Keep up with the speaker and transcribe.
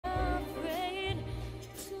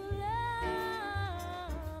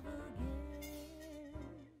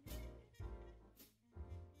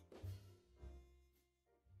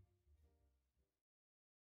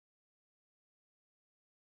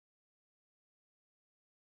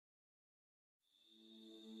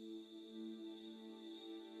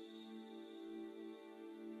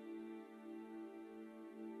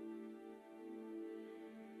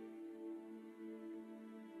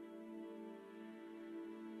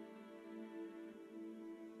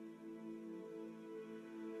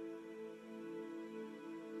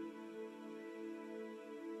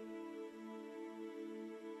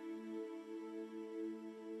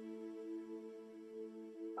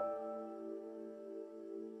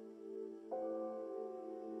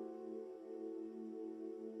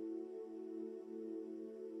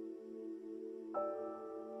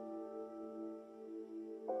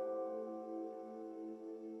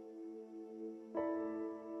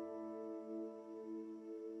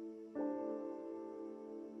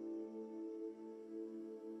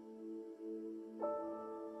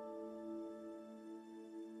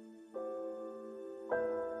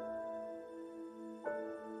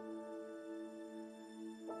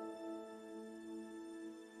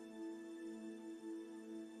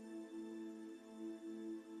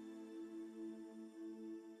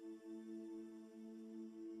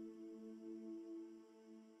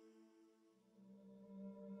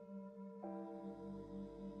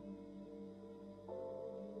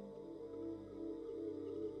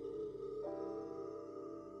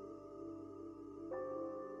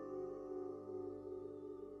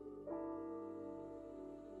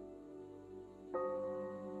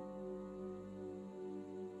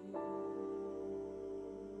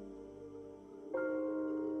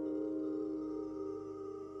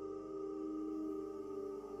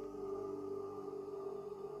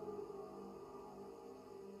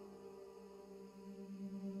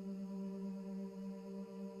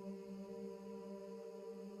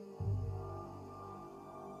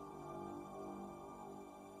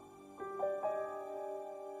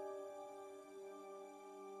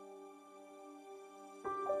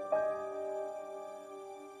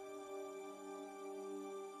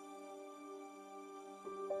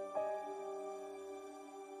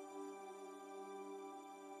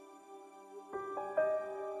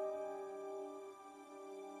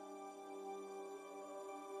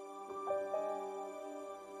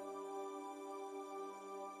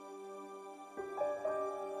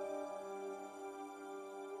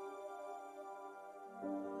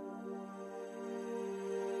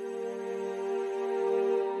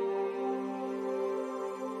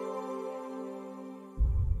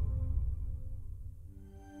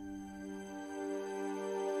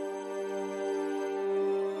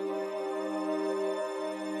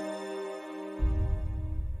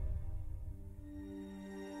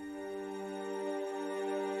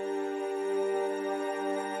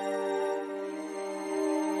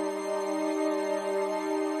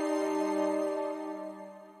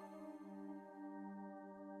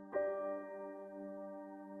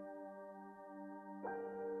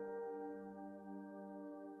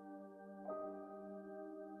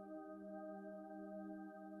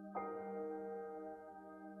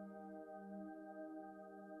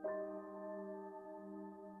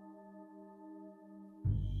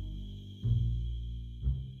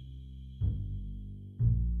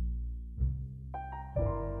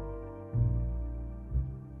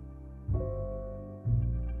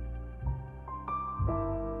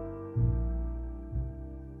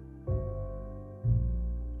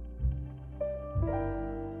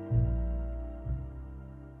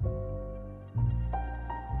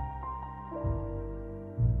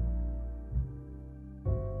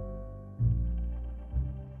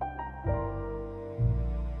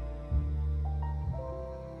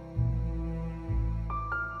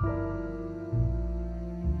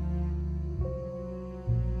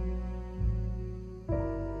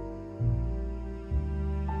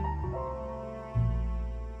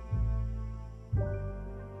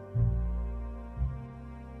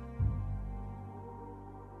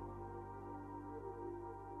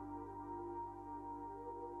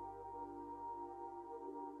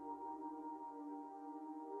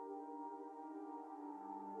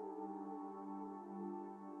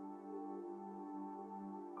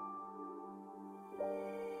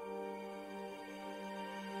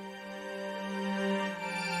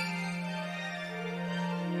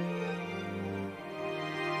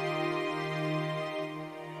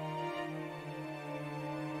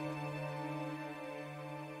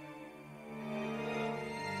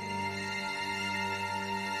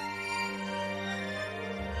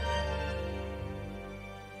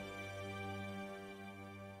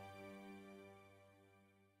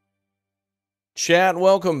Chat,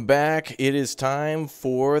 welcome back. It is time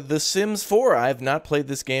for The Sims 4. I have not played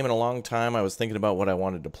this game in a long time. I was thinking about what I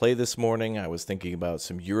wanted to play this morning. I was thinking about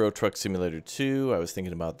some Euro Truck Simulator 2. I was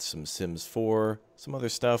thinking about some Sims 4, some other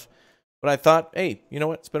stuff. But I thought, hey, you know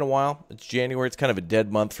what? It's been a while. It's January. It's kind of a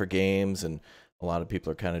dead month for games, and a lot of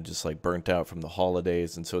people are kind of just like burnt out from the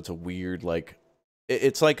holidays, and so it's a weird, like,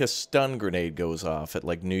 it's like a stun grenade goes off at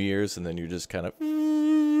like New Year's, and then you're just kind of,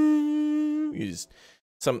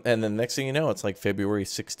 and then next thing you know, it's like February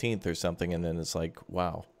 16th or something, and then it's like,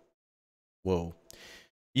 wow. Whoa.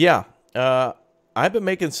 Yeah, I've been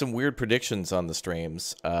making some weird predictions on the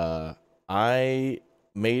streams. I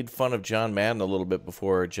made fun of John Madden a little bit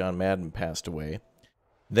before John Madden passed away.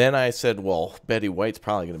 Then I said, well, Betty White's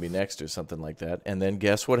probably going to be next or something like that. And then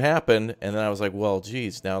guess what happened? And then I was like, well,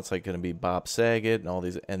 geez, now it's like going to be Bob Saget and all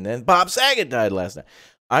these. And then Bob Saget died last night.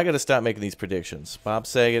 I got to stop making these predictions. Bob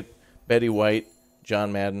Saget, Betty White,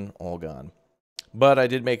 John Madden, all gone. But I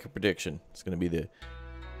did make a prediction. It's going to be the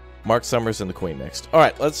Mark Summers and the Queen next. All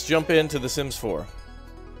right, let's jump into The Sims 4.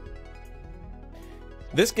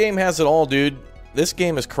 This game has it all, dude. This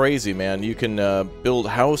game is crazy, man. You can build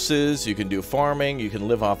houses, you can do farming, you can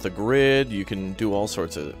live off the grid, you can do all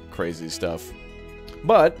sorts of crazy stuff.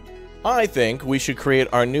 But I think we should create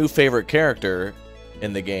our new favorite character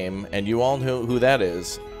in the game, and you all know who that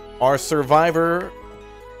is. Our survivor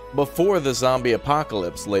before the zombie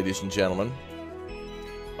apocalypse, ladies and gentlemen.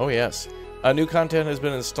 Oh, yes. New content has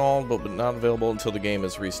been installed, but not available until the game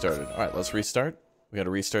is restarted. All right, let's restart. We got to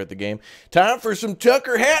restart the game. Time for some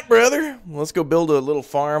Tucker Hat, brother. Let's go build a little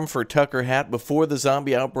farm for Tucker Hat before the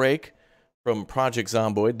zombie outbreak from Project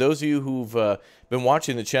Zomboid. Those of you who've been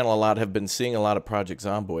watching the channel a lot have been seeing a lot of Project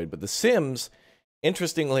Zomboid. But The Sims,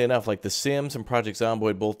 interestingly enough, like The Sims and Project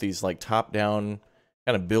Zomboid, both these like top-down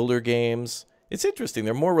kind of builder games, it's interesting.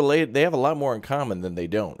 They're more related. They have a lot more in common than they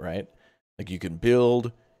don't, right? Like you can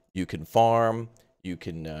build, you can farm, you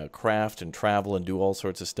can craft and travel and do all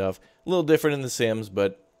sorts of stuff. A little different in The Sims,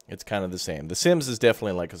 but it's kind of the same. The Sims is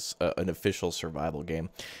definitely like an official survival game.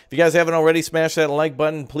 If you guys haven't already, smash that like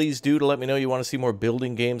button. Please do, to let me know you want to see more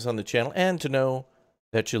building games on the channel and to know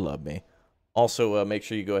that you love me. Also, make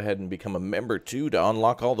sure you go ahead and become a member, too, to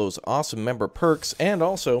unlock all those awesome member perks, and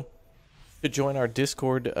also to join our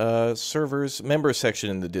Discord servers member section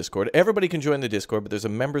in the Discord. Everybody can join the Discord, but there's a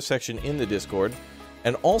member section in the Discord.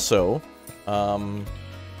 And also,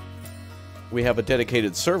 we have a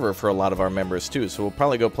dedicated server for a lot of our members, too. So we'll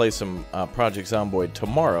probably go play some Project Zomboid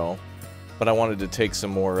tomorrow. But I wanted to take some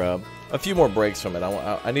more, a few more breaks from it.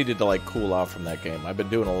 I needed to, like, cool off from that game. I've been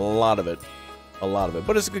doing a lot of it.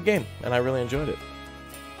 But it's a good game, and I really enjoyed it.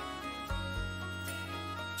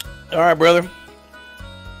 All right, brother.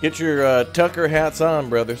 Get your Tucker hats on,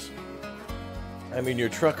 brothers. I mean, your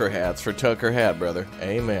trucker hats for Tucker Hat, brother.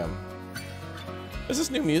 Amen. Is this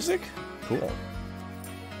new music? Cool.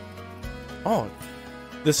 Oh,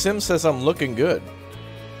 The Sims says I'm looking good.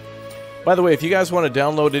 By the way, if you guys want to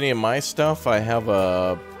download any of my stuff, I have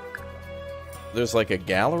a... There's like a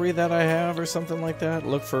gallery that I have or something like that.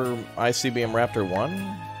 Look for ICBM Raptor 1,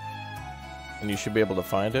 and you should be able to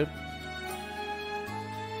find it.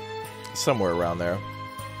 Somewhere around there.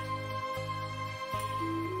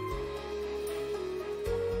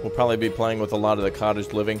 We'll probably be playing with a lot of the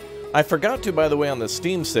cottage living. I forgot to, by the way, on the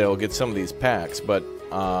Steam sale, get some of these packs, but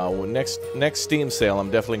next Steam sale, I'm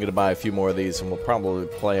definitely going to buy a few more of these, and we'll probably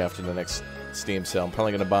play after the next Steam sale. I'm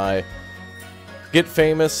probably going to buy Get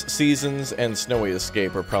Famous, Seasons, and Snowy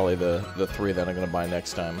Escape are probably the three that I'm going to buy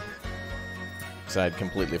next time. Because I had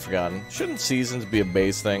completely forgotten. Shouldn't Seasons be a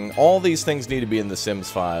base thing? All these things need to be in The Sims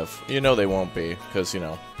 5. You know they won't be, because, you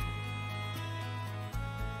know.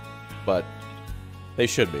 But they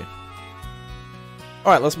should be.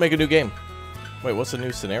 Alright, let's make a new game. Wait, what's the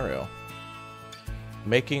new scenario?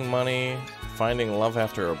 Making money, finding love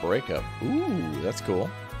after a breakup. Ooh, that's cool.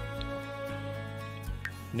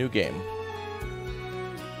 New game.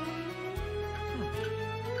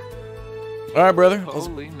 Alright, brother.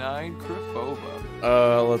 Holy nine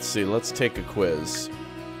Crifova. Let's see. Let's take a quiz.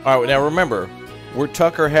 Alright, now remember, we're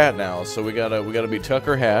Tucker Hat now, so we gotta be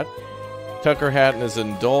Tucker Hat. Tucker Hat is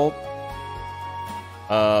an adult.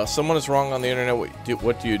 Someone is wrong on the internet.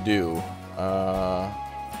 What do you do?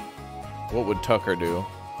 What would Tucker do?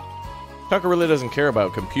 Tucker really doesn't care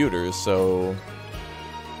about computers, so...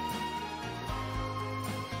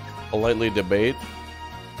 Politely debate.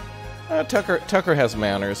 Tucker has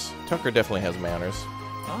manners. Tucker definitely has manners.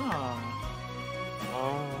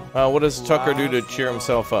 What does Tucker do to cheer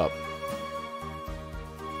himself up?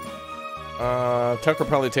 Tucker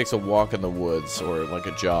probably takes a walk in the woods, or like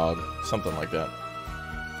a jog, something like that.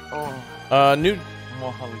 New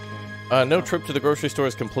No trip to the grocery store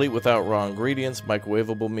is complete without raw ingredients,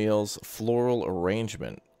 microwavable meals, floral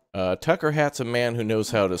arrangement. Tucker Hat's a man who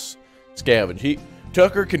knows how to scavenge.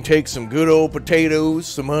 Tucker can take some good old potatoes,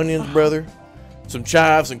 some onions, brother, some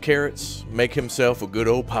chives and carrots, make himself a good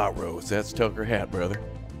old pot roast. That's Tucker Hat, brother.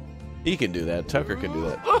 He can do that. Tucker can do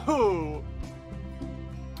that.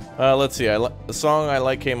 Let's see. The song I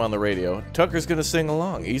like came on the radio. Tucker's gonna sing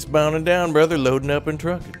along. Eastbound and down, brother, loading up and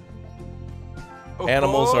trucking.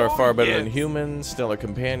 Animals are far better than humans. Stellar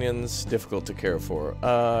companions, difficult to care for.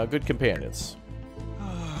 Good companions.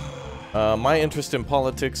 My interest in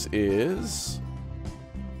politics is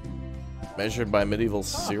measured by medieval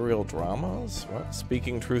serial dramas. What?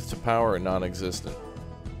 Speaking truth to power and non-existent.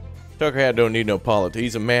 Tucker Hat don't need no politics.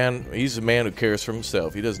 He's a man who cares for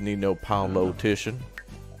himself. He doesn't need no politician.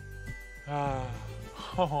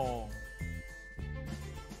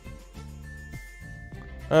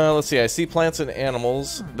 Let's see. I see plants and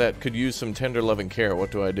animals that could use some tender loving care.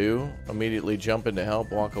 What do I do? Immediately jump in to help,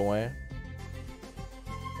 walk away.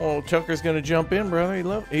 Oh, Tucker's gonna jump in,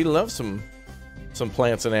 brother. He loves some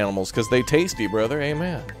plants and animals because they tasty, brother.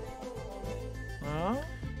 Amen.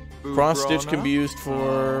 Cross stitch can be used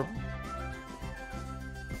for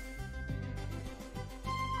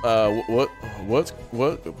what's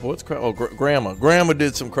oh, grandma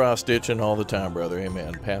did some cross stitching all the time, brother.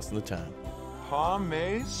 Amen. Passing the time.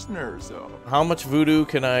 How much voodoo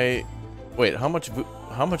can I wait, how much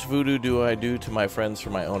voodoo do I do to my friends for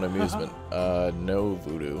my own amusement? No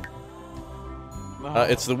voodoo.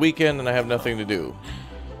 It's the weekend and I have nothing to do.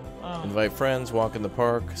 Invite friends, walk in the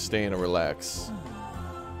park, stay in and relax.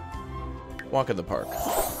 Walk in the park.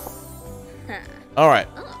 Alright.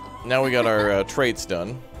 Now we got our traits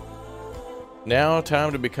done. Now,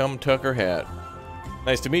 time to become Tucker Hat.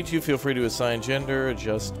 Nice to meet you. Feel free to assign gender,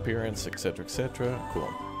 adjust appearance, etc., etc.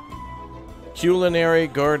 Cool. Culinary,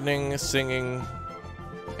 gardening, singing,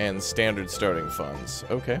 and standard starting funds.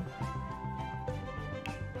 Okay.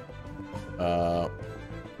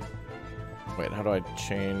 Wait, how do I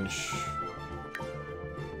change?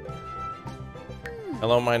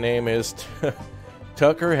 Hello, my name is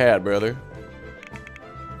Tucker Hat, brother.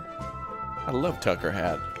 I love Tucker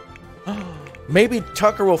Hat. Maybe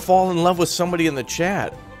Tucker will fall in love with somebody in the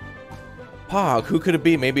chat. Pog, who could it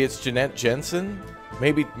be? Maybe it's Jeanette Jensen?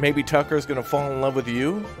 Maybe Tucker's gonna fall in love with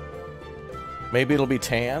you? Maybe it'll be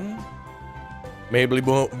Tan? Maybe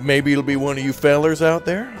it'll be one of you fellers out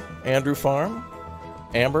there? Andrew Farm?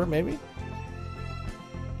 Amber, maybe?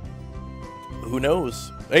 Who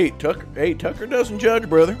knows? Hey, Tucker doesn't judge,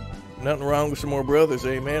 brother. Nothing wrong with some more brothers,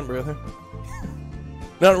 amen, brother.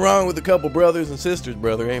 Nothing wrong with a couple brothers and sisters,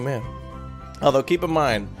 brother, amen. Although, keep in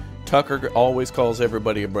mind, Tucker always calls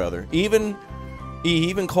everybody a brother. He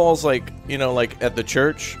even calls, like, you know, like at the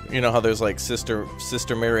church, you know how there's like Sister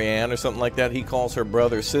Mary Ann or something like that? He calls her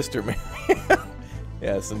brother Sister Mary Ann.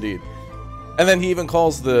 Yes, indeed. And then he even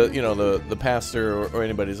calls the, you know, the pastor or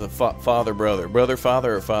anybody's a father brother. Brother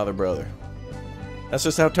father or father brother. That's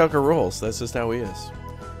just how Tucker rolls. That's just how he is.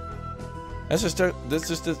 That's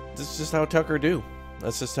just how Tucker do.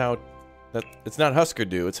 That's just how it's not Husker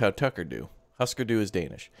do, it's how Tucker do. Husker do is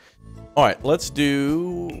Danish. All right, let's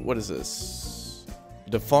do, what is this?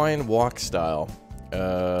 Define walk style.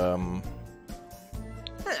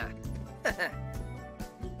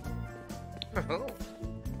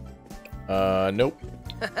 Nope.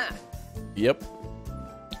 Yep.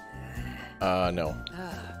 No.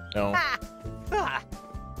 No.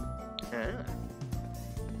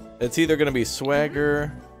 It's either gonna be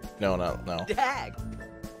swagger. No. Dag.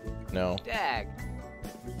 No. Dag.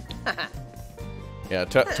 Yeah,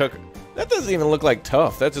 Tucker. That doesn't even look like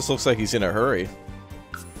tough. That just looks like he's in a hurry.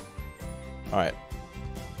 Alright.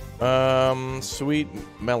 Sweet,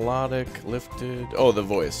 melodic, lifted. Oh, the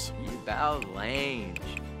voice. About lange.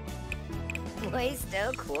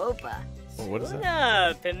 Puesto Quopa. Oh, what is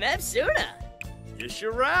that? Pimepsuna.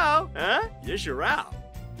 Yisharao, huh? Yisharao.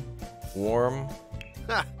 Warm.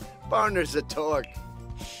 Ha! Barner's a torque.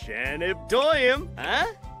 Shanib Doyum, huh?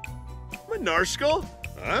 Menarskal,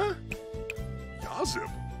 huh? Yazip.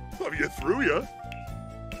 Have you through ya?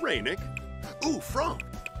 Rainick. Ooh, from.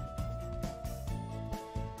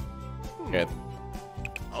 Okay.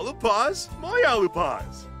 Alupaz, my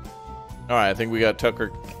Alupaz. Alright, I think we got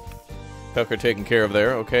Tucker taken care of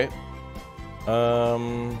there. Okay.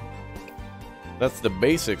 That's the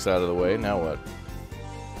basics out of the way. Now what?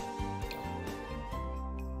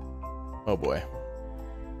 Oh boy.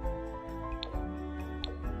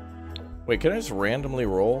 Wait, can I just randomly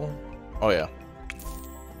roll? Oh yeah.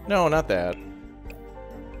 No, not that.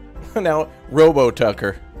 Now, Robo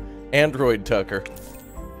Tucker. Android Tucker.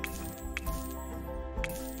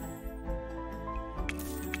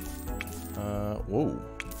 Whoa.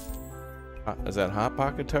 Is that Hot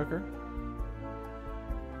Pocket Tucker?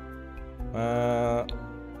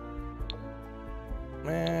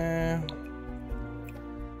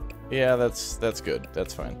 Yeah, that's good.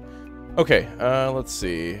 That's fine. Okay, let's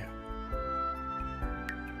see.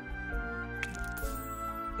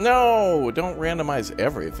 No, don't randomize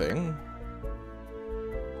everything.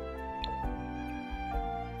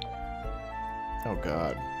 Oh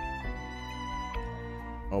god.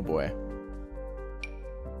 Oh boy.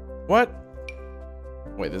 What?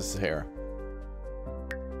 Wait, this is hair.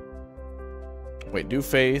 Wait, do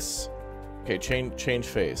face. Okay, change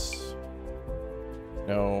face.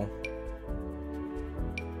 No.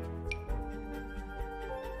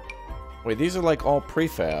 Wait, these are like all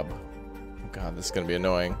prefab. Oh god, this is gonna be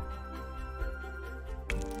annoying.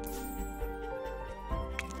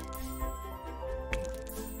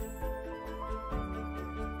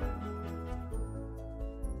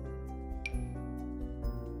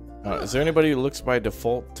 Is there anybody who looks by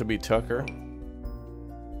default to be Tucker?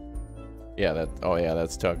 Yeah, that. Oh yeah,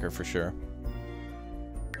 that's Tucker for sure.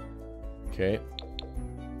 Okay.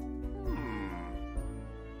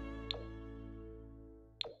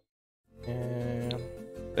 And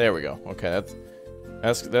there we go. Okay,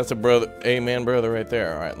 that's a brother, amen, brother, right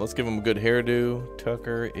there. All right, let's give him a good hairdo.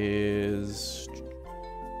 Tucker is.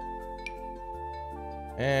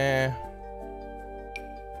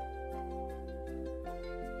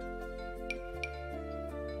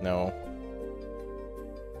 No.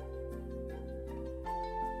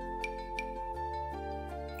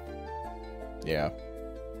 Yeah.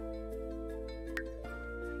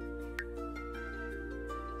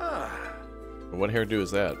 What hairdo is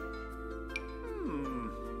that?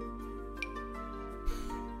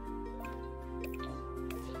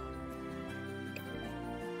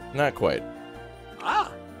 Not quite.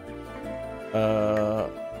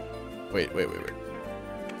 Wait.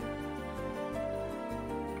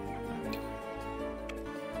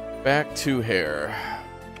 Back to hair.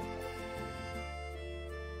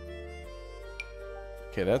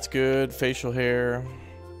 Okay, that's good. Facial hair.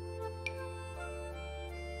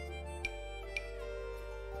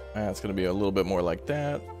 It's gonna be a little bit more like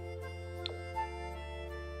that.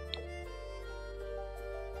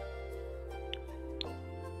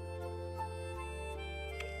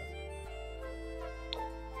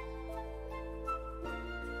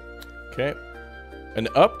 Okay. An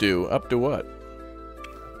updo. Up to what?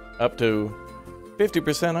 Up to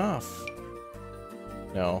 50% off.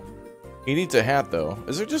 No. He needs a hat, though.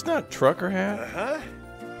 Is there just not trucker hat? Uh-huh.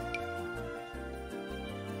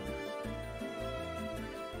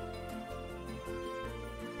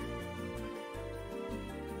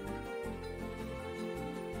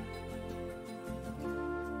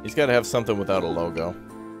 He's got to have something without a logo.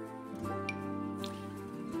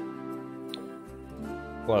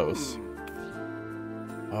 Close.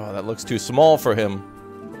 Oh, that looks too small for him.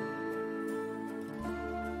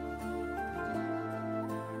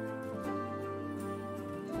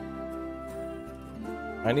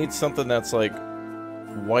 I need something that's like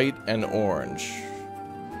white and orange.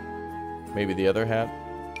 Maybe the other hat?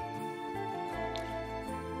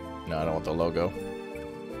 No, I don't want the logo.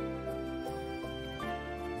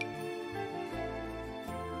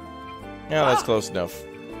 Yeah, that's close enough.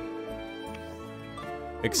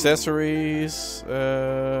 Accessories,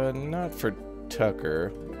 not for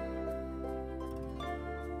Tucker.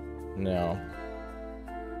 No.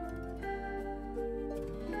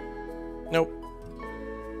 Nope.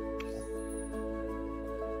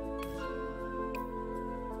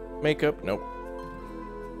 Makeup, nope.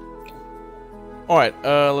 Alright,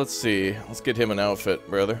 let's see. Let's get him an outfit,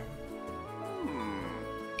 brother.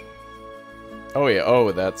 Oh yeah,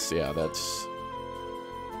 oh that's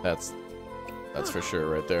for sure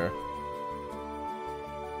right there.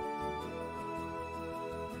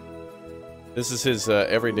 This is his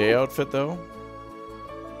everyday outfit though.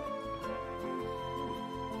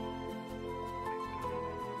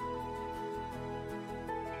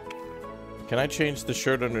 Can I change the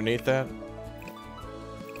shirt underneath that?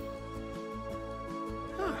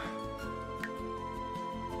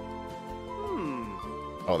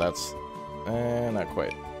 Oh, that's not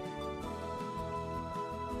quite.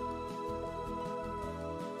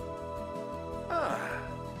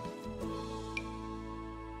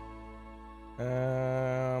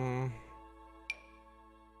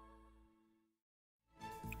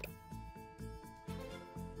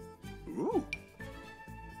 Ooh.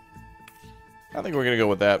 I think we're gonna go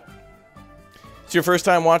with that. It's your first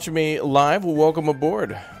time watching me live? Well, welcome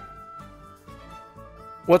aboard.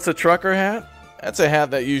 What's a trucker hat? That's a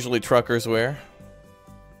hat that usually truckers wear.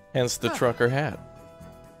 Hence the trucker hat.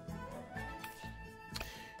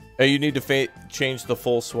 You need to change the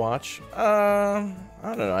full swatch. I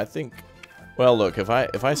don't know. I think. Well, look, if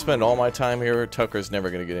I spend all my time here, Tucker's never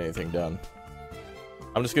gonna get anything done.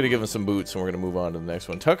 I'm just gonna give him some boots, and we're gonna move on to the next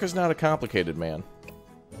one. Tucker's not a complicated man,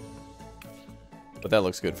 but that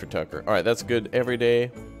looks good for Tucker. All right, that's good every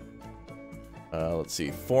day. Let's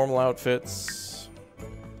see, formal outfits.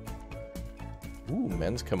 Ooh,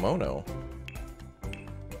 men's kimono.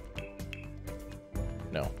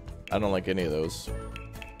 No, I don't like any of those.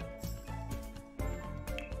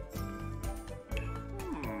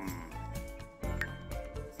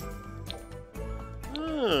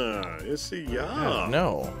 Yeah.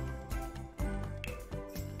 No.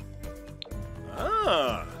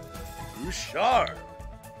 Bouchard.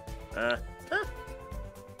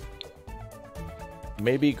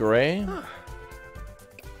 Maybe gray?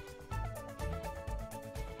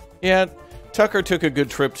 Yeah, Tucker took a good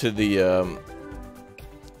trip to the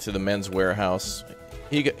men's warehouse.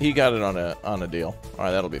 He got it on a deal. All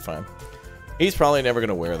right, that'll be fine. He's probably never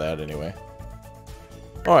gonna wear that anyway.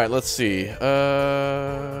 All right, let's see.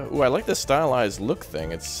 Ooh, I like the stylized look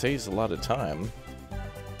thing. It saves a lot of time.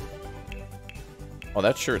 Oh,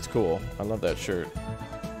 that shirt's cool. I love that shirt.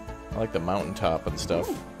 I like the mountaintop and stuff.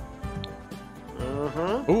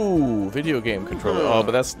 Ooh, video game controller. Oh,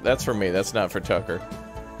 but that's for me. That's not for Tucker.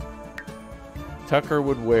 Tucker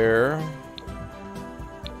would wear.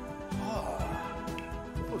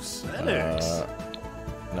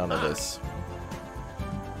 None of this.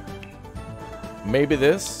 Maybe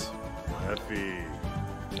this?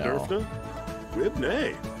 No.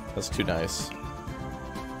 That's too nice.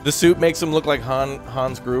 The suit makes him look like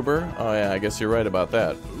Hans Gruber. Oh yeah, I guess you're right about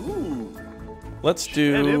that. Ooh. Let's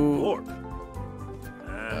do.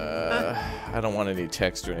 I don't want any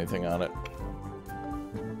text or anything on it.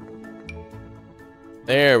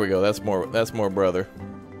 There we go. That's more brother.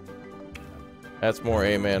 That's more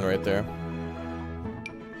amen right there.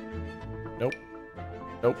 Nope.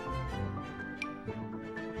 Nope.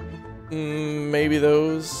 Maybe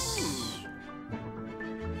those.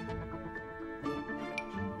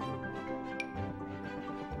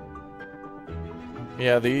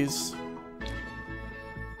 Yeah, these.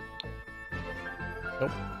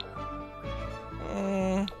 Nope.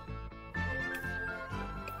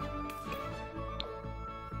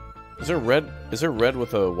 Is there red? Is there red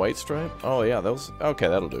with a white stripe? Oh yeah, those. Okay,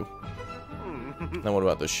 that'll do. Then what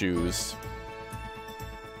about the shoes?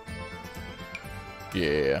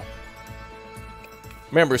 Yeah.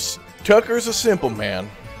 Remember, Tucker's a simple man.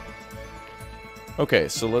 Okay,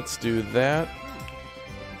 so let's do that.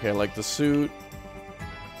 Okay, I like the suit.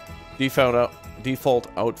 Default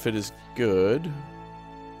outfit is good.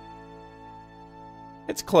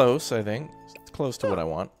 It's close, I think. It's close to what I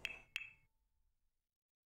want.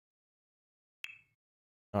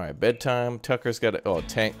 All right, bedtime. Tucker's got a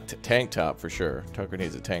tank top for sure. Tucker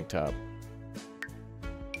needs a tank top.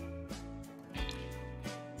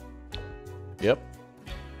 Yep.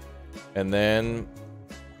 And then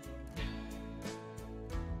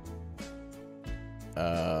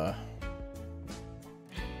oh,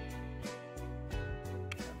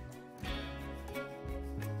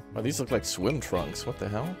 these look like swim trunks. What the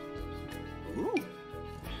hell? Ooh.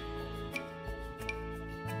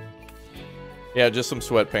 Yeah, just some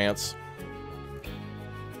sweatpants.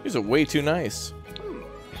 These are way too nice.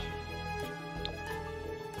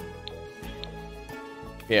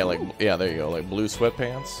 Yeah, like, yeah, there you go, like blue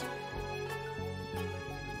sweatpants.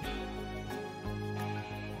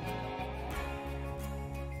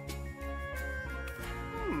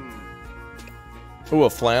 Ooh, a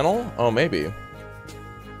flannel? Oh, maybe.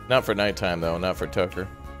 Not for nighttime, though, not for Tucker.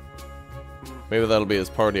 Maybe that'll be his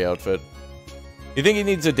party outfit. You think he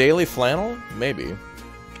needs a daily flannel? Maybe.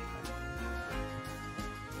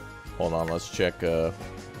 Hold on, let's check,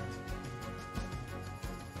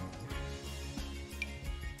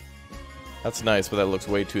 That's nice, but that looks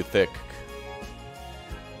way too thick.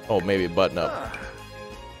 Oh, maybe button up.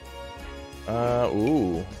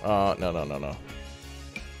 Ooh. No.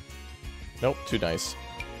 Nope, too nice.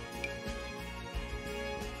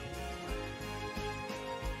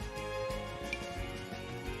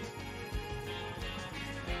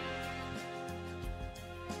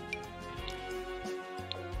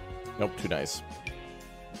 Nope, too nice.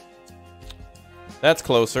 That's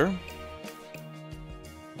closer.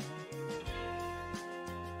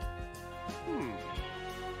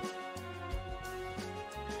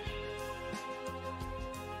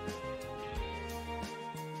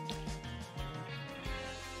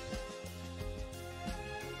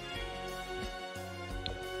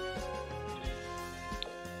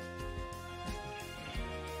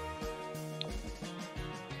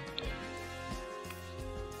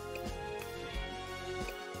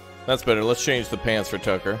 That's better. Let's change the pants for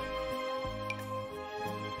Tucker.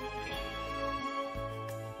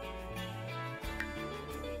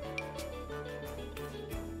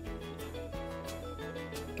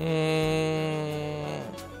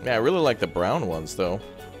 Yeah, I really like the brown ones, though.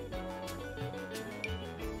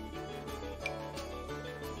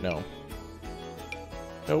 No.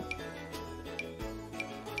 Nope.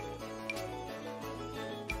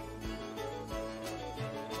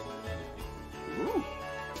 Ooh.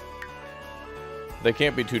 They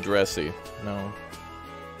can't be too dressy. No.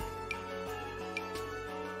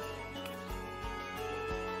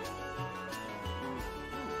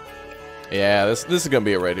 Yeah, this is gonna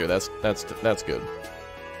be it right here. That's good.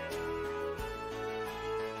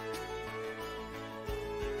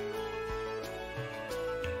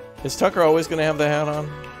 Is Tucker always gonna have the hat on?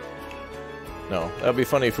 No, that'd be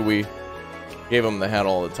funny if we gave him the hat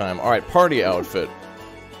all the time. All right, party outfit.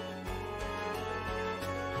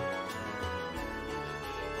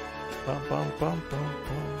 Bum, bum, bum, bum,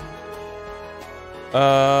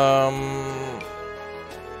 bum.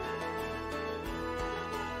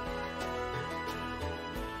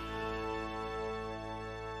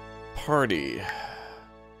 Party.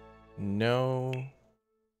 No.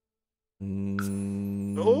 No.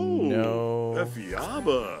 F.A.Q.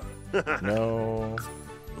 No.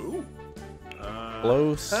 Ooh.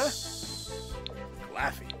 Close.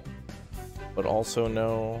 Claffy. But also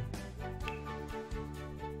no.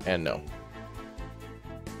 And no.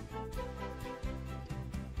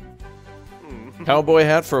 Cowboy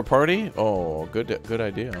hat for a party? Oh, good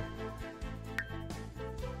idea.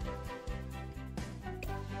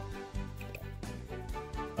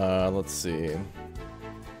 Let's see.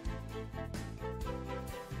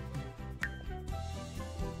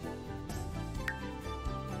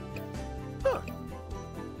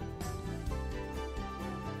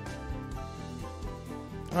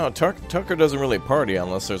 Oh, Tucker doesn't really party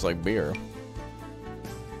unless there's like beer.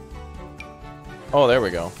 Oh, there we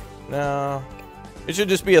go. No. It should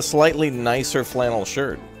just be a slightly nicer flannel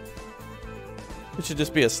shirt. It should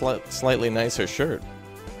just be a slightly nicer shirt.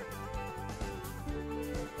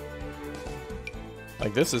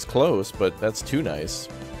 Like, this is close, but that's too nice.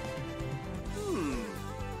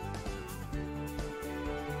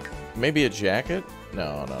 Maybe a jacket?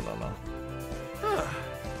 No. No.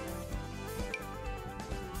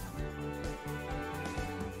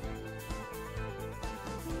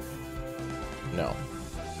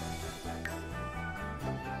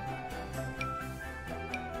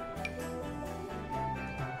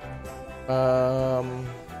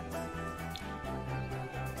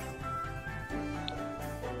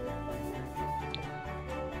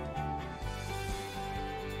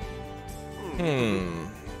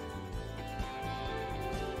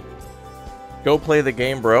 Go play the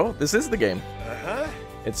game, bro. This is the game. Uh-huh.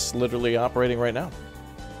 It's literally operating right now.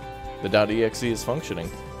 The .exe is functioning.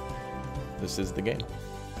 This is the game.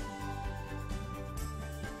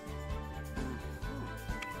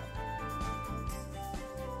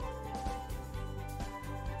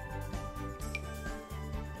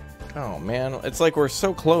 Oh man, it's like we're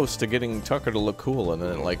so close to getting Tucker to look cool, and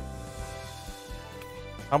then like,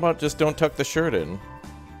 how about just don't tuck the shirt in?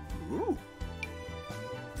 Ooh.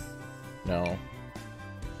 No.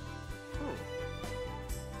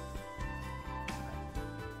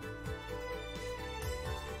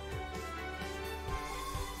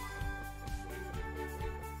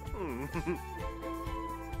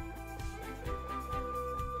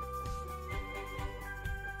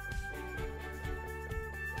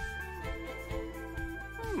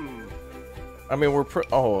 I mean, we're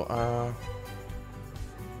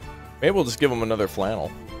maybe we'll just give him another flannel.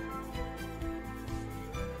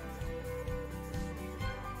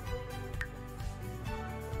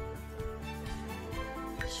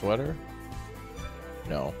 Sweater?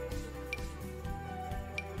 No.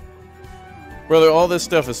 Brother, all this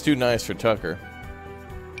stuff is too nice for Tucker.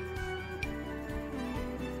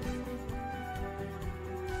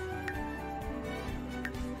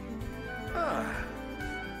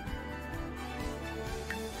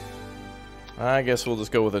 I guess we'll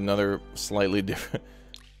just go with another slightly different.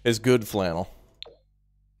 Is good flannel.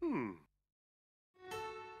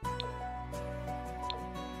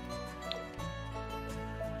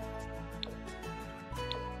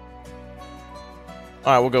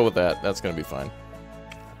 Alright, we'll go with that. That's gonna be fine.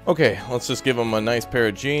 Okay, let's just give him a nice pair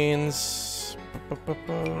of jeans.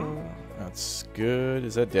 That's good.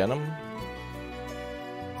 Is that denim?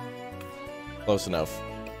 Close enough.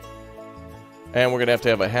 And we're gonna have to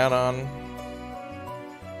have a hat on.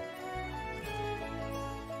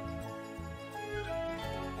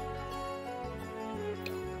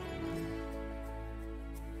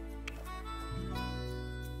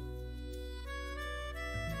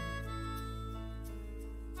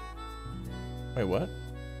 Wait, what?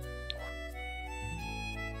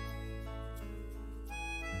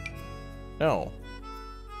 No.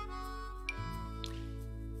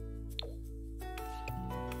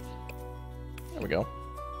 There we go.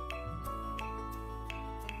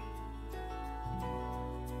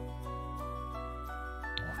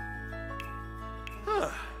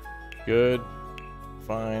 Good.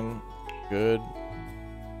 Fine. Good.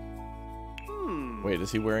 Wait,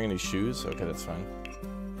 is he wearing any shoes? Okay, that's fine.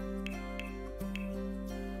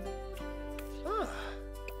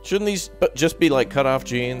 Shouldn't these just be like cut-off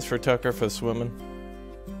jeans for Tucker for swimming?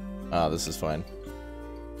 Ah, this is fine.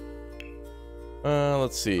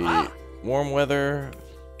 Let's see. Warm weather.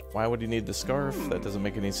 Why would he need the scarf? That doesn't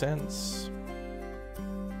make any sense.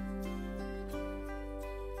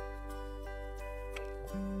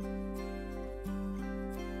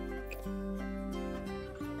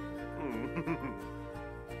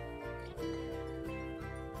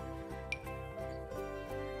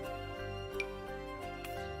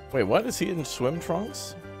 Wait, what? Is he in swim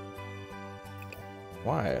trunks?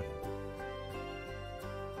 Why?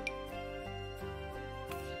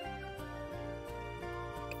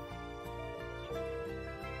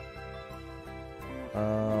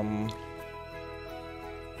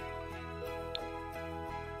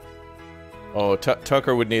 Oh,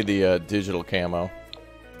 Tucker would need the digital camo.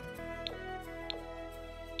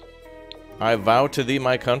 I Vow to Thee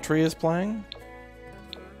My Country is playing?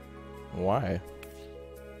 Why?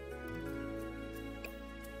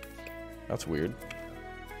 That's weird.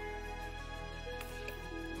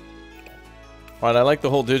 Alright, I like the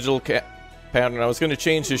whole digital pattern. I was going to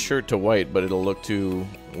change his shirt to white, but it'll look too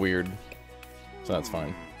weird. So that's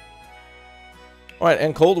fine. Alright,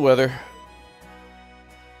 and cold weather.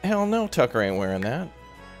 Hell no, Tucker ain't wearing that.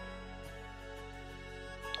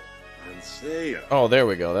 Oh, there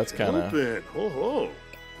we go. That's kind of... Oh,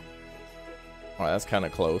 that's kind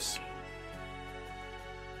of close.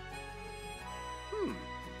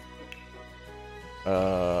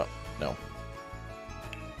 No.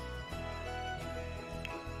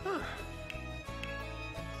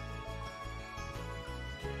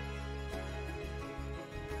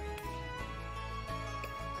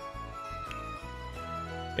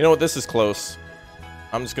 You know what? This is close.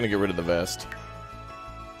 I'm just gonna get rid of the vest.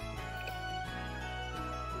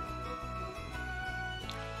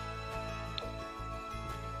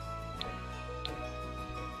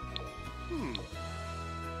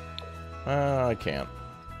 I can't.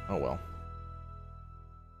 Oh well.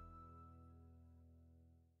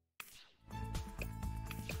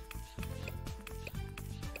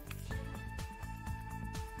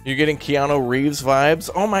 You're getting Keanu Reeves vibes?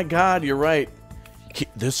 Oh my god, you're right.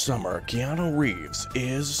 This summer, Keanu Reeves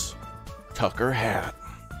is Tucker Hat.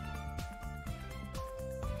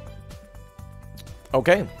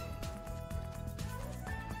 Okay.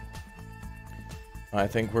 I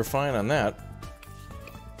think we're fine on that.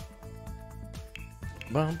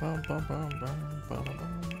 Bum, bum, bum, bum, bum, bum,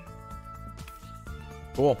 bum.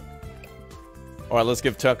 Cool. Alright, let's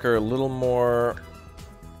give Tucker a little more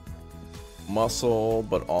muscle,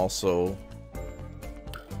 but also...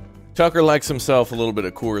 Tucker likes himself a little bit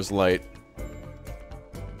of Coors Light.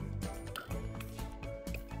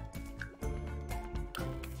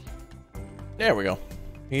 There we go.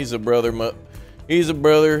 He's a brother,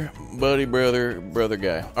 buddy brother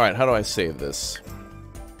guy. Alright, how do I save this?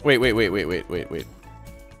 Wait.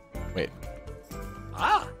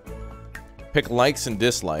 Pick likes and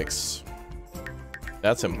dislikes.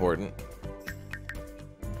 That's important.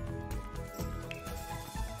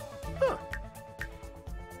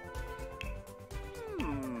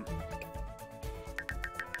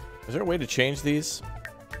 Is there a way to change these?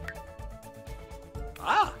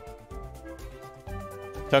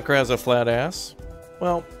 Tucker has a flat ass.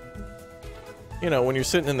 Well, you know, when you're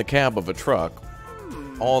sitting in the cab of a truck,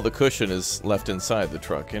 all the cushion is left inside the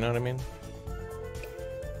truck, you know what I mean?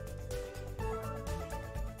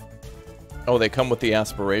 Oh, they come with the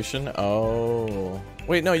aspiration? Oh.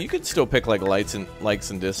 Wait, no, you could still pick like likes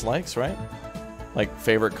and dislikes, right? Like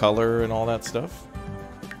favorite color and all that stuff.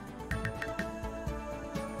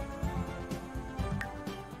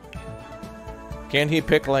 Can he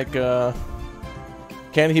pick like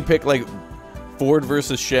Ford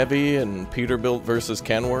versus Chevy and Peterbilt versus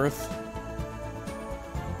Kenworth?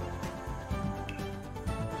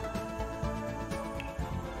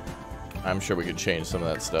 I'm sure we could change some of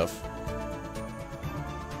that stuff.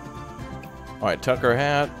 Alright, Tucker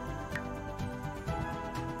hat.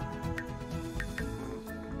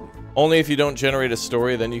 Only if you don't generate a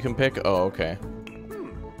story, then you can pick? Oh, okay.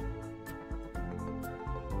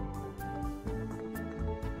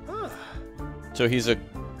 So he's a...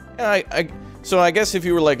 So I guess if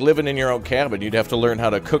you were like living in your own cabin, you'd have to learn how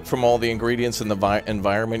to cook from all the ingredients in the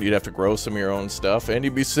environment. You'd have to grow some of your own stuff, and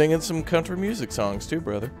you'd be singing some country music songs too,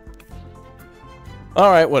 brother. All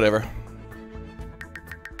right, whatever.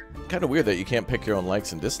 Kind of weird that you can't pick your own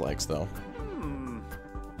likes and dislikes, though.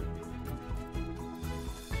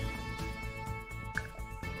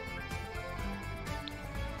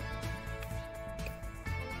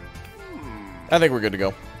 I think we're good to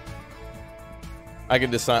go. I can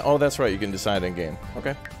decide. Oh, that's right. You can decide in game.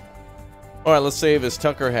 Okay. All right. Let's save as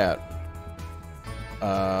Tucker hat.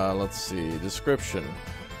 Let's see. Description.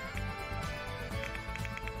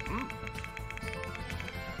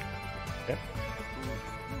 Okay.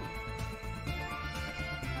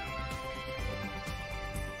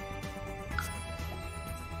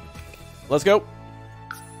 Let's go.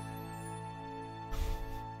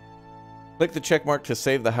 Click the check mark to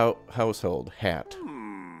save the household hat.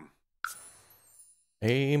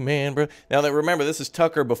 Amen, bro. Now, remember, this is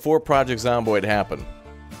Tucker before Project Zomboid happened.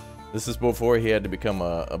 This is before he had to become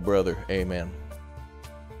a brother. Amen.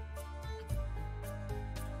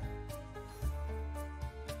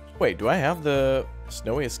 Wait, do I have the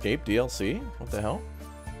Snowy Escape DLC? What the hell?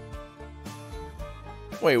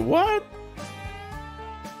 Wait, what?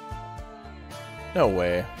 No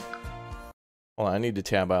way. Hold on, I need to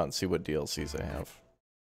tab out and see what DLCs I have.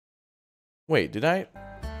 Wait, did I?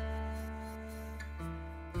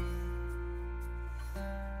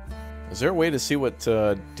 Is there a way to see what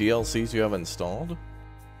DLCs you have installed?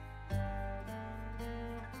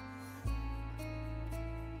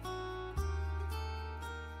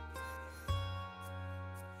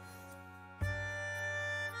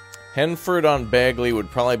 Henford on Bagley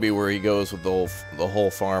would probably be where he goes with the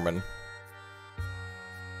whole farming.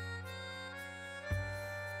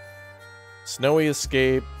 Snowy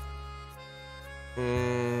Escape.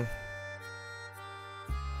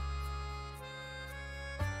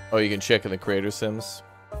 Oh, you can check in the Creator Sims.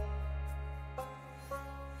 I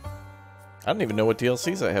don't even know what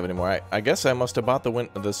DLCs I have anymore. I guess I must have bought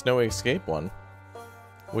the Snowy Escape one,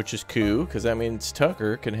 which is cool because that means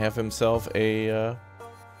Tucker can have himself a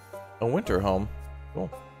winter home.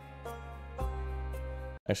 Cool.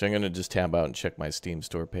 Actually, I'm gonna just tab out and check my Steam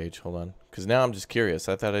store page. Hold on, because now I'm just curious.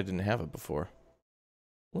 I thought I didn't have it before.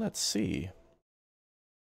 Let's see.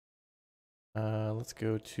 Let's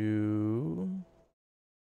go to.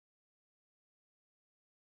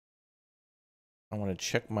 I want to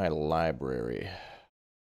check my library.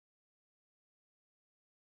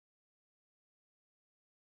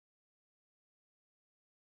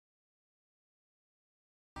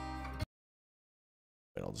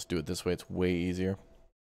 I'll just do it this way. It's way easier.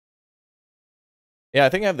 Yeah, I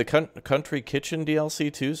think I have the Country Kitchen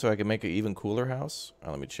DLC too, so I can make an even cooler house.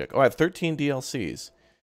 Let me check. Oh, I have 13 DLCs.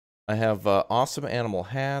 I have Awesome Animal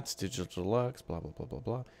Hats, Digital Deluxe, blah, blah, blah, blah,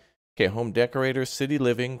 blah. Okay, Home Decorator, City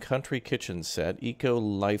Living, Country Kitchen Set, Eco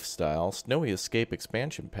Lifestyle, Snowy Escape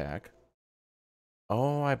Expansion Pack.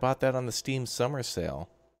 Oh, I bought that on the Steam Summer Sale.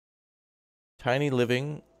 Tiny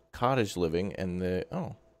Living, Cottage Living, and the...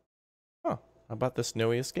 Oh. Huh. I bought the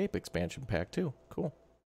Snowy Escape Expansion Pack, too. Cool.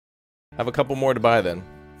 I have a couple more to buy, then.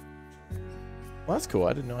 Well, that's cool.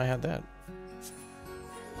 I didn't know I had that.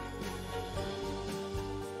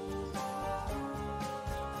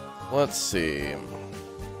 Let's see...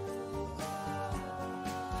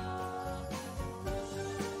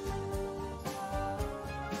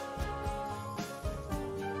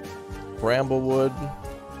 Bramblewood,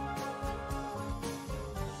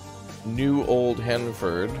 New Old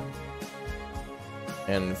Henford,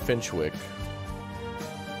 and Finchwick.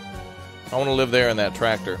 I want to live there in that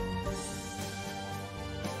tractor.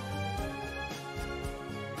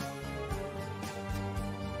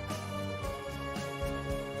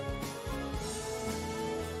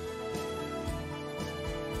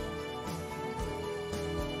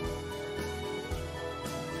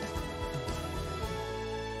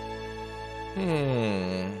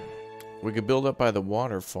 We could build up by the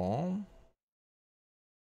waterfall.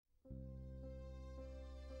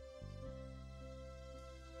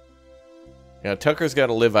 Yeah, Tucker's got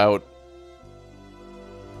to live out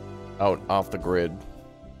off the grid.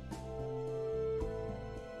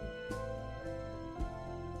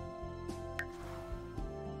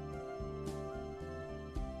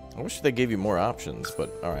 I wish they gave you more options,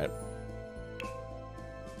 but all right.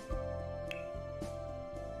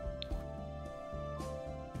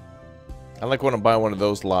 I like want to buy one of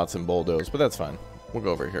those lots in Bulldoze, but that's fine. We'll go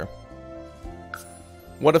over here.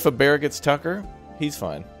 What if a bear gets Tucker? He's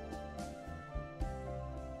fine.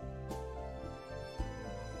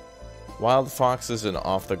 Wild foxes and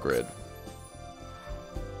off the grid.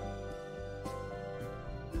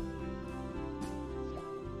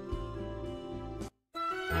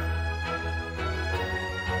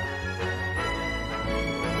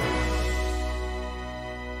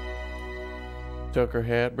 Tucker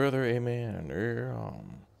hat, brother, amen.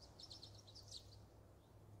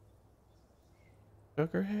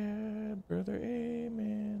 Tucker hat, brother,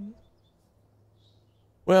 amen.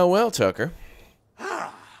 Well, well, Tucker.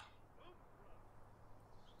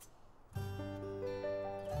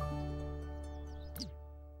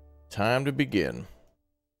 Time to begin.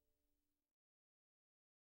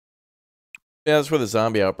 Yeah, that's where the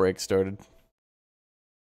zombie outbreak started.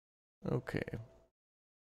 Okay.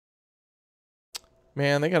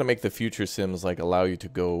 Man, they gotta make the future Sims, like, allow you to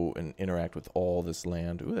go and interact with all this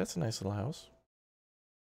land. Ooh, that's a nice little house.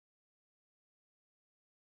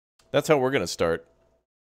 That's how we're gonna start.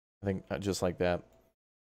 I think just like that.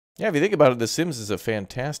 Yeah, if you think about it, The Sims is a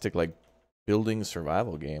fantastic, like, building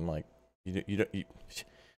survival game. Like,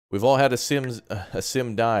 we've all had a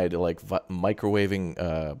sim died, like,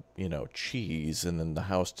 microwaving, you know, cheese, and then the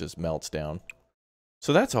house just melts down.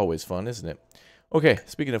 So that's always fun, isn't it? Okay,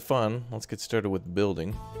 speaking of fun, let's get started with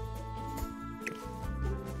building.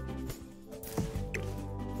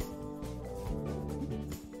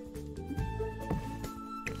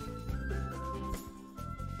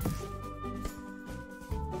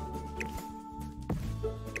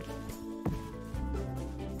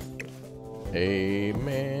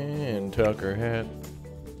 Amen, Tucker hat.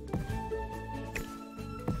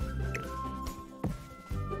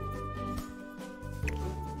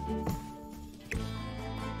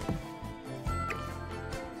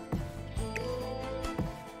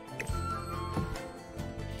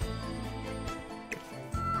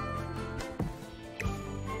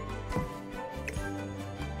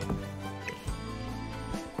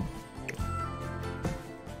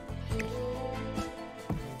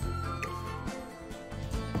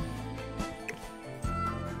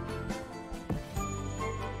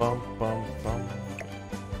 Bum, bum, bum.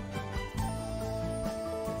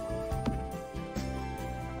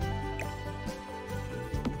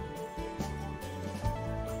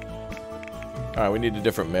 Alright, we need a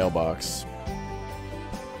different mailbox.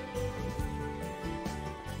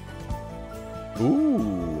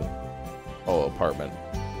 Ooh. Oh, apartment.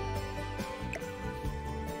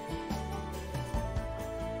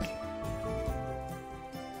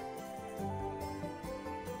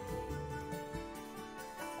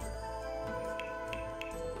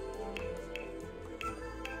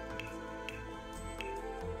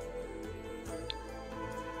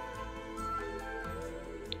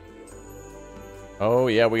 Oh,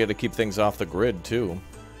 yeah, we got to keep things off the grid, too.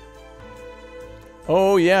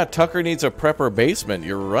 Oh, yeah, Tucker needs a prepper basement.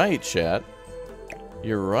 You're right, chat.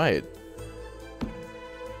 You're right.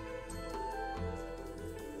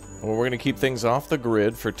 Well, we're going to keep things off the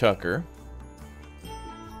grid for Tucker.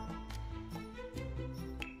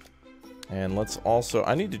 And let's also...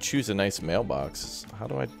 I need to choose a nice mailbox. How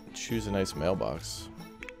do I choose a nice mailbox?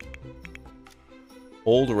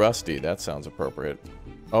 Old Rusty. That sounds appropriate.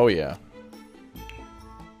 Oh, yeah.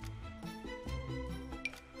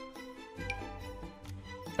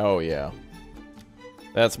 Oh, yeah.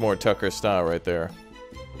 That's more Tucker style right there.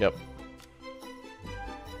 Yep.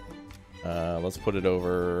 Let's put it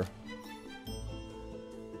over...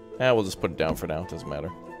 we'll just put it down for now. Doesn't matter.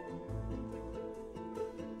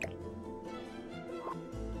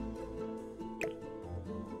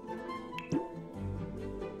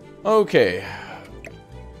 Okay.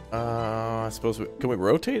 I suppose we... Can we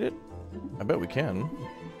rotate it? I bet we can.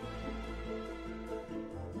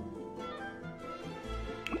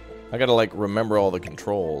 I gotta, like, remember all the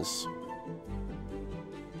controls.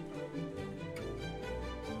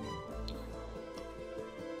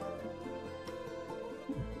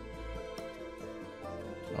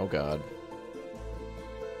 Oh, God.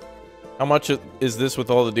 How much is this with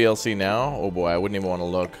all the DLC now? Oh, boy, I wouldn't even want to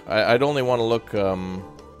look. I'd only want to look,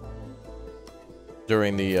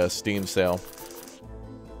 during the, Steam sale.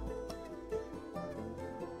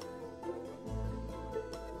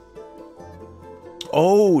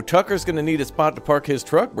 Oh, Tucker's gonna need a spot to park his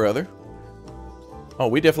truck, brother. Oh,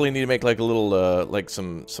 we definitely need to make like a little, like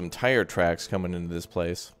some tire tracks coming into this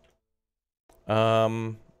place.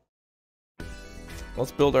 Let's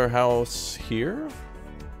build our house here.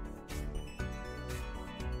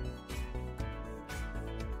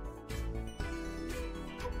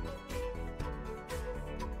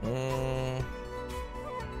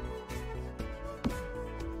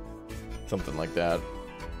 Something like that.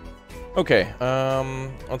 Okay,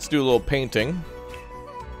 let's do a little painting.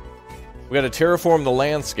 We gotta terraform the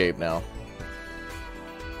landscape now.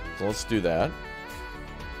 So let's do that.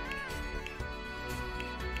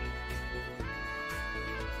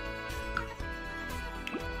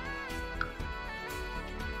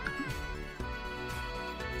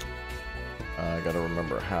 I gotta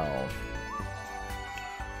remember how.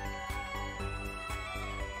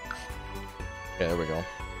 Okay, there we go.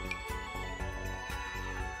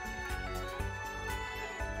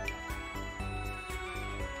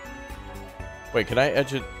 Wait, can I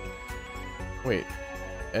edge it? Wait,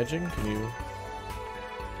 edging? Can you?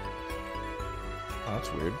 Oh,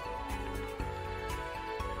 that's weird.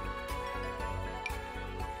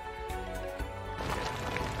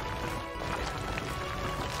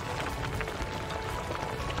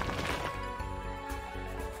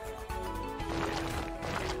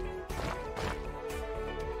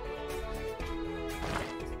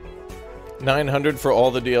 $900 for all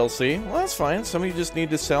the DLC. Well, that's fine. Some of you just need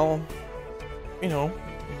to sell, you know,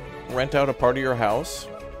 rent out a part of your house,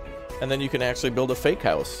 and then you can actually build a fake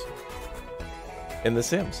house in The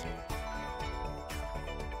Sims.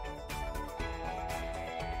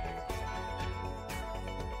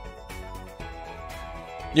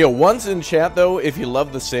 You know, once in chat though, if you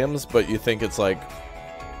love The Sims but you think it's like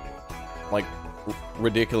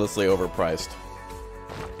ridiculously overpriced.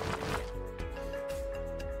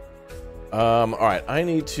 Alright, I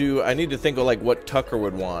need to think of like what Tucker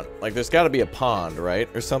would want. Like there's gotta be a pond, right?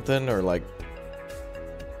 Or something, or like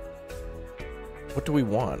what do we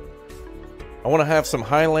want? I wanna have some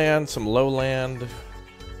highland, some lowland.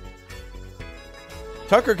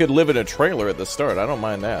 Tucker could live in a trailer at the start, I don't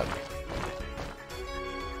mind that.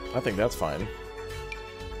 I think that's fine.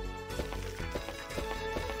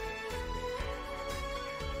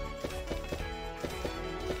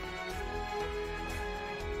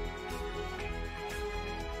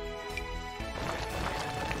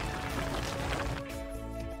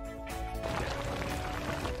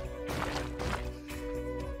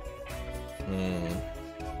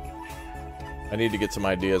 I need to get some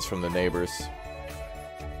ideas from the neighbors.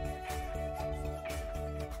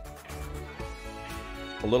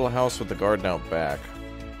 A little house with the garden out back.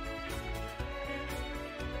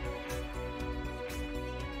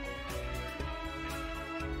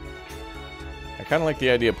 I kind of like the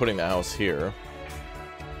idea of putting the house here.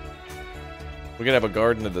 We could have a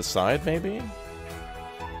garden to the side, maybe?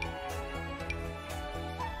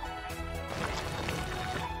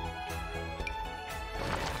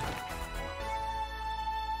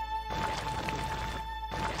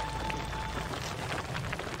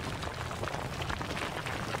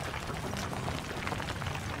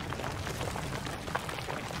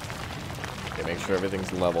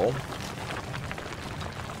 Everything's level.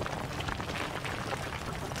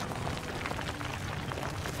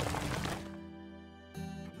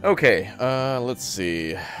 Okay, let's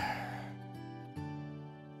see.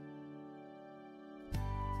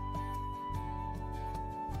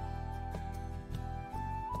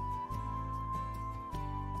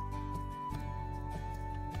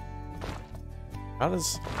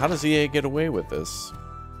 How does EA get away with this?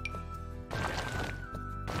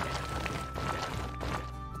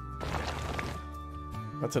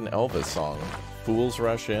 That's an Elvis song. Fools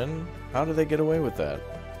Rush In? How do they get away with that?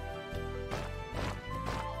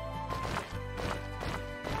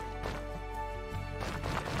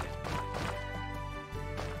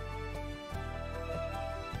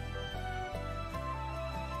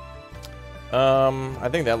 I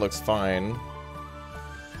think that looks fine.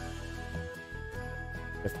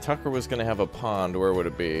 If Tucker was gonna have a pond, where would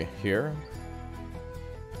it be? Here?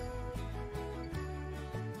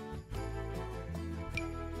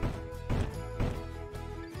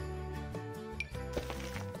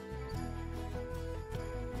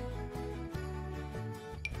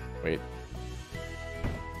 Wait.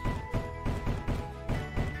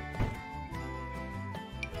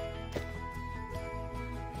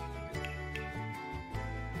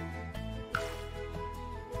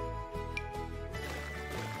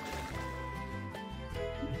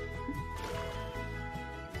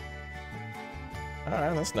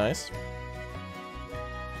 Alright, that's nice.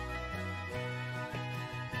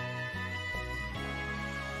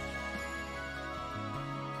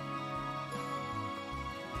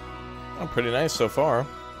 Oh, pretty nice so far.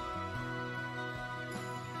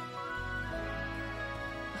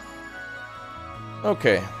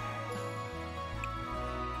 Okay.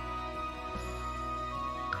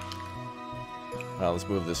 Now let's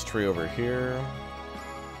move this tree over here.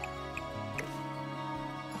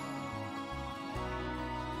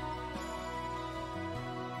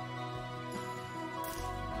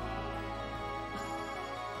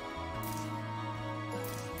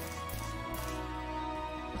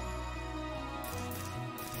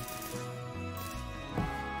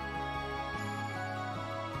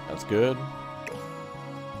 That's good.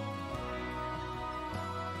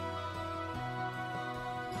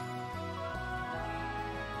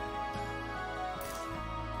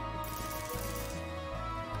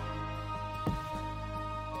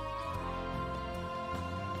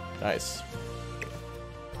 Nice.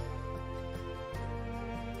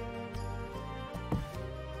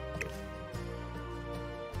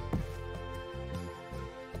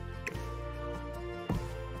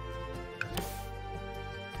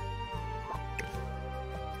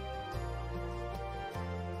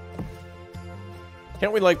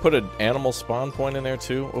 Can't we, like, put an animal spawn point in there,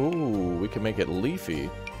 too? Ooh, we can make it leafy.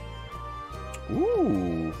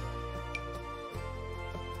 Ooh.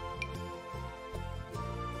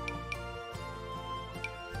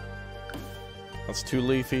 That's too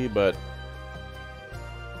leafy, but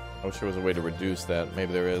I wish there was a way to reduce that.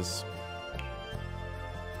 Maybe there is.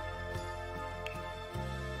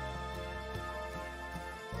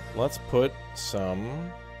 Let's put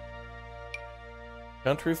some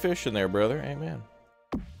country fish in there, brother. Amen.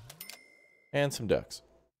 And some ducks.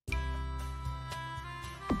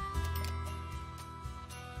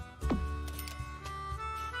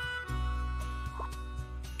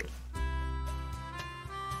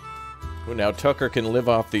 Ooh, now Tucker can live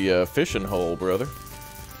off the fishing hole, brother.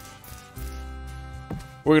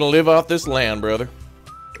 We're gonna live off this land, brother.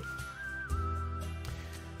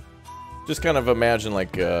 Just kind of imagine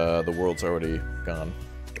like the world's already gone.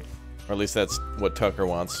 Or at least that's what Tucker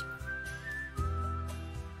wants.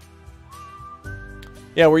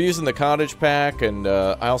 Yeah, we're using the cottage pack, and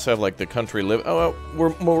I also have like the country live. Oh,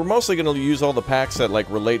 we're mostly gonna use all the packs that like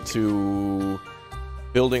relate to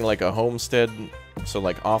building like a homestead, so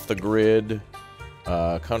like off the grid,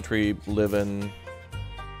 country living,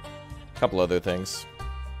 a couple other things.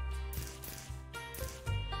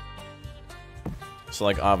 So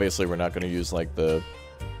like obviously we're not gonna use like the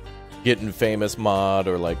getting famous mod,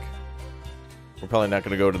 or like we're probably not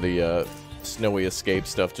gonna go to the snowy escape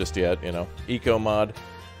stuff just yet, you know. Eco mod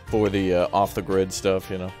for the off the grid stuff,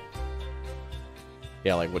 you know.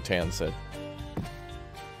 Yeah, like what Tan said.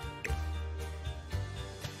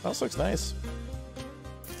 Oh, this looks nice.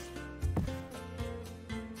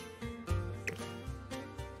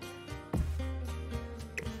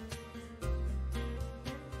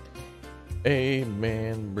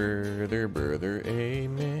 Amen, brother, brother,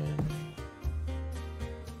 amen.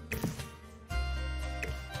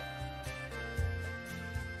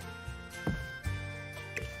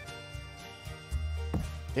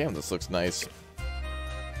 Damn, this looks nice.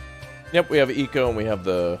 Yep, we have eco and we have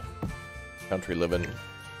the country living.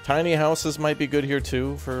 Tiny houses might be good here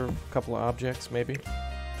too for a couple of objects, maybe.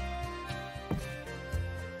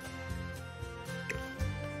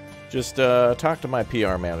 Just talk to my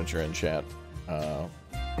PR manager in chat,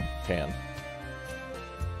 Tan.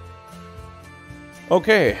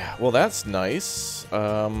 Okay, well that's nice.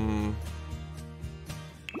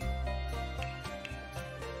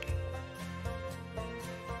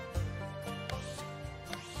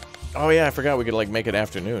 Oh yeah, I forgot we could like make it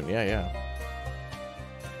afternoon. Yeah, yeah.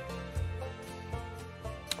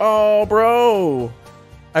 Oh, bro,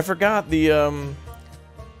 I forgot the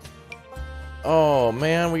Oh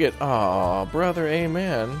man, we get brother,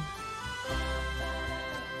 amen.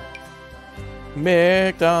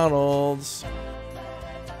 McDonald's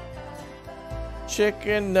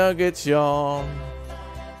chicken nuggets, y'all.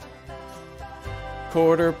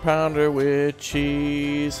 Quarter pounder with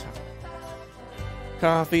cheese.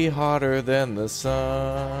 Coffee hotter than the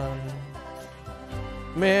sun.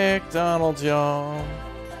 McDonald's, y'all.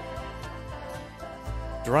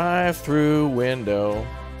 Drive-through window.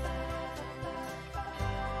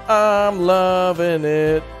 I'm loving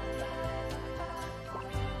it.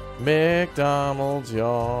 McDonald's,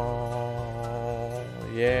 y'all.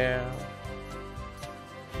 Yeah.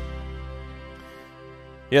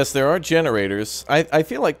 Yes, there are generators. I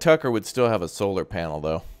feel like Tucker would still have a solar panel,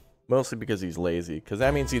 though. Mostly because he's lazy. Because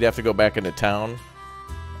that means he'd have to go back into town.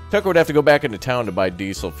 Tucker would have to go back into town to buy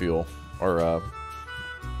diesel fuel. Or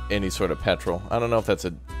any sort of petrol. I don't know if that's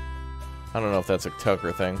a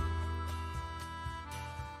Tucker thing.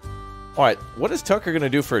 Alright, what is Tucker gonna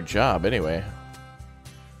do for a job anyway?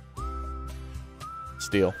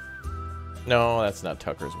 Steal. No, that's not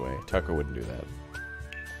Tucker's way. Tucker wouldn't do that.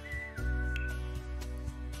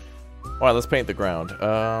 Alright, let's paint the ground.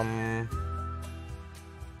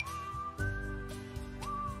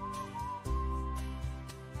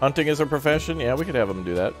 Hunting is a profession? Yeah, we could have him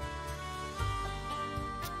do that.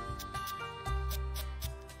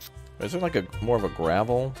 Is there like a more of a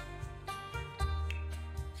gravel?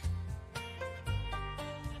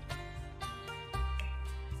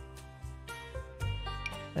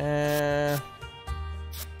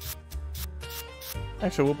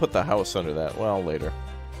 Actually, we'll put the house under that. Well, later.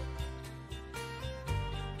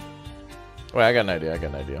 Wait, I got an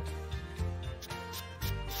idea.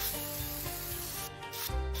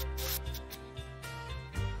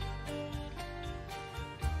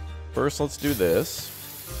 First, let's do this.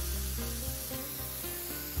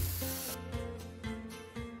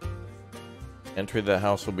 Entry of the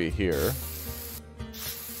house will be here.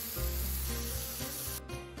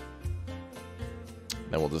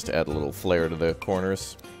 Then we'll just add a little flair to the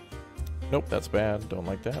corners. Nope, that's bad. Don't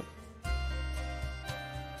like that.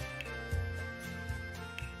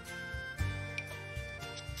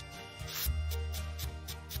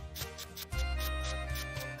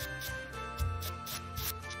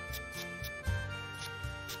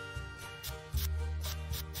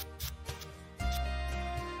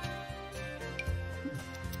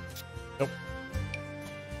 Nope.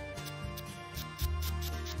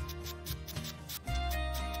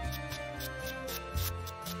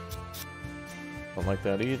 Don't like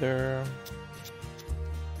that either.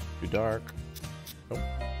 Too dark. Nope.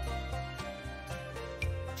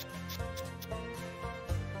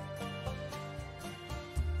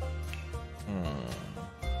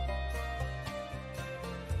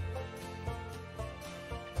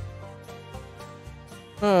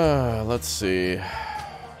 Let's see.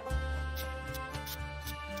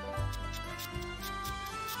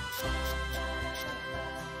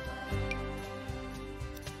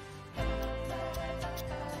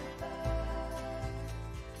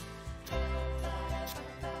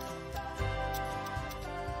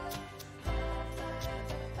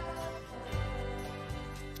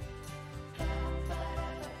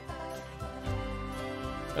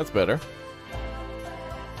 That's better.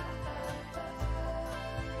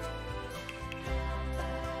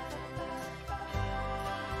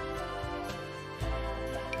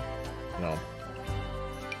 No.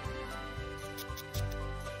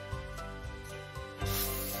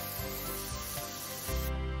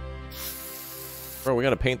 Bro, we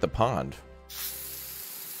gotta paint the pond.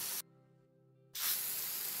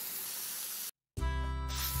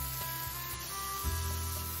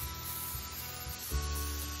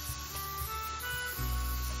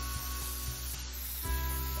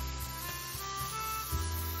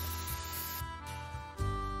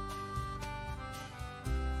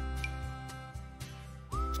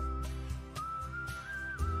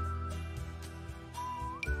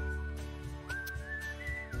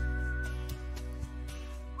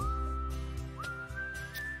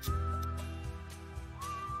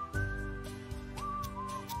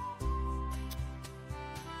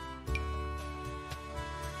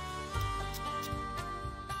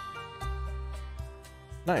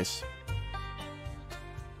 Nice.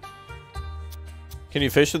 Can you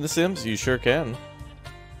fish in The Sims? You sure can.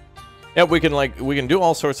 Yeah, we can do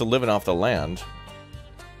all sorts of living off the land.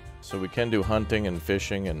 So we can do hunting and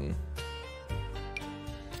fishing and...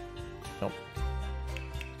 Nope.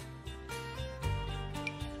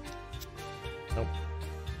 Nope.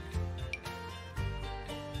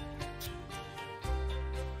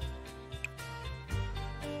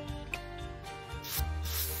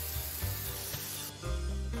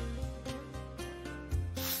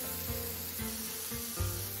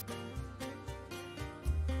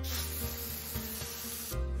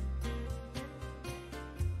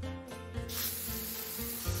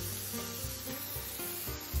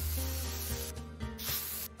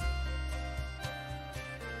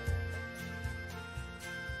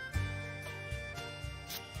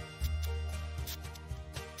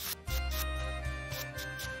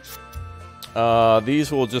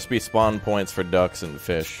 These will just be spawn points for ducks and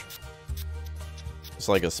fish. It's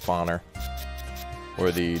like a spawner.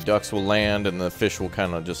 Where the ducks will land and the fish will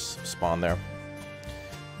kind of just spawn there.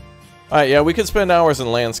 Alright, yeah, we could spend hours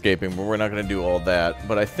in landscaping, but we're not going to do all that.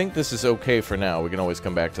 But I think this is okay for now. We can always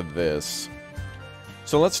come back to this.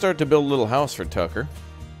 So let's start to build a little house for Tucker.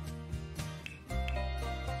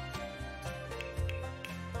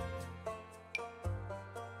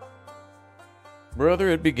 Brother,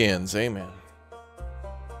 it begins. Amen.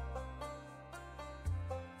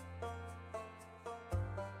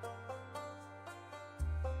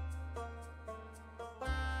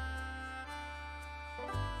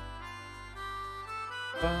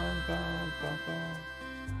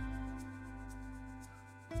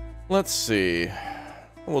 Let's see.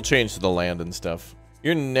 We'll change to the land and stuff.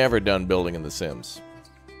 You're never done building in The Sims.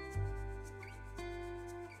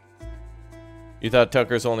 You thought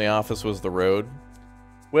Tucker's only office was the road?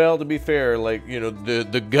 Well, to be fair, like, you know,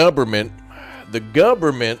 the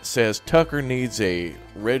government says Tucker needs a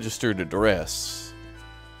registered address.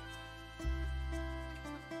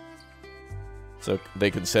 So they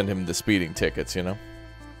can send him the speeding tickets, you know?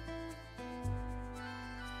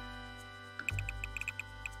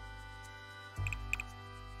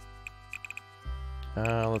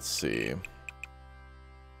 Let's see.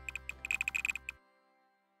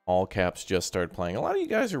 All caps just started playing. A lot of you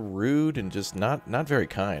guys are rude and just not very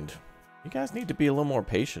kind. You guys need to be a little more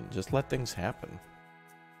patient. Just let things happen.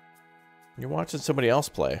 You're watching somebody else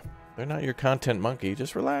play. They're not your content monkey.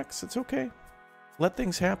 Just relax. It's okay. Let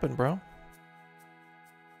things happen, bro.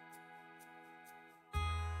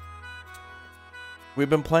 We've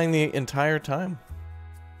been playing the entire time.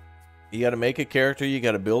 You gotta make a character. You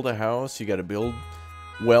gotta build a house. You gotta build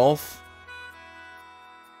wealth.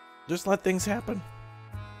 Just let things happen.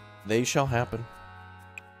 They shall happen.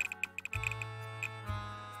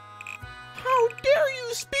 How dare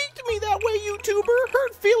you speak to me that way, YouTuber?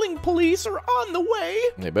 Hurt feeling police are on the way.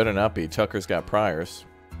 They better not be. Tucker's got priors.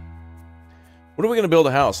 What are we going to build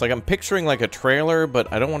a house? Like, I'm picturing like a trailer,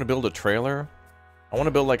 but I don't want to build a trailer. I want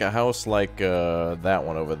to build like a house like that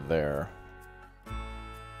one over there.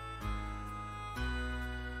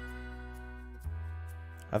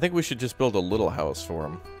 I think we should just build a little house for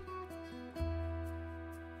him.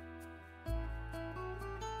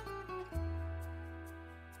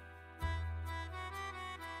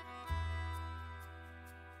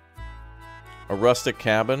 A rustic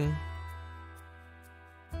cabin.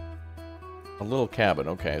 A little cabin,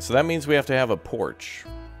 okay. So that means we have to have a porch.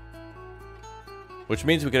 Which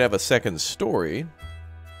means we could have a second story.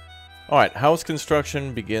 Alright, house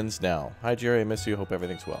construction begins now. Hi Jerry, I miss you. Hope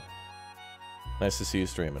everything's well. Nice to see you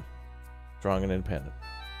streaming. Strong and independent.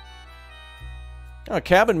 Oh, a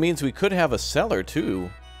cabin means we could have a cellar too.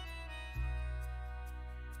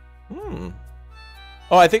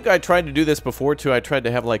 Oh, I think I tried to do this before too. I tried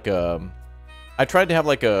to have like a...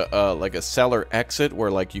 like a cellar exit where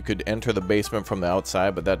like you could enter the basement from the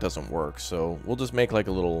outside, but that doesn't work. So we'll just make like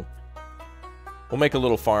a little... We'll make a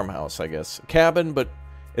little farmhouse, I guess. Cabin, but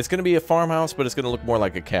it's going to be a farmhouse, but it's going to look more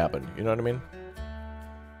like a cabin. You know what I mean?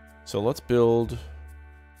 So let's build...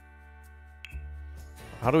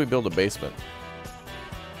 How do we build a basement?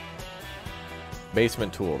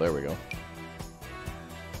 Basement tool, there we go.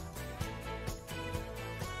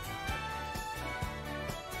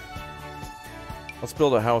 Let's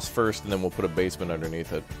build a house first, and then we'll put a basement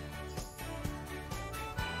underneath it.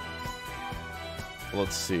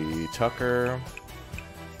 Let's see, Tucker.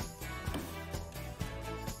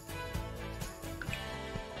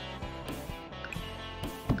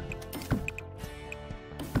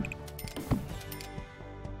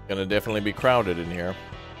 Gonna definitely be crowded in here.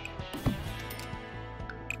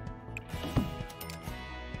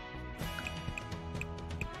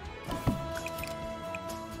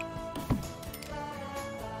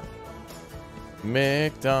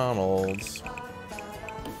 McDonald's.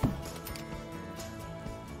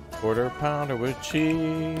 Quarter pounder with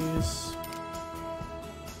cheese.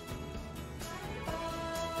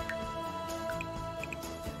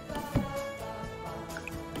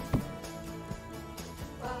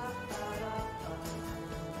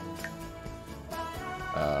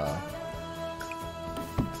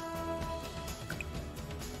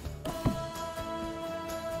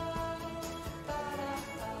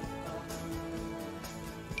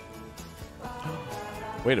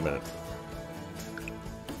 Wait a minute.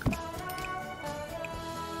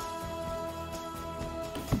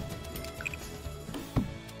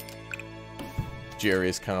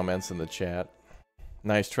 Jerry's comments in the chat.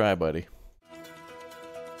 Nice try, buddy.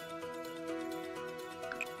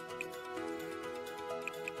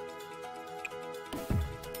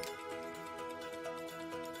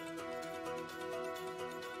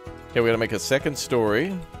 Okay, we gotta make a second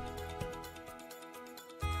story.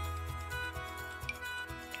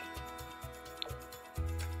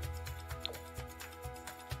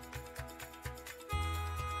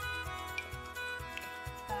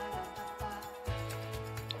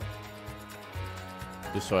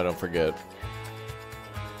 Just so I don't forget.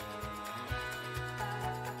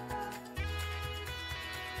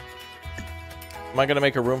 Am I gonna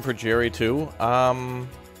make a room for Jerry too?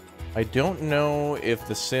 I don't know if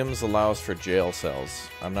The Sims allows for jail cells.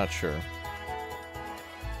 I'm not sure.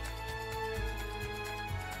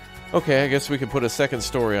 Okay, I guess we can put a second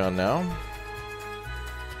story on now.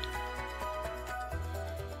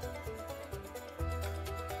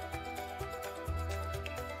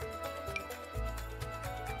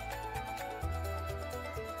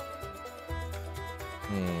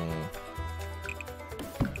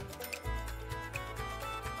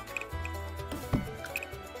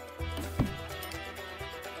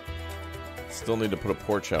 Still need to put a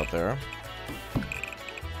porch out there.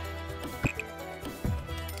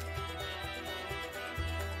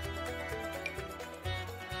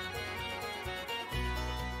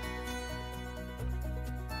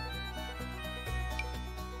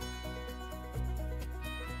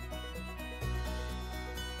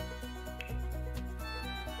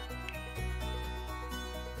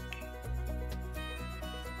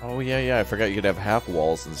 Oh, yeah, yeah, I forgot you could have half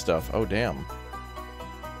walls and stuff. Oh, damn.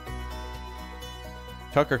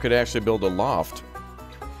 Tucker could actually build a loft.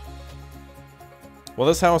 Well,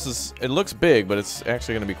 this house is... It looks big, but it's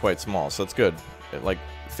actually going to be quite small, so it's good. It, like,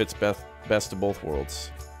 fits best of both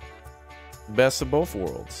worlds. Best of both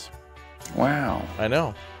worlds. Wow. I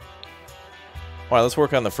know. Alright, let's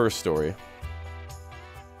work on the first story.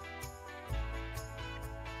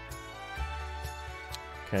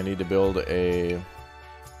 Okay, I need to build a...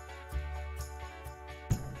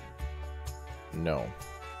 No.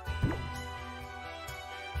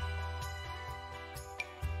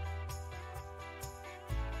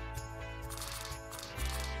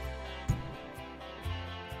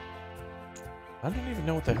 I don't even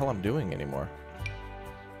know what the hell I'm doing anymore.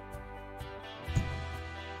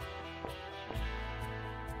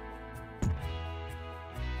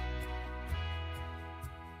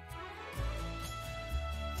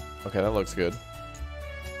 Okay, that looks good.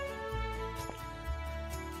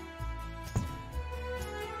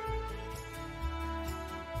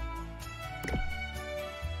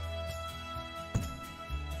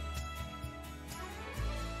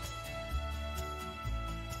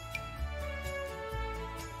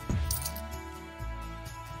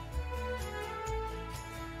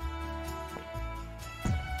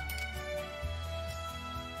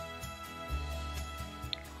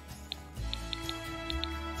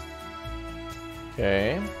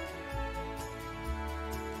 Okay.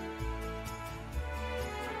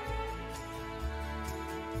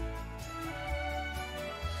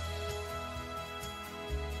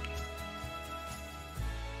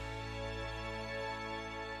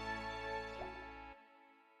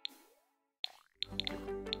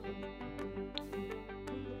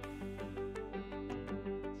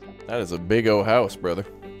 That is a big old house, brother.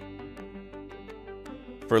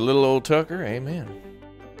 For little old Tucker, amen.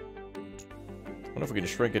 I wonder if we can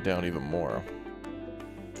shrink it down even more.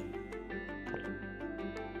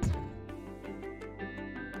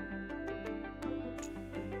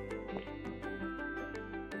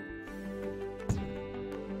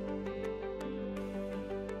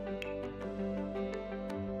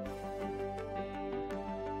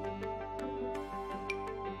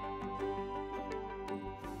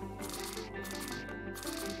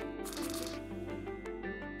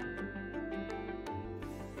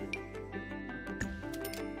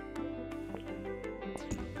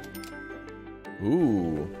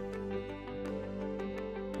 Ooh.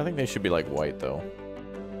 I think they should be like white though.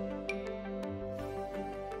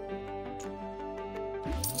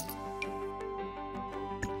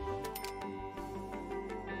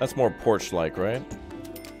 That's more porch-like, right?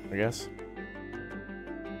 I guess.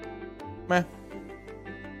 Meh.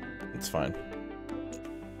 It's fine.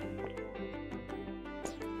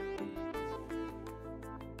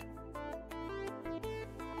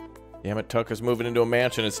 Damn it, Tucker's moving into a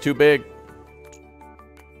mansion. It's too big.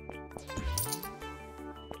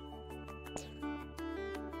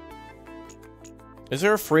 Is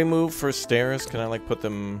there a free move for stairs? Can I, like, put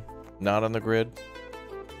them not on the grid?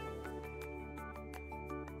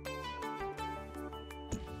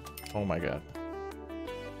 Oh my god.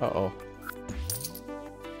 Uh-oh.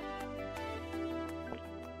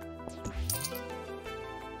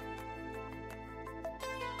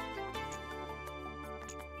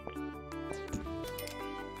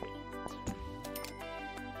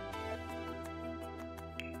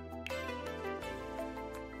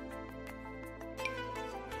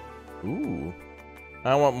 Ooh.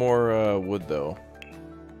 I want more wood, though.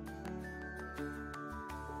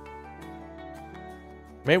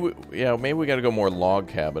 Maybe, yeah, maybe we gotta go more log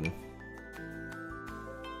cabin.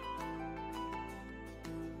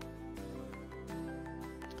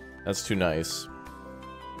 That's too nice.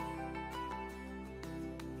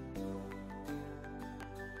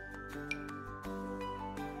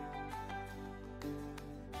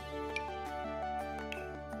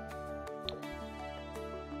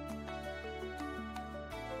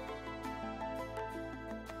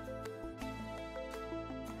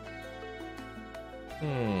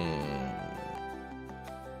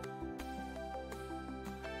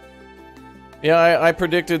 Yeah, I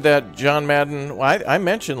predicted that John Madden... Well, I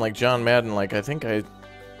mentioned, like, John Madden, like, I think I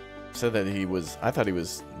said that he was... I thought he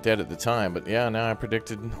was dead at the time, but yeah, now I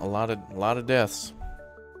predicted a lot of deaths.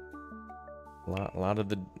 A lot of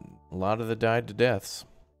the died to deaths.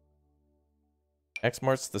 X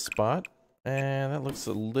marks the spot? And that looks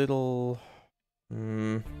a little...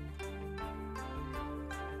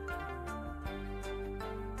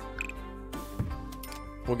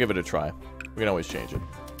 We'll give it a try. We can always change it.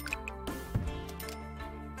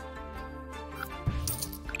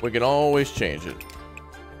 We can always change it.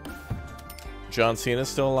 John Cena's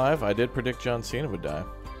still alive? I did predict John Cena would die.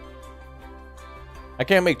 I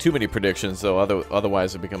can't make too many predictions, though,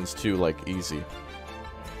 otherwise it becomes too, like, easy.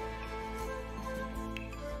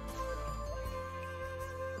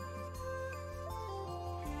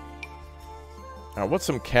 Alright, what's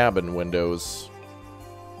some cabin windows?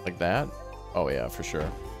 Like that? Oh, yeah, for sure.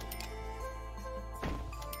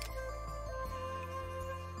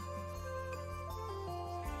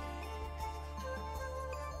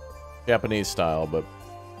 Japanese style, but...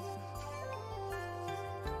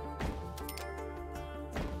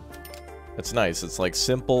 it's nice. It's like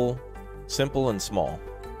simple and small.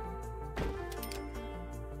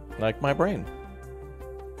 Like my brain.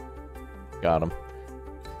 Got him.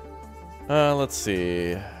 Let's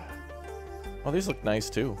see. Oh, these look nice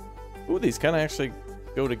too. Ooh, these kind of actually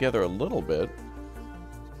go together a little bit.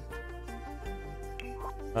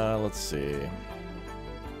 Let's see.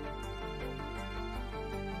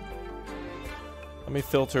 Let me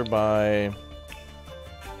filter by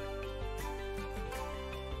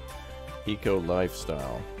eco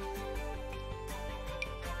lifestyle.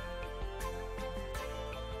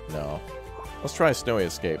 No. Let's try Snowy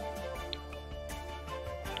Escape.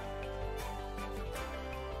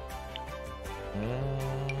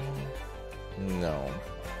 No.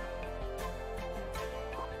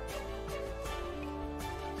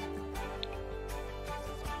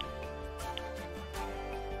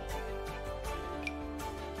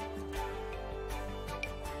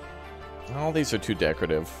 All these are too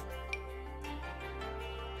decorative.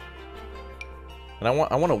 And I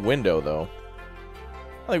want a window though.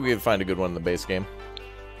 I think we can find a good one in the base game.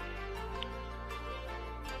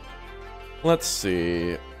 Let's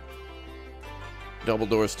see. Double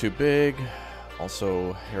door's too big.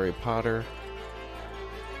 Also, Harry Potter.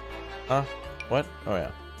 Huh? What? Oh,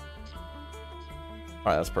 yeah.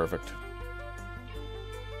 Alright, that's perfect.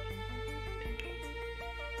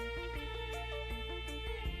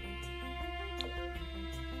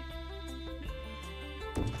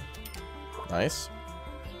 Nice.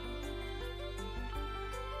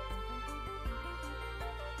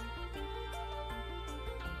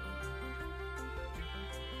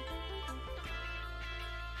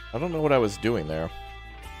 I don't know what I was doing there.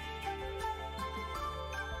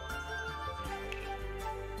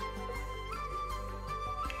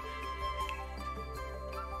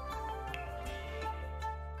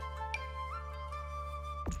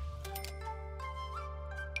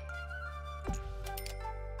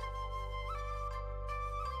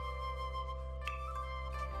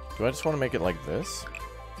 Do I just want to make it like this?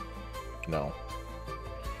 No.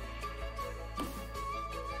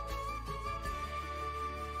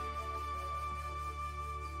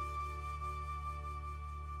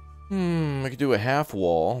 I could do a half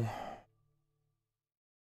wall.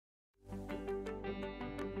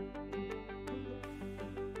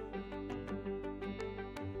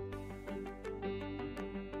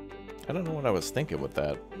 I don't know what I was thinking with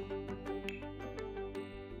that.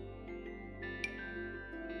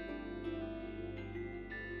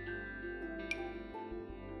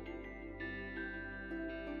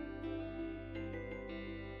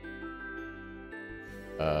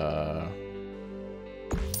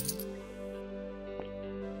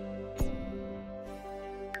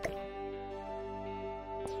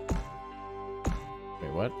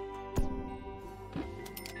 Wait, what?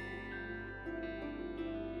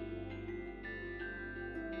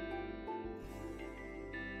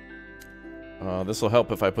 This will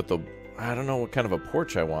help if I put the... I don't know what kind of a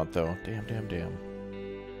porch I want, though. Damn, damn, damn.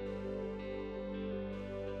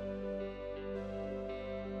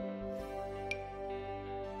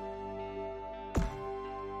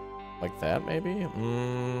 Like that, maybe?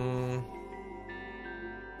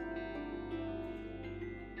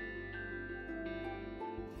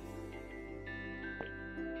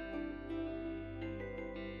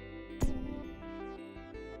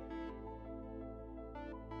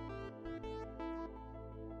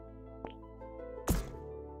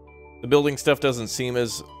 The building stuff doesn't seem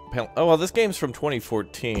as... Oh, well, this game's from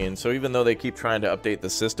 2014, so even though they keep trying to update the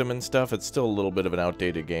system and stuff, it's still a little bit of an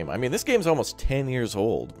outdated game. I mean, this game's almost 10 years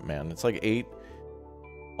old, man. It's like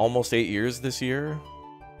almost 8 years this year.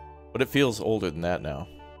 But it feels older than that now.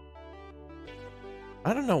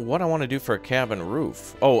 I don't know what I want to do for a cabin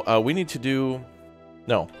roof. Oh, we need to do...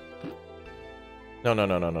 No.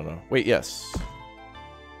 No. Wait, yes.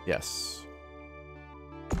 Yes.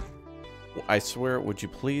 I swear, would you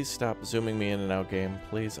please stop zooming me in and out, game?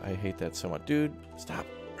 Please, I hate that so much. Dude, stop.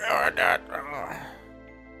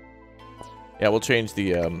 Yeah, we'll change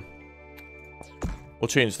the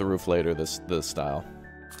roof later, the style.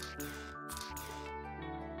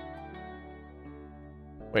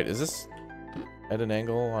 Wait, is this... At an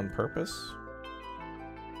angle on purpose?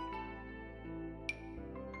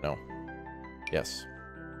 No. Yes.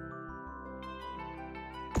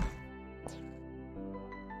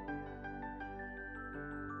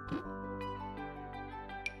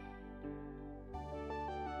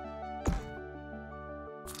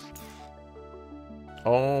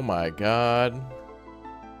 Oh my god.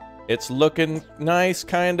 It's looking nice,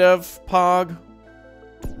 kind of, Pog.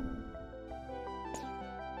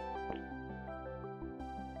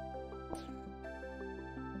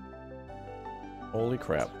 Holy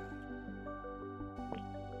crap.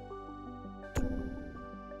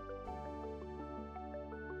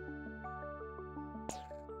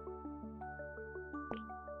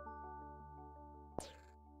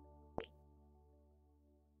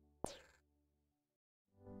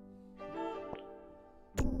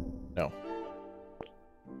 No.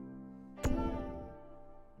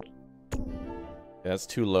 That's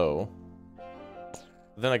too low.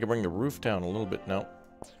 Then I can bring the roof down a little bit. No.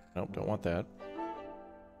 Nope, don't want that.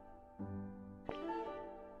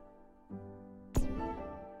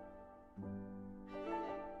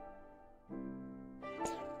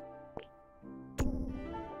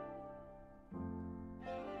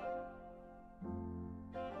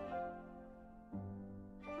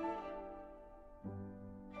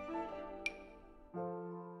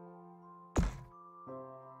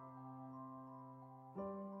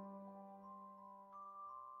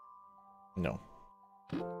 No.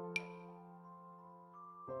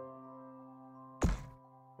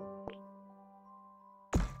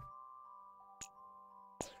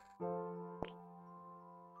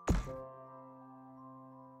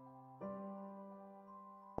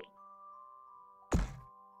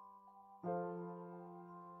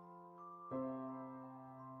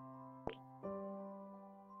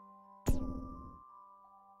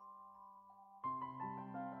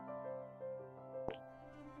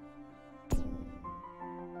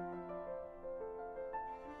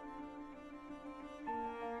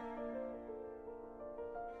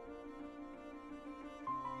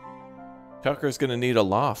 Tucker's gonna need a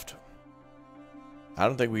loft. I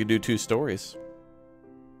don't think we can do 2 stories.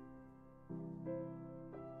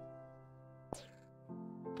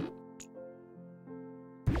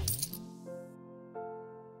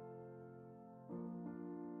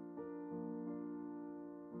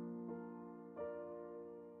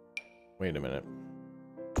 Wait a minute.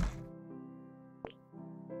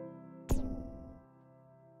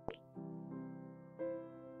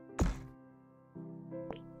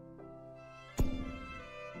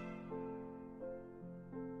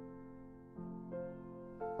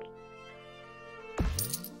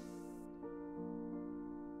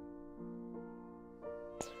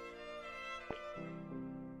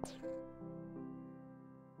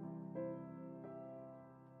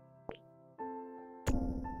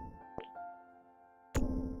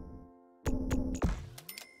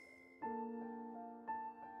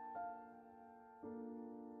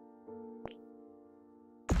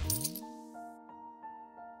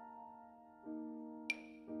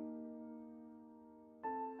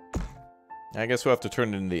 I guess we'll have to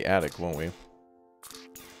turn it into the attic, won't we?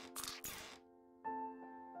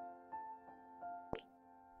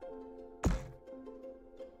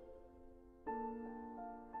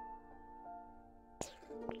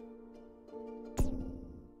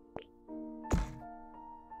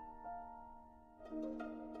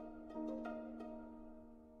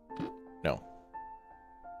 No.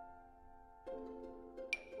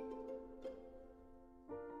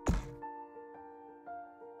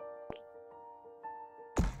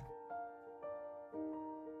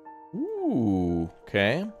 Ooh,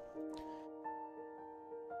 okay.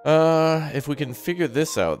 If we can figure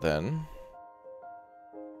this out then.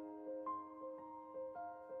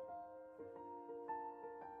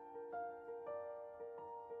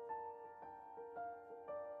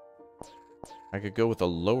 I could go with a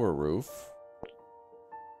lower roof.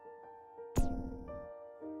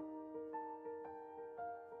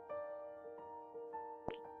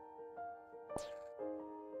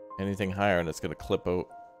 Anything higher and it's gonna clip out.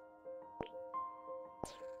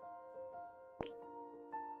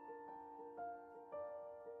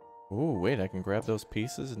 Ooh, wait, I can grab those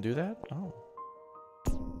pieces and do that? Oh.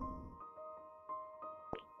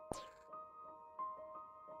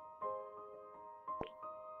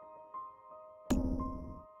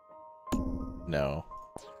 No.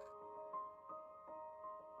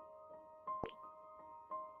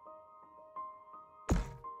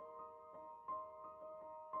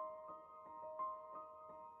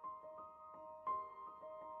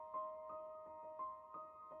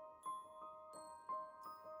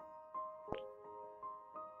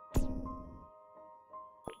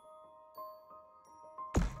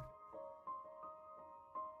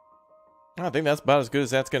 I think that's about as good as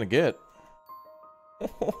that's gonna get.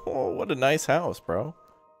 What a nice house, bro.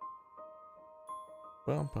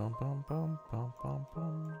 Bum, bum, bum, bum, bum, bum,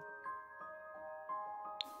 bum.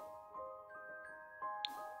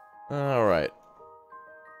 Alright.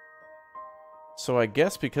 So I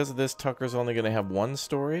guess because of this, Tucker's only gonna have one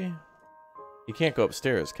story? He can't go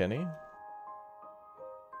upstairs, can he?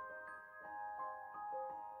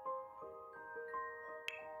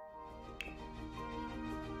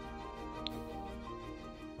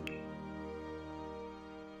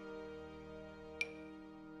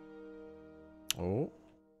 Oh.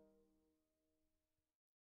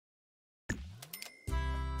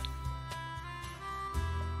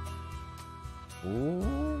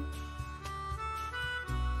 Ooh.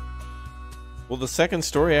 Will the second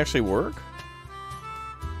story actually work?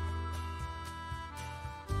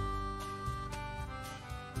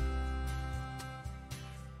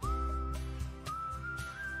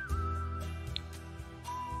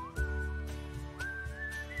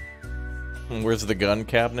 Where's the gun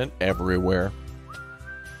cabinet? Everywhere.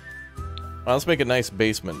 Let's make a nice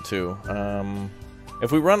basement, too.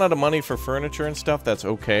 If we run out of money for furniture and stuff, that's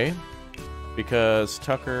okay. Because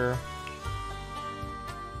Tucker...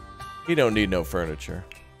 he don't need no furniture.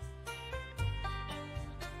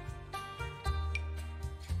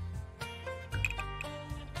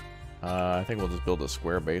 I think we'll just build a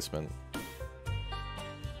square basement.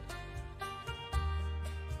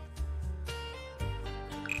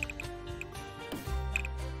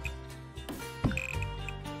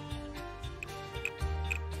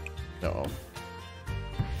 Uh-oh.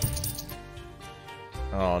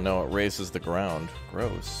 Oh no, it raises the ground.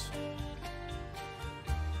 Gross.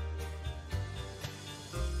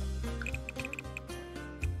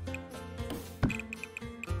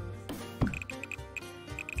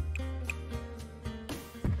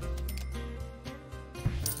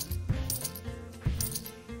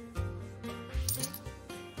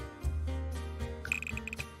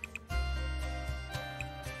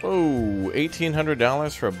 Oh,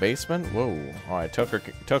 $1,800 for a basement? Whoa. Alright, Tucker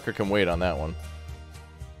can wait on that one.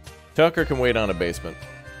 Tucker can wait on a basement.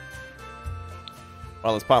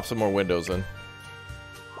 Well, let's pop some more windows in.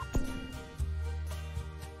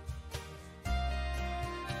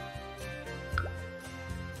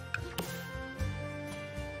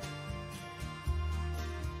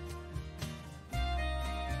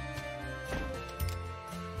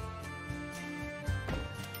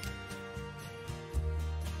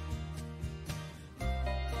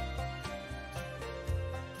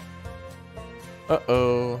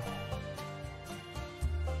 Uh-oh.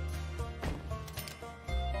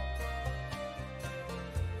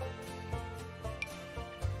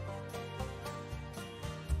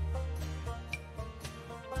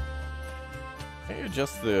 Can you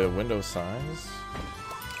adjust the window size?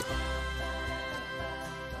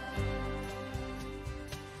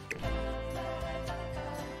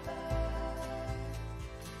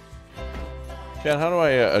 Chad, how do I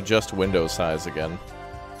adjust window size again?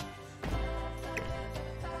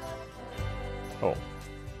 Oh.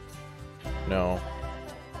 No.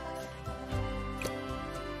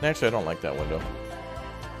 Actually, I don't like that window.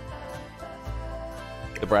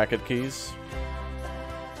 The bracket keys.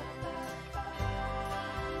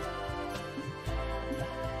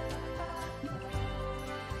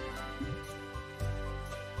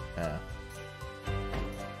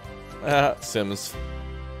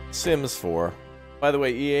 Sims 4. By the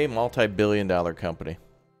way, EA, multi-billion-dollar company.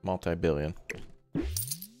 Multi-billion.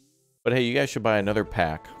 But hey, you guys should buy another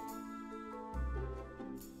pack.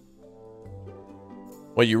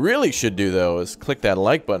 What you really should do, though, is click that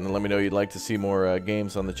like button and let me know you'd like to see more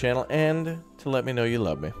games on the channel, and to let me know you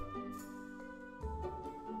love me.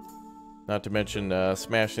 Not to mention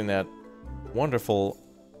smashing that wonderful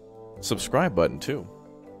subscribe button, too.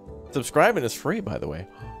 Subscribing is free, by the way.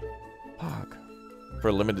 Fuck. For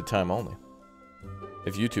a limited time only.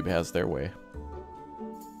 If YouTube has their way.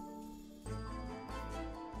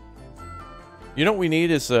 You know what we need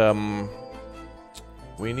is,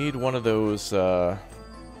 we need one of those,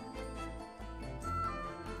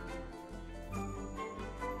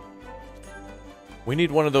 we need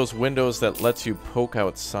one of those windows that lets you poke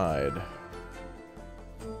outside.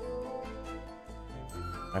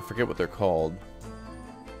 I forget what they're called.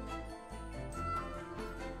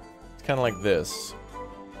 It's kind of like this.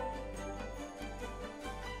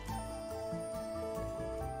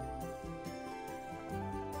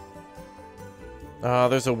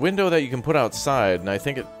 There's a window that you can put outside, and I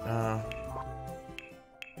think it,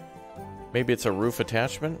 maybe it's a roof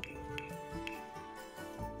attachment?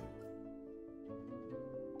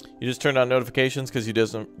 You just turned on notifications because you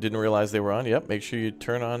didn't realize they were on? Yep, make sure you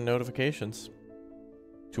turn on notifications.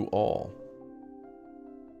 To all.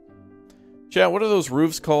 Chat, what are those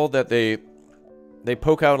roofs called that they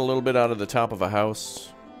poke out a little bit out of the top of a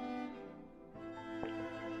house?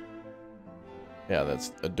 Yeah,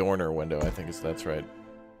 that's a Dorner window, I think that's right.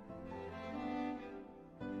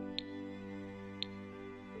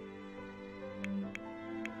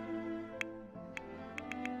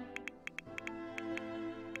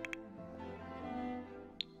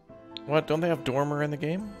 What? Don't they have dormer in the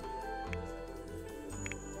game?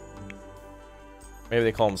 Maybe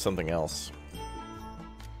they call them something else.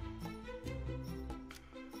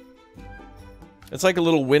 It's like a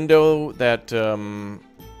little window that kind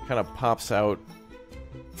of pops out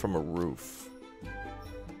from a roof.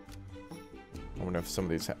 I wonder if some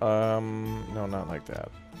of these... no, not like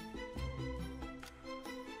that.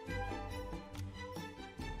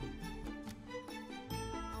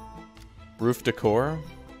 Roof decor?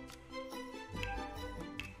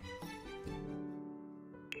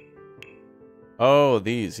 Oh,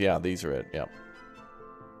 these. Yeah, these are it. Yep.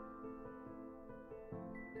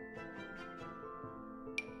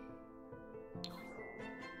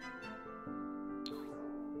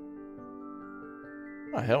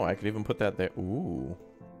 Oh, hell, I could even put that there. Ooh.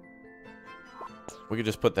 We could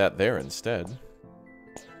just put that there instead.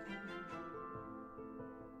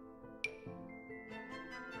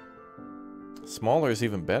 Smaller is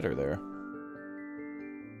even better there.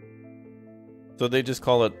 So they just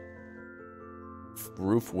call it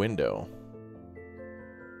roof window.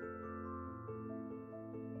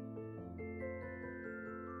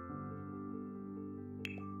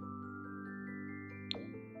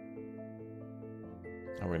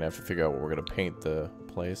 We're gonna have to figure out what we're gonna paint the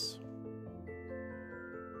place.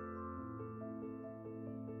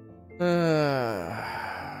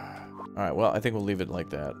 Alright, well, I think we'll leave it like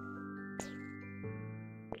that.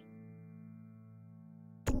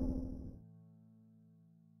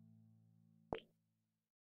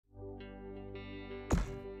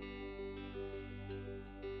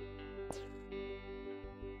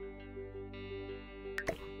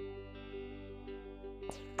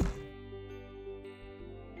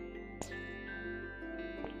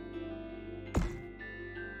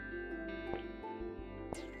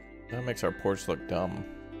 That makes our porch look dumb.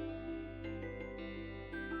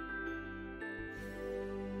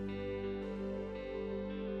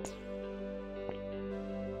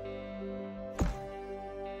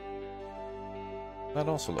 That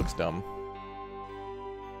also looks dumb.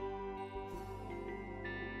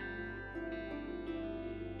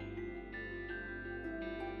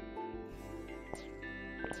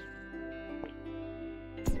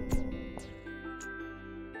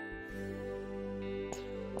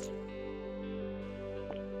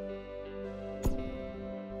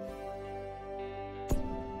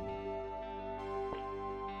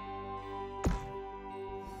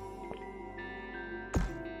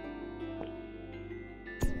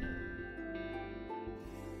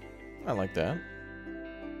 I like that.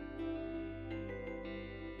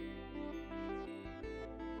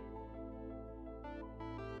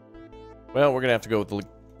 Well, we're gonna have to go with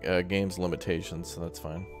the game's limitations, so that's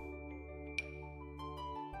fine.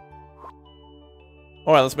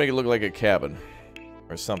 Alright, let's make it look like a cabin.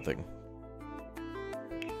 Or something.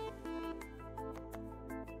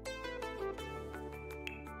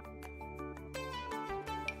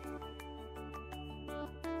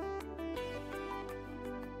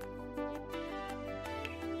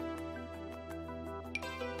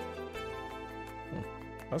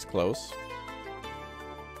 That's close.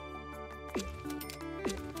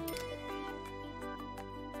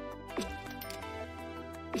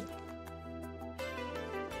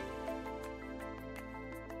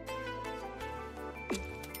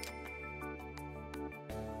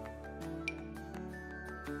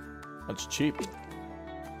 That's cheap.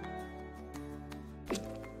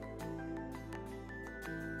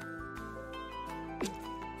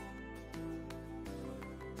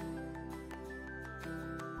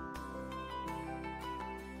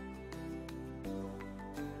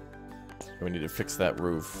 We need to fix that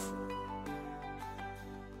roof.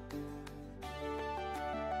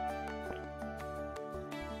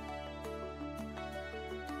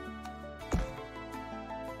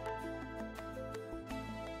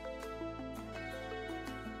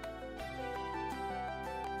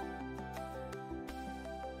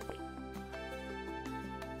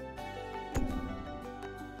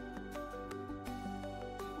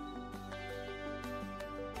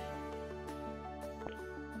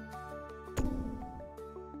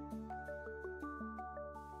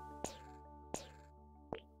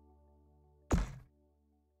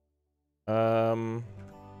 Huh.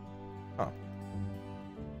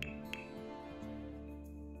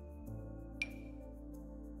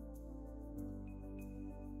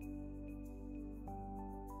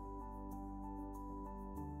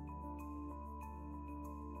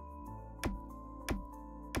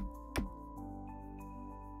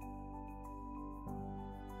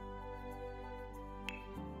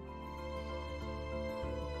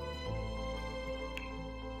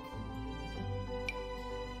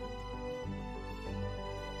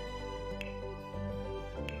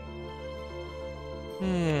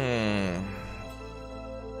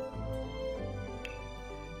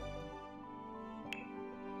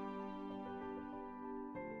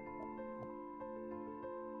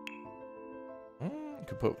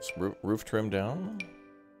 Could put some roof trim down.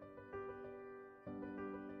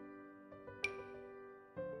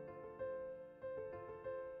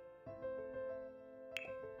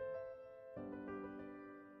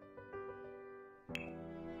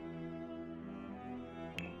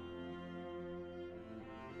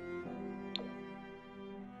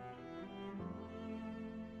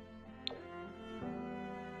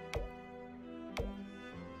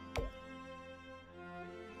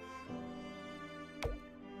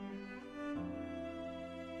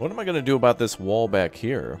 What am I going to do about this wall back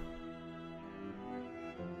here?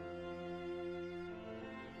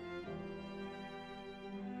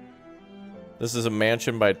 This is a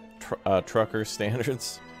mansion by trucker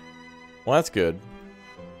standards. Well, that's good.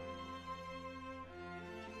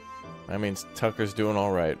 That means Tucker's doing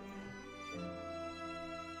all right.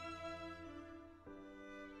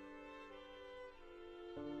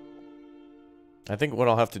 I think what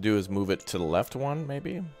I'll have to do is move it to the left one,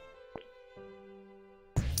 maybe?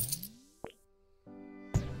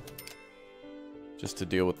 Just to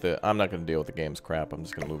deal with the... I'm not going to deal with the game's crap. I'm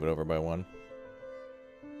just going to move it over by one.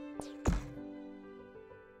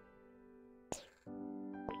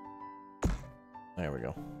 There we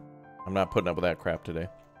go. I'm not putting up with that crap today.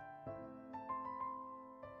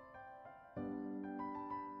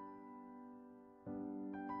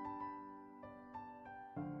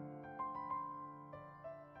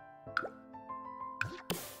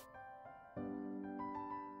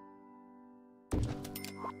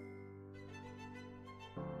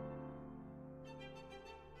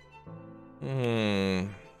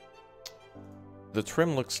 The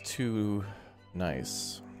trim looks too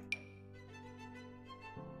nice.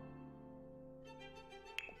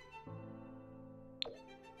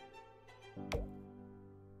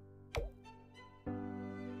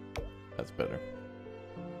 That's better.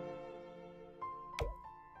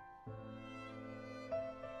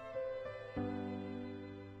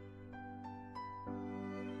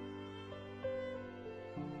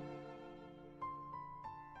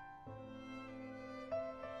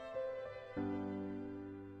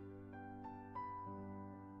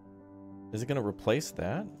 Is it going to replace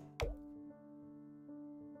that?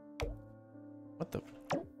 What the...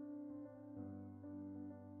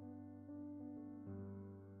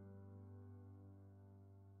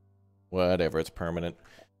 Whatever, it's permanent.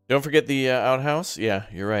 Don't forget the outhouse. Yeah,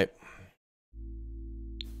 you're right.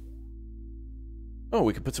 Oh,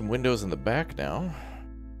 we can put some windows in the back now.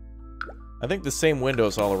 I think the same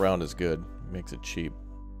windows all around is good. Makes it cheap.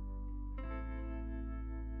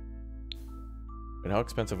 But how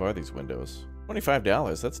expensive are these windows?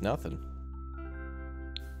 $25, that's nothing.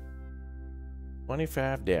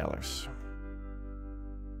 $25.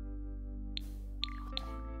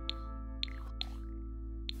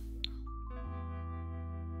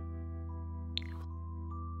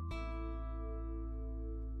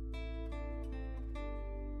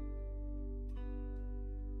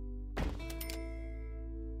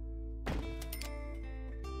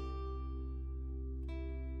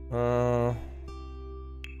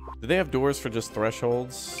 Do they have doors for just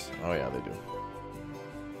thresholds? Oh yeah, they do.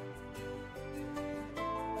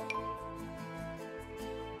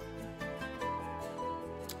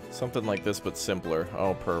 Something like this, but simpler.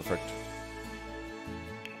 Oh, perfect.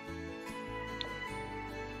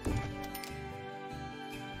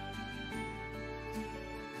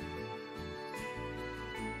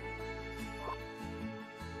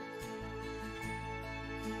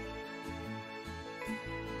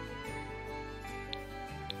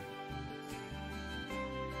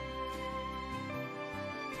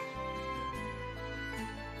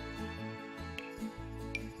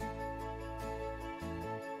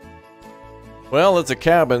 Well, it's a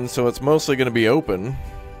cabin, so it's mostly going to be open.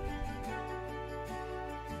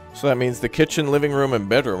 So that means the kitchen, living room, and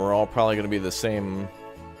bedroom are all probably going to be the same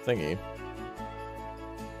thingy.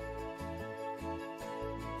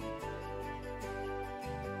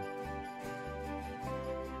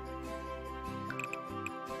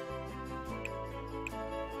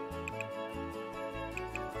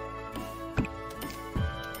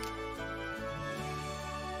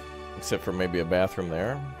 Except for maybe a bathroom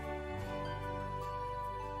there.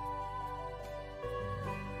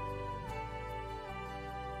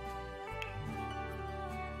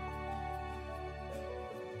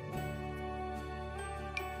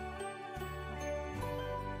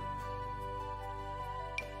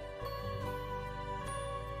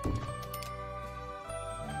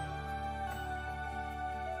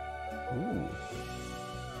 Ooh.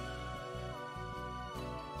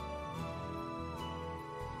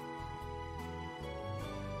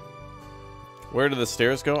 Where do the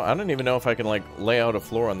stairs go? I don't even know if I can, like, lay out a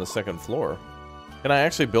floor on the second floor. Can I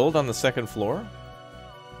actually build on the second floor?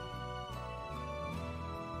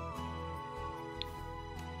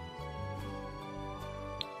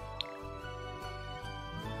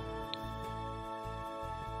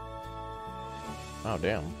 Oh,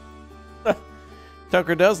 damn.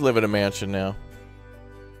 Tucker does live in a mansion now.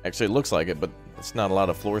 Actually, it looks like it, but it's not a lot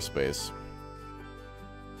of floor space.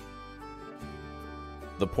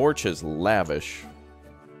 The porch is lavish.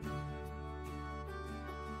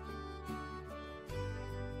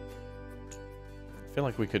 I feel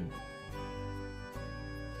like we could...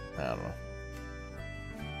 I don't know.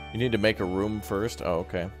 You need to make a room first? Oh,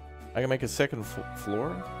 okay. I can make a second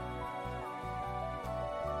floor?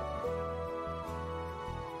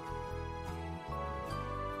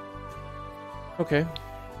 Okay.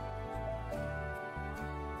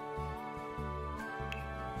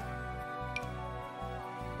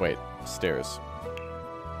 Wait, stairs.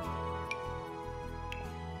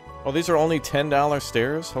 Oh, these are only $10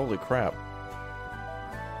 stairs? Holy crap.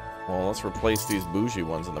 Well, let's replace these bougie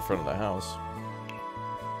ones in the front of the house.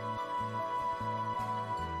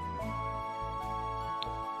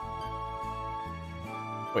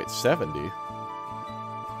 Wait, 70?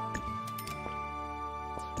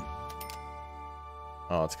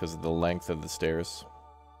 Oh, it's because of the length of the stairs.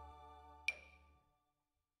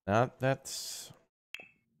 That's...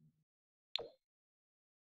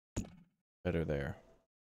 better there.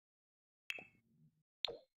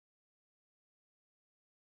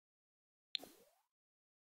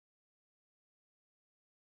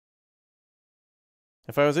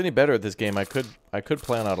 If I was any better at this game, I could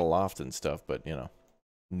plan out a loft and stuff, but, you know,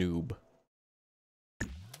 noob.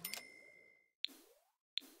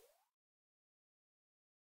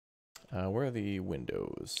 Where are the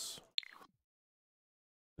windows?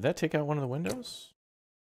 Did that take out one of the windows?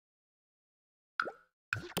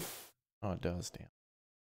 Oh, it does, damn.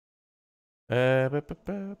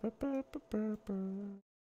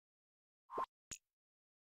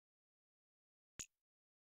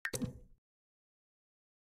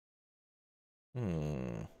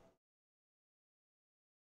 Hmm.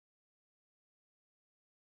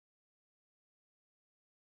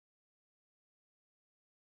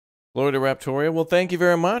 Florida Raptoria, well, thank you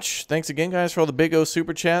very much. Thanks again, guys, for all the Big O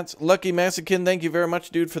Super Chats. Lucky Mexican, thank you very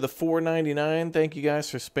much, dude, for the $4.99. Thank you guys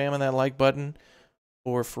for spamming that like button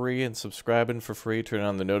for free and subscribing for free. Turning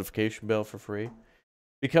on the notification bell for free.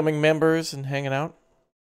 Becoming members and hanging out.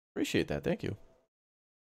 Appreciate that. Thank you.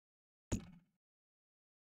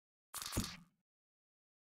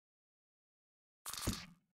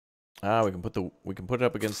 Ah, we can put it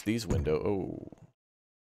up against these windows. Oh.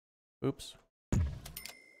 Oops.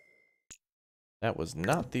 That was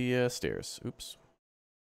not the stairs. Oops.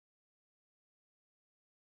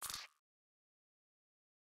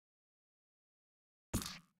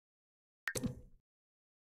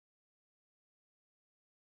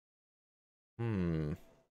 Hmm.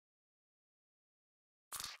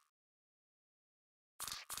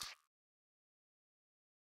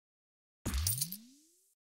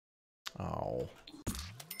 Oh.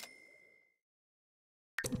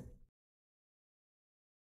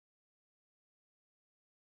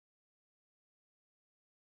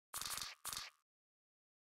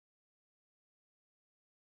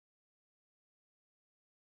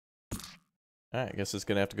 Alright, I guess it's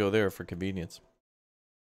gonna have to go there for convenience.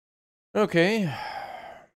 Okay.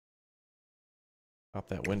 Pop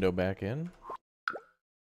that window back in.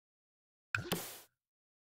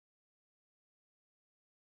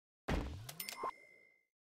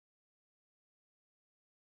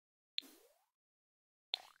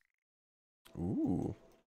 Ooh.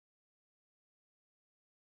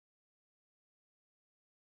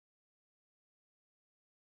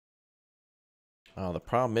 Oh, the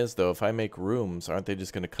problem is, though, if I make rooms, aren't they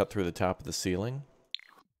just going to cut through the top of the ceiling?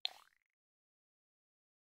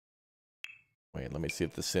 Wait, let me see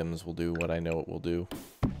if the Sims will do what I know it will do.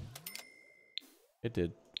 It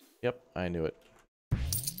did. Yep, I knew it.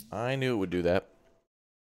 I knew it would do that.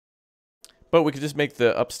 But we could just make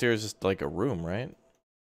the upstairs just like a room, right?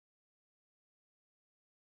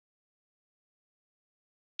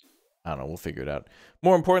 I don't know, we'll figure it out.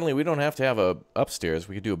 More importantly, we don't have to have a upstairs.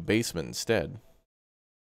 We could do a basement instead.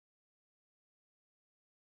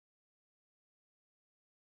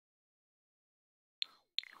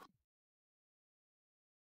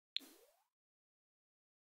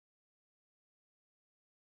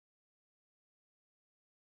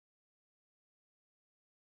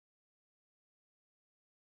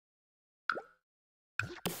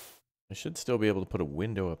 I should still be able to put a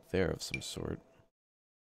window up there of some sort.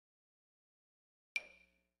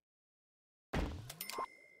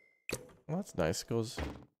 Well, that's nice. It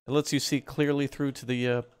lets you see clearly through to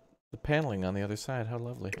the paneling on the other side. How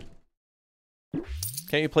lovely.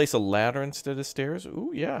 Can't you place a ladder instead of stairs?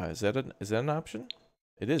 Ooh, yeah. Is that an option?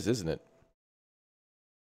 It is, isn't it?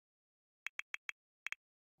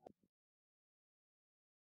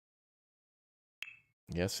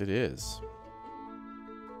 Yes, it is.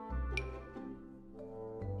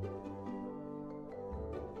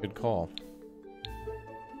 Good call.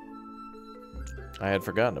 I had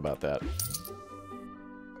forgotten about that.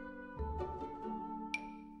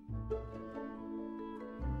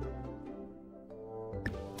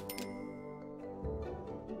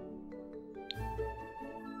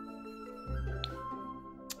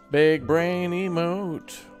 Big brain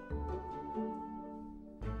emote.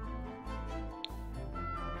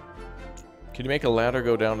 Can you make a ladder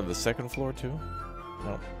go down to the second floor too?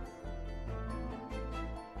 No.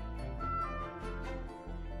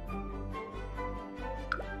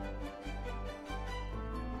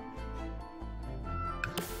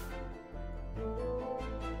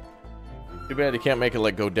 Too bad you can't make it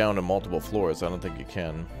like go down to multiple floors. I don't think you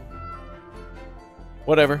can.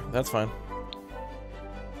 Whatever, that's fine.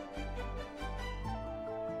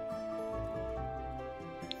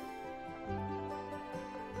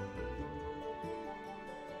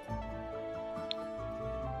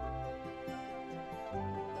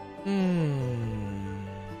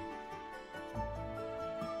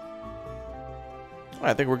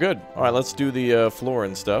 I think we're good. All right, let's do the floor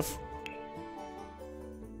and stuff.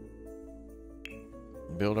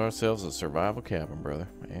 Build ourselves a survival cabin, brother.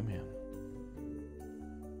 Amen.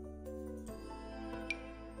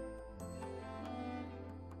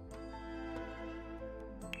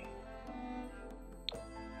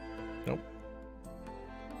 Nope.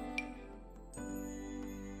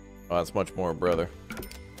 Oh, that's much more, brother.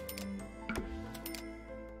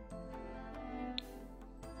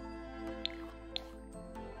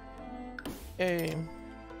 Hey.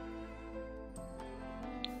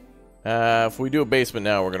 If we do a basement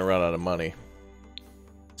now, we're going to run out of money.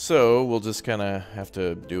 So, we'll just kind of have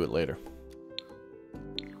to do it later.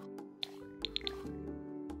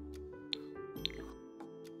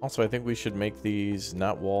 Also, I think we should make these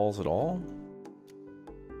not walls at all.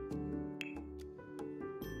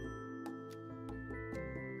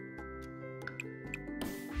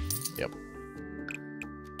 Yep.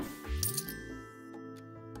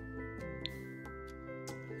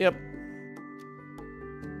 Yep.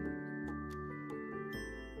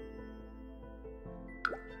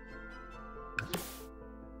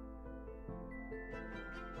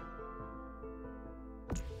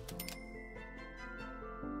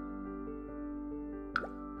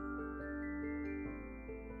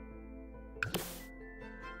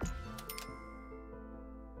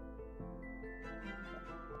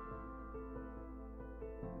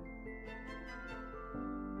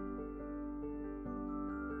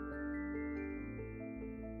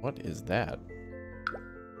 What is that?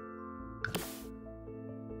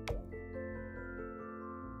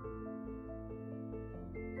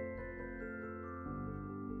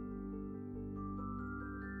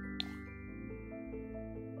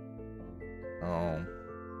 Oh.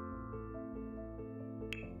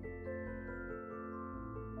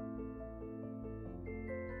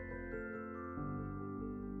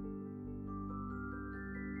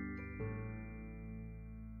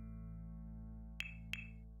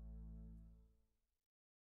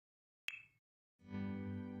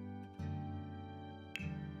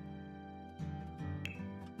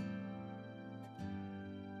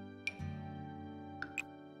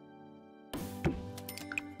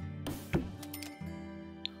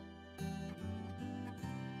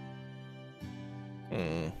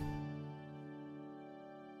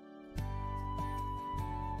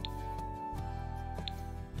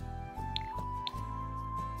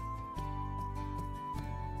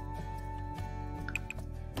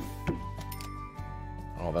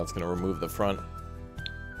 Oh, that's going to remove the front.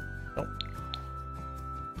 Nope.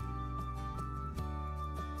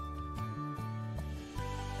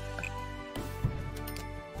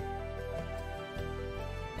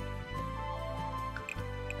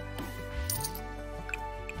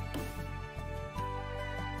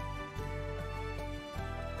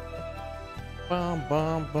 Bum,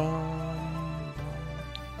 bum, bum.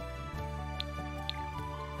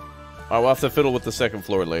 Alright, we'll have to fiddle with the second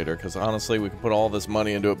floor later, because honestly, we can put all this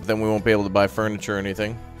money into it, but then we won't be able to buy furniture or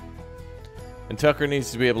anything. And Tucker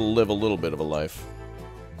needs to be able to live a little bit of a life.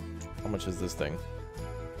 How much is this thing?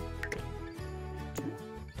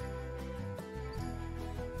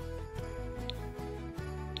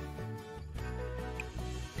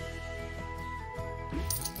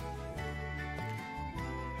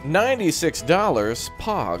 $96.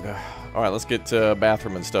 Pog. Alright, let's get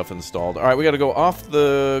bathroom and stuff installed. Alright, we gotta go off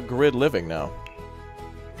the grid living now.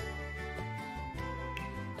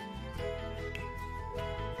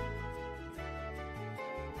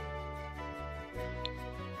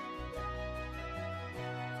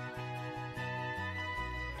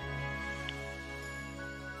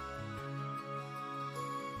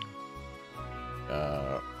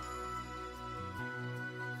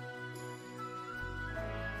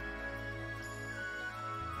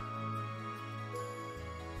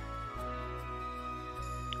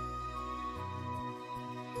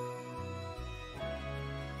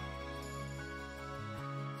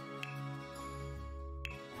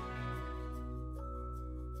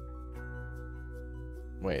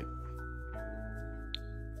 Wait.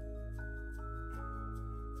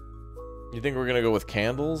 You think we're gonna go with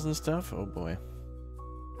candles and stuff? Oh boy.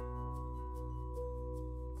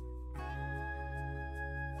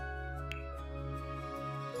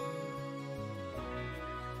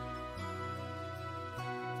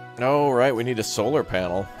 Oh, right, we need a solar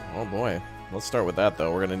panel. Oh boy. Let's start with that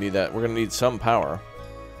though. We're gonna need that. We're gonna need some power.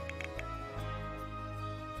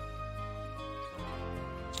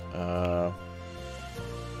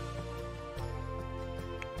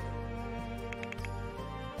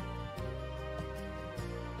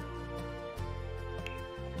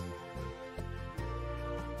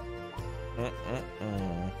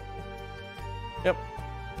 Yep.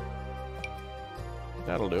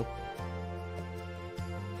 That'll do.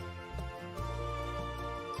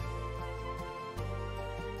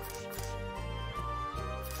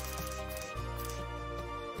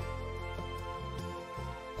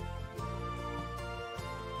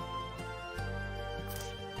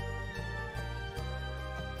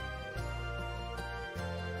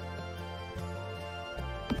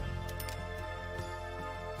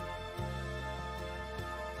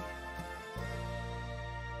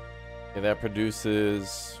 Okay, that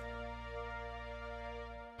produces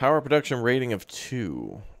power production rating of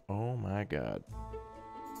 2. Oh my god.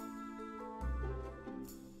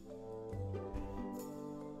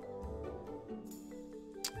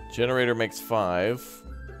 Generator makes 5.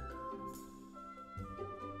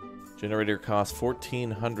 Generator costs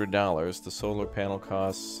 $1,400. The solar panel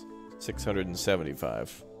costs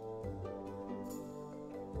 $675.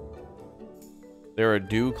 There are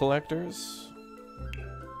dew collectors.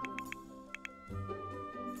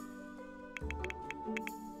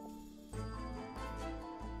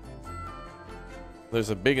 There's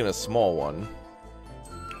a big and a small one.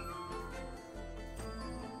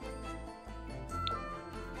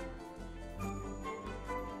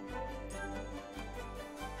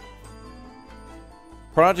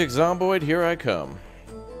 Project Zomboid, here I come.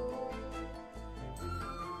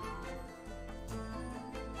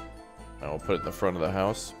 I'll put it in the front of the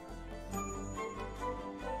house.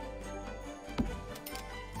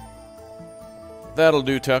 That'll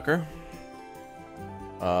do, Tucker.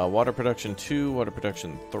 Water production 2, water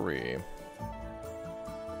production 3.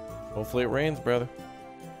 Hopefully it rains, brother.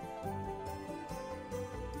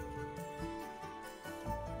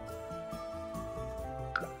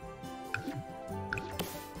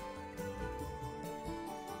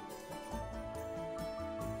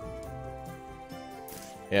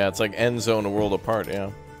 Yeah, it's like End Zone, a world apart,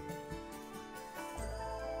 yeah.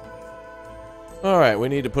 Alright, we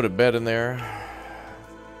need to put a bed in there.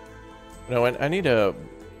 No, I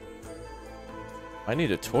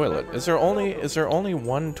need a toilet. Is there only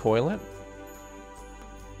one toilet?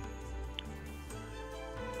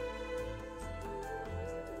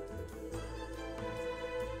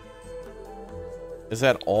 Is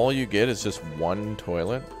that all you get? Is just one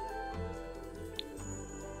toilet?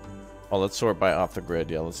 Oh, let's sort by off the grid.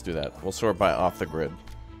 Yeah, let's do that. We'll sort by off the grid.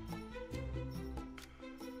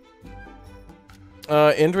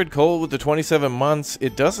 Indrid Cole with the 27 months.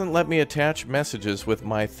 It doesn't let me attach messages with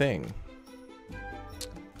my thing.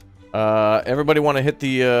 Everybody want to hit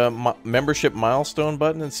the membership milestone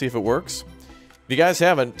button and see if it works? If you guys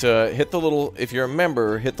haven't, hit the little, if you're a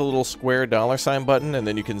member, hit the little square $ button, and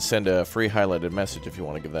then you can send a free highlighted message if you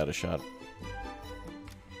want to give that a shot.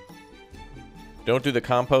 Don't do the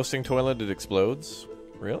composting toilet, it explodes.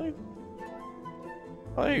 Really?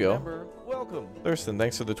 Oh, there you go. welcome. Thurston,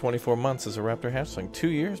 thanks for the 24 months as a Raptor hatchling. 2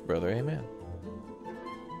 years, brother. Amen.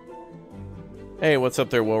 Hey, what's up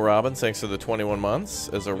there, Will Robbins? Thanks for the 21 months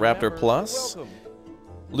as a Raptor Plus. Welcome.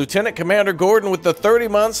 Lieutenant Commander Gordon with the 30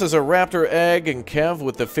 months as a Raptor Egg, and Kev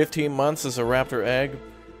with the 15 months as a Raptor Egg.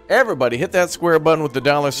 Everybody, hit that square button with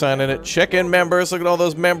the $sign in it. Check in members. Look at all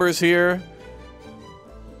those members here.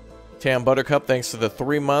 Tam Buttercup, thanks to the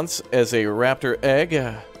 3 months as a Raptor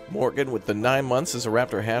Egg. Morgan with the 9 months as a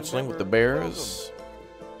Raptor Hatchling with the Bears.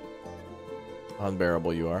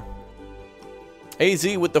 Unbearable you are.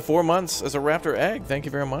 AZ with the 4 months as a Raptor Egg. Thank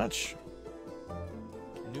you very much.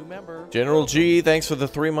 New member. General G, thanks for the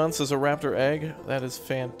 3 months as a Raptor Egg. That is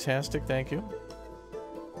fantastic. Thank you.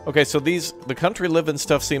 Okay, so the country living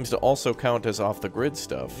stuff seems to also count as off the grid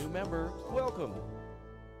stuff. New member. Welcome.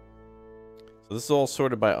 So this is all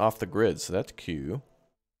sorted by off the grid, so that's Q.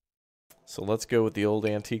 So let's go with the old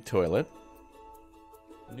antique toilet.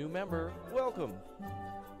 New member. Welcome.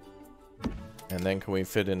 And then can we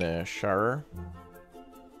fit in a shower?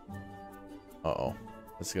 Uh-oh.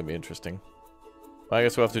 This is going to be interesting. Well, I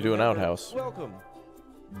guess we'll have to do an outhouse. Welcome.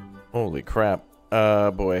 Holy crap.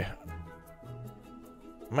 Boy.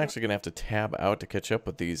 I'm actually going to have to tab out to catch up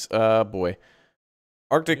with these. Boy.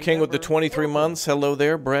 Arctic King with the 23 months. Hello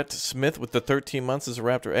there. Brett Smith with the 13 months as a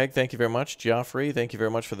Raptor Egg. Thank you very much. Joffrey, thank you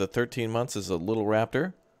very much for the 13 months as a Little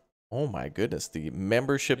Raptor. Oh my goodness. The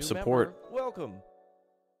membership New support. Member. Welcome.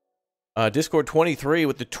 Discord 23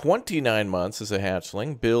 with the 29 months as a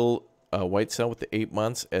hatchling. Bill Whitesell with the 8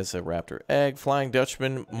 months as a Raptor Egg. Flying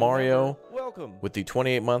Dutchman Mario Welcome. with the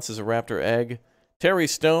 28 months as a Raptor Egg. Terry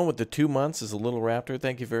Stone with the 2 months as a Little Raptor.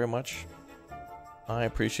 Thank you very much. I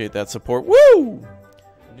appreciate that support. Woo!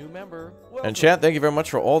 New member. Welcome. And chat, thank you very much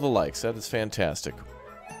for all the likes. That is fantastic.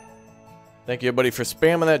 Thank you, everybody, for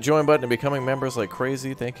spamming that join button and becoming members like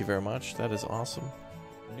crazy. Thank you very much. That is awesome.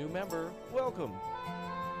 New member. Welcome.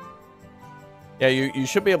 Yeah, you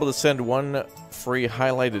should be able to send one free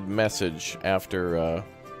highlighted message after...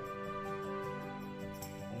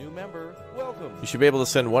 New member. Welcome. You should be able to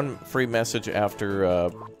send one free message after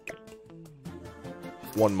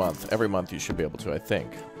 1 month. Every month you should be able to, I think.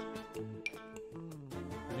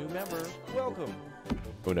 New member. Welcome.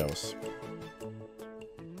 Who knows?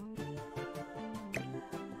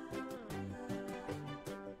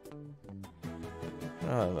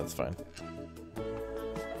 Oh, that's fine.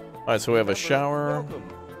 Alright, so we have a shower. Welcome.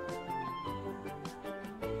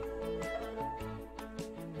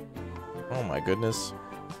 Oh my goodness.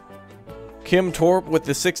 Kim Torp with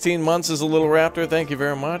the 16 months as a Little Raptor. Thank you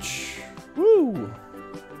very much. Woo!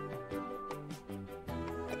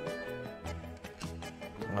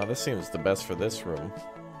 Wow, this seems the best for this room.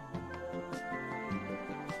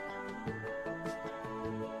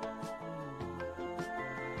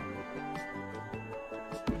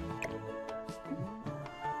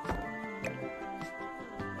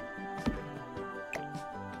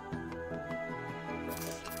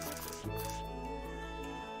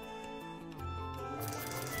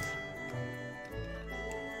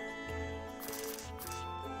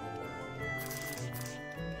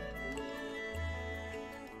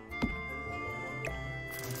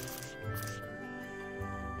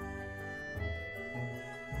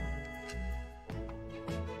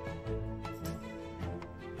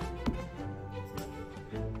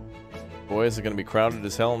 Boy, is it going to be crowded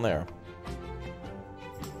as hell in there.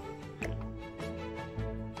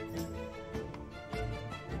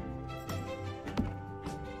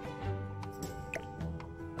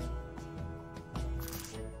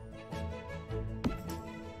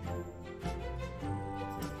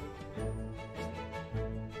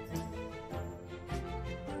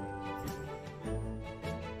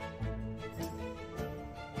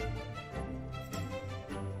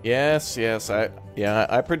 Yes, yes,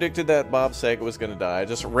 I predicted that Bob Saget was going to die. I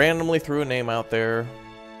just randomly threw a name out there.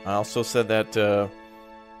 I also said that,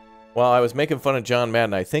 while I was making fun of John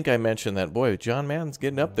Madden, I think I mentioned that, boy, John Madden's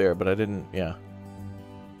getting up there, but I didn't, yeah.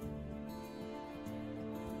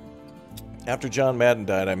 After John Madden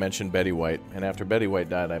died, I mentioned Betty White, and after Betty White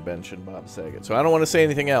died, I mentioned Bob Saget. So I don't want to say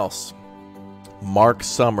anything else. Mark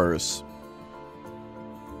Summers.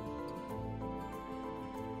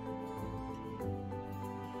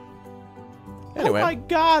 Anyway. Oh my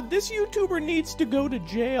god, this YouTuber needs to go to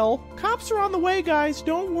jail. Cops are on the way, guys.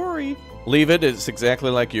 Don't worry. Leave it. It's exactly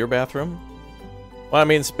like your bathroom. Well, I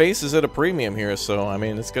mean, space is at a premium here, so I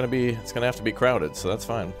mean, it's gonna have to be crowded, so that's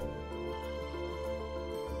fine.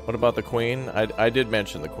 What about the Queen? I did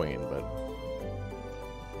mention the Queen, but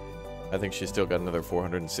I think she's still got another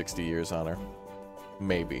 460 years on her.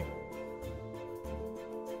 Maybe.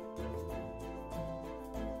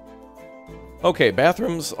 Okay,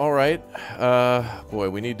 bathrooms, alright.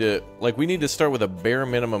 Boy, we need to start with a bare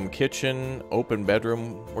minimum kitchen, open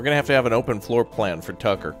bedroom. We're gonna have to have an open floor plan for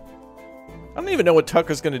Tucker. I don't even know what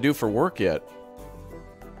Tucker's gonna do for work yet.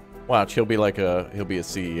 Watch, he'll be a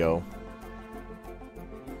CEO.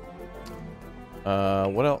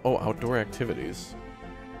 What else? Oh, outdoor activities.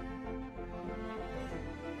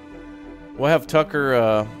 We'll have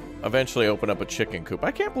Tucker, eventually open up a chicken coop.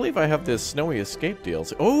 I can't believe I have this Snowy Escape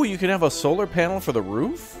deals. Oh, you can have a solar panel for the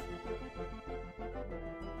roof?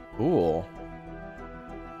 Cool.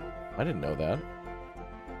 I didn't know that.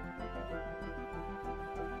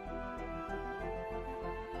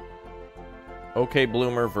 Okay,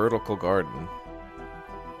 Bloomer vertical garden.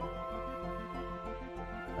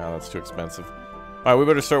 Oh, that's too expensive. Alright, we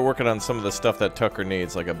better start working on some of the stuff that Tucker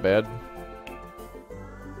needs, like a bed.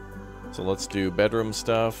 So let's do bedroom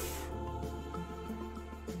stuff.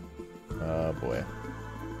 Oh boy.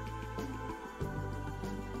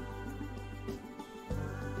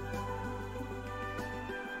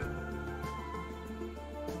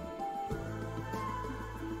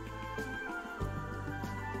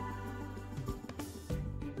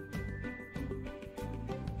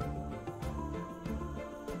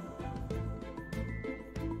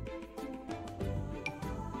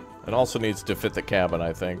 It also needs to fit the cabin,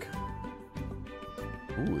 I think.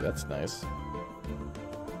 Ooh, that's nice.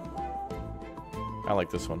 I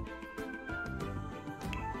like this one.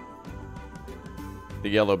 The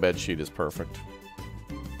yellow bed sheet is perfect.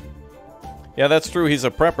 Yeah, that's true. He's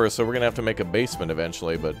a prepper, so we're gonna have to make a basement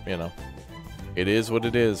eventually, but, you know. It is what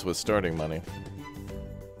it is with starting money.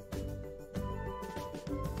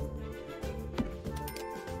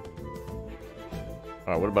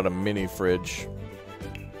 Alright, what about a mini fridge?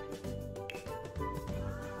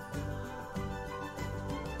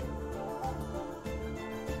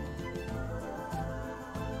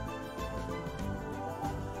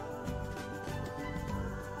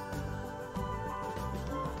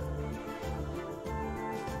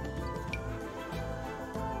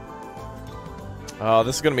 Oh,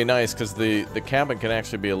 this is going to be nice, because the cabin can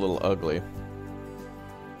actually be a little ugly.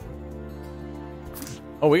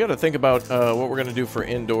 Oh, we got to think about what we're going to do for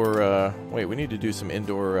indoor... wait, we need to do some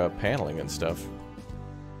indoor paneling and stuff.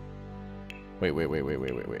 Wait.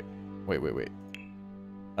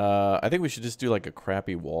 I think we should just do, like, a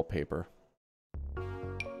crappy wallpaper.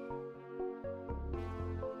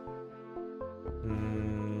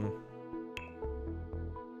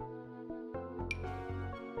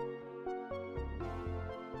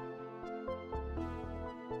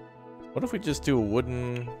 What if we just do a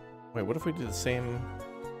wooden... Wait, what if we do the same...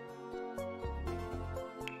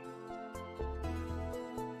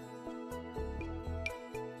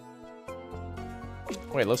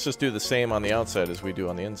 Wait, let's just do the same on the outside as we do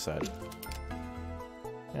on the inside.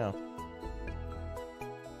 Yeah.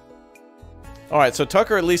 Alright, so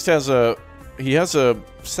Tucker at least has a... He has a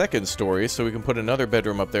second story, so we can put another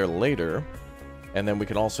bedroom up there later. And then we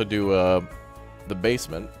can also do the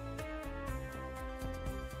basement.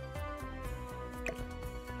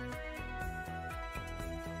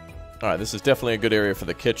 Alright, this is definitely a good area for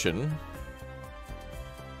the kitchen.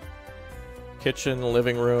 Kitchen,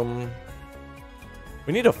 living room.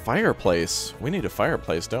 We need a fireplace. We need a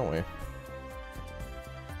fireplace, don't we?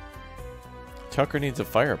 Tucker needs a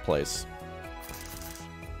fireplace.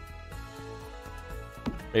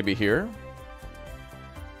 Maybe here?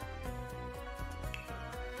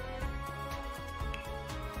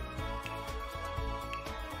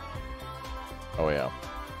 Oh, yeah.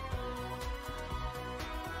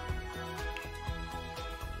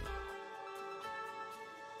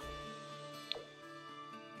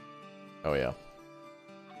 Oh, yeah.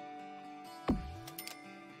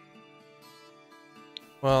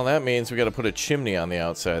 Well, that means we gotta put a chimney on the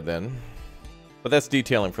outside then. But that's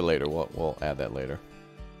detailing for later. We'll add that later.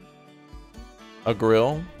 A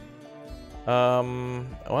grill? Well,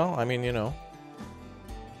 I mean, you know.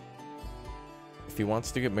 If he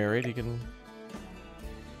wants to get married, he can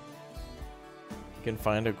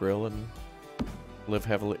find a grill and live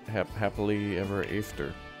happily ever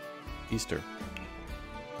after. Easter.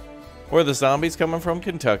 Where are the zombies coming from?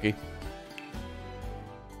 Kentucky.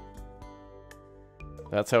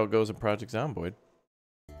 That's how it goes in Project Zomboid.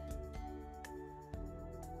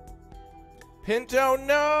 Pinto,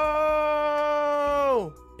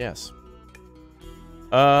 no! Yes.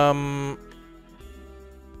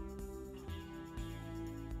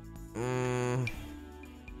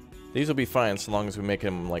 These will be fine so long as we make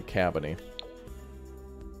them, like, cabiny.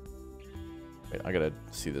 Wait, I gotta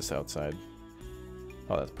see this outside.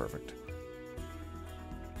 Oh, that's perfect.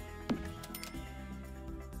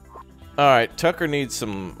 Alright, Tucker needs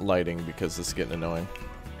some lighting because this is getting annoying.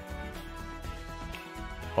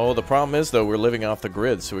 Oh, the problem is, though, we're living off the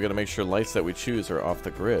grid, so we gotta make sure lights that we choose are off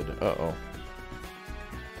the grid. Uh-oh.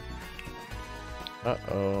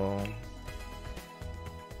 Uh-oh.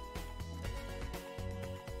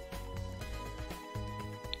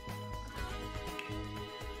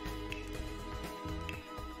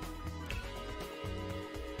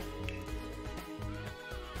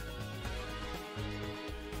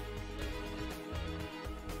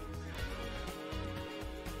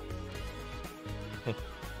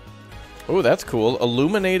 Oh, that's cool.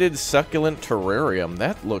 Illuminated succulent terrarium.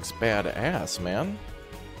 That looks badass, man.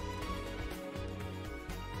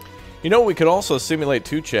 You know what we could also simulate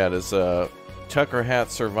too, Chad, is Tucker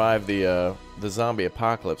Hat survived the zombie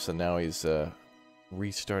apocalypse, and now he's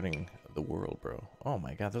restarting the world, bro. Oh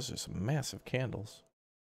my god, those are some massive candles.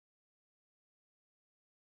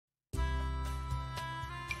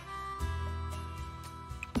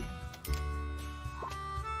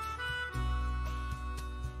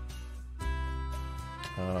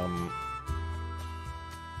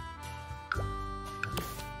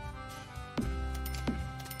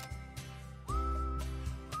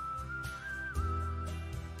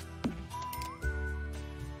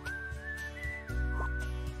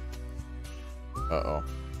 Uh-oh.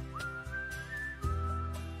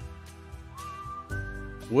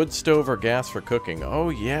 Wood stove or gas for cooking? Oh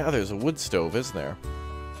yeah, there's a wood stove, isn't there?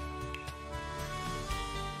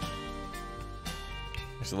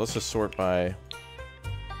 So let's just sort by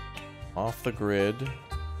off the grid.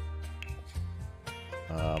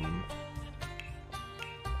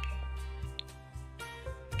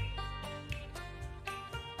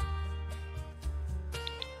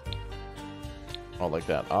 Oh, like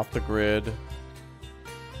that. Off the grid.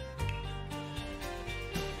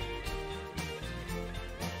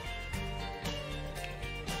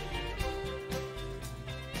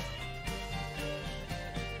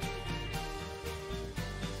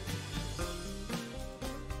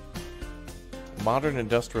 Modern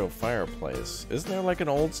industrial fireplace. Isn't there like an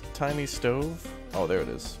old tiny stove? Oh, there it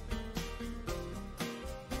is.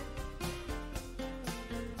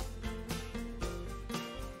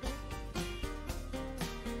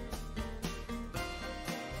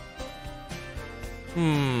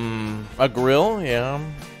 A grill? Yeah.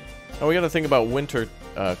 Oh, we gotta think about winter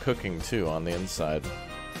cooking too on the inside.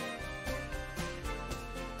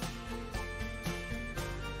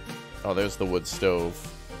 Oh, there's the wood stove.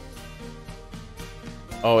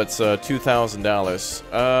 Oh, it's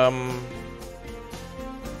 $2,000.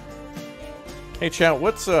 Hey, chat,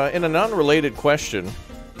 what's in a non-related question?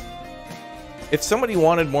 If somebody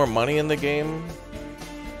wanted more money in the game,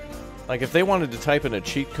 like if they wanted to type in a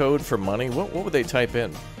cheat code for money, what would they type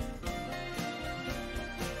in?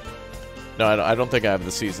 No, I don't think I have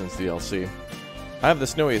the Seasons DLC. I have the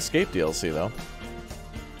Snowy Escape DLC, though.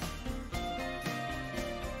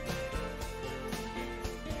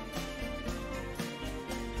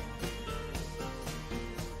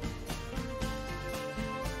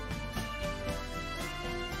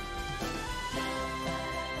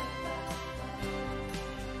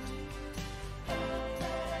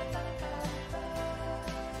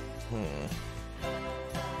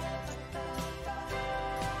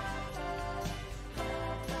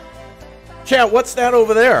 Chat, what's that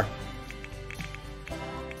over there?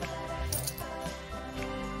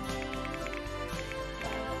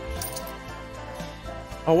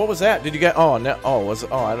 Oh, what was that? Did you get? Oh, no. Oh, was it?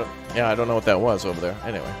 Oh, I don't. Yeah, I don't know what that was over there.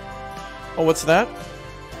 Anyway. Oh, what's that?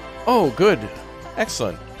 Oh, good.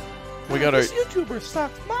 Excellent. We got our. This YouTuber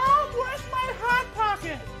sucks. Mom, where's my hot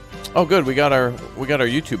pocket? Oh, good. We got our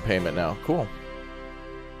YouTube payment now. Cool.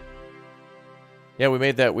 Yeah, we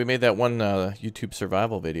made that one YouTube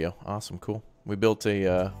survival video. Awesome, cool. We built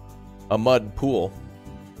a mud pool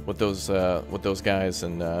with those guys,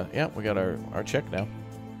 and yeah, we got our check now.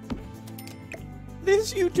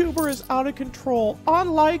 This YouTuber is out of control.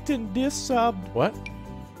 Unliked and dis-subbed. What?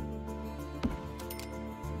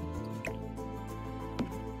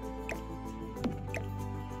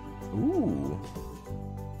 Ooh.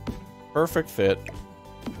 Perfect fit.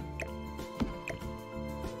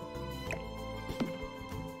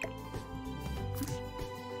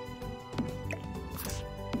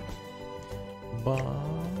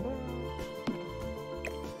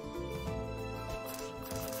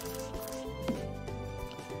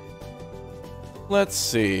 Let's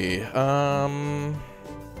see. Do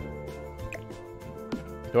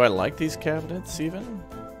I like these cabinets even?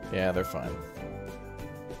 Yeah, they're fine.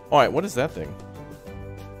 Alright, what is that thing?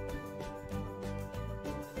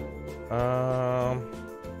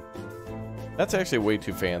 That's actually way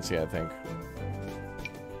too fancy, I think.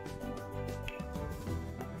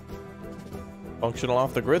 Functional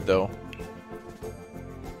off the grid, though.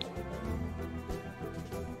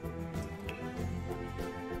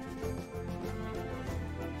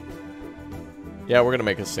 Yeah, we're gonna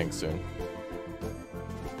make a sink soon.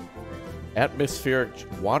 Atmospheric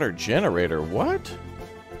water generator. What?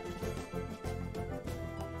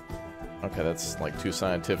 Okay, that's like too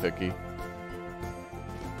scientific-y.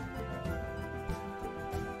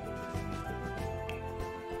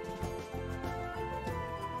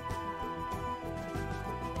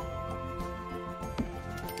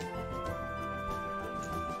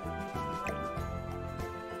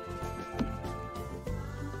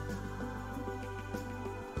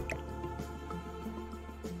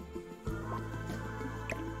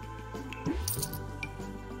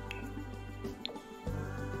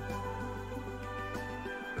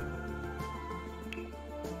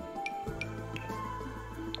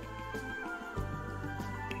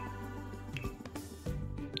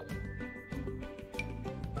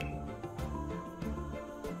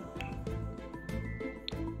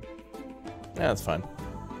 Yeah, that's fine.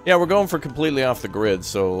 Yeah, we're going for completely off the grid,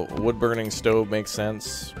 so wood-burning stove makes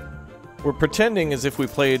sense. We're pretending as if we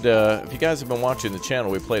played, if you guys have been watching the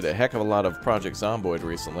channel, we played a heck of a lot of Project Zomboid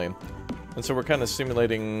recently. And so we're kind of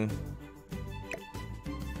simulating,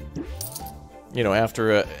 you know,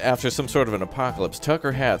 after some sort of an apocalypse.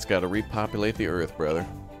 Tucker Hat's got to repopulate the Earth, brother.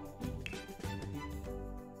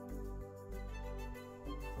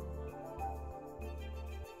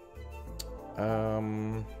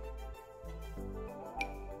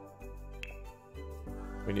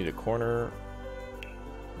 We need a corner.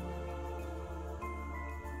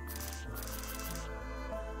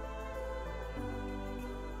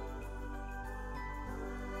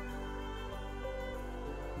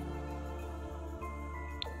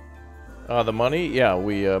 The money? Yeah,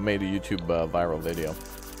 we made a YouTube viral video.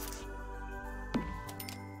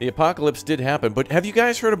 The apocalypse did happen, but have you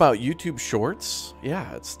guys heard about YouTube Shorts?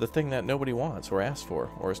 Yeah, it's the thing that nobody wants or asks for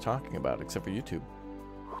or is talking about except for YouTube.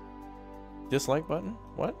 Dislike button?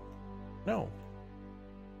 What? No.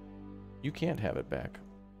 You can't have it back.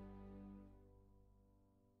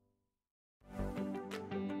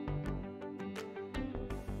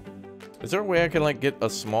 Is there a way I can, like, get a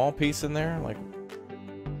small piece in there? Like,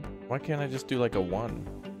 why can't I just do, like, a 1?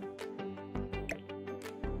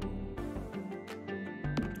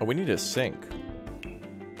 Oh, we need a sink.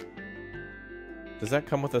 Does that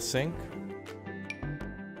come with a sink?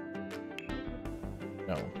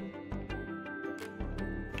 No.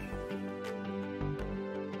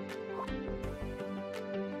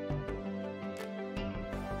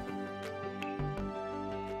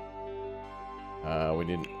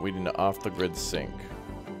 We need an off-the-grid sink.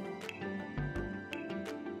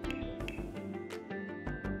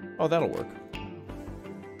 Oh, that'll work.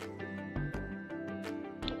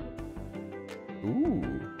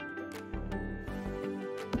 Ooh.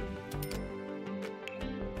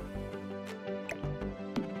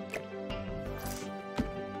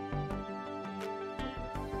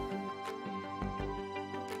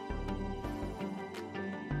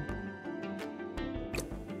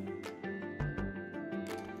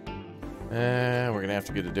 We're gonna have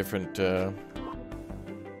to get a different, gonna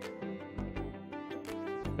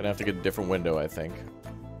have to get a different window, I think.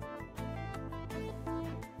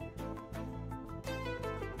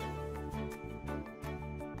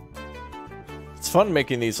 It's fun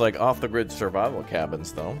making these, like, off-the-grid survival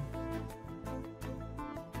cabins, though.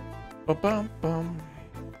 Ba-bum-bum.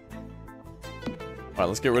 Alright,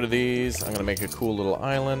 let's get rid of these. I'm gonna make a cool little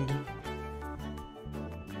island.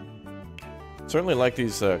 Certainly like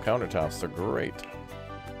these countertops. They're great.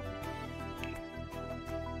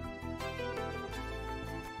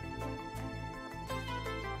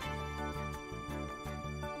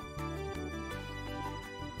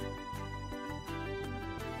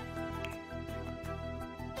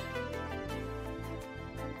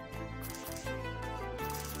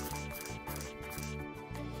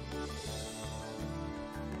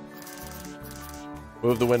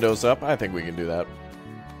 Move the windows up. I think we can do that.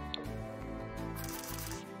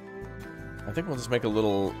 I think we'll just make a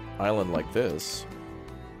little island like this.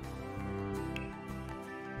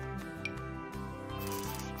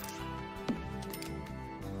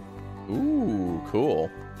 Ooh,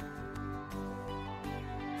 cool.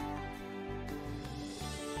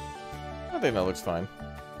 I think that looks fine.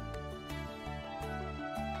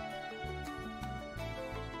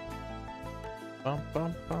 Bum,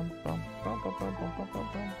 bum, bum, bum, bum, bum, bum, bum, bum, bum,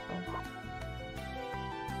 bum.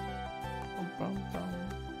 Bum, bum, bum.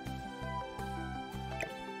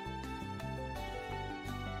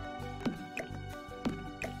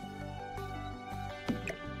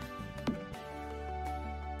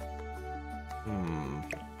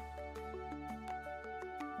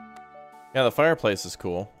 Yeah, the fireplace is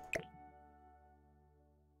cool.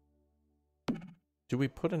 Do we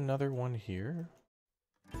put another one here?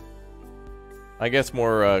 I guess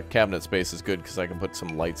more cabinet space is good because I can put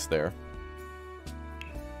some lights there.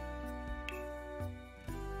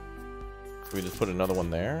 Can we just put another one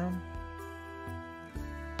there?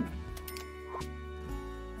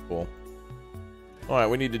 Cool. Alright,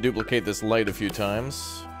 we need to duplicate this light a few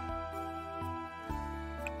times.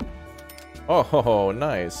 Oh,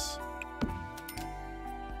 nice.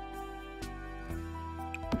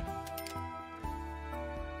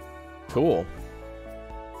 Cool.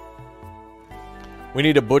 We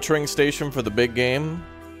need a butchering station for the big game.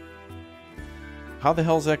 How the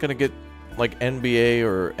hell is that going to get, like, NBA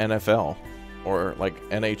or NFL? Or, like,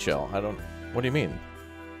 NHL? I don't... What do you mean?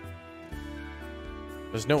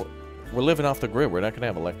 There's no... We're living off the grid. We're not going to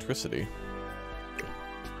have electricity.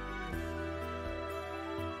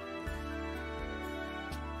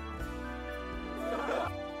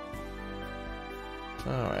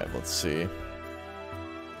 Alright, let's see.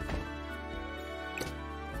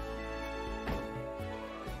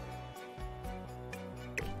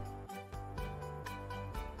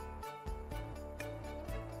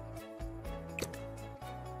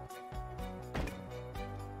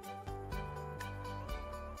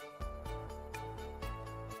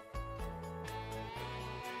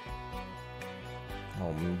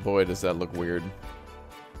 Oh boy, does that look weird.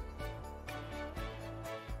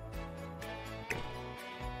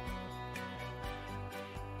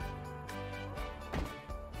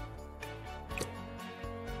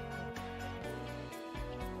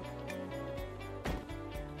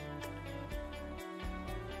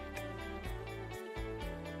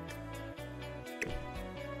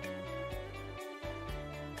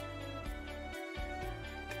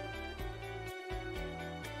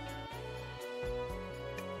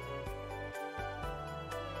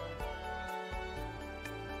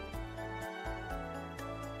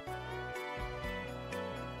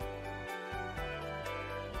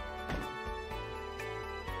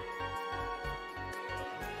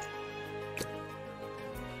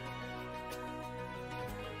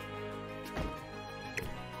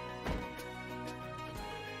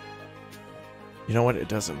 You know what? It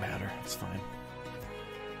doesn't matter. It's fine.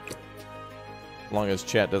 As long as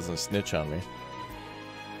chat doesn't snitch on me.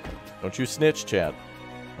 Don't you snitch, chat.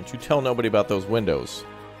 Don't you tell nobody about those windows.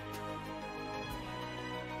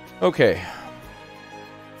 Okay.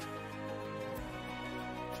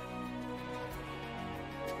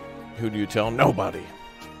 Who do you tell? Nobody.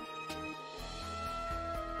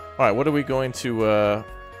 Alright, what are we going to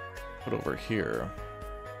put over here?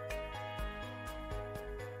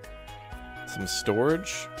 Some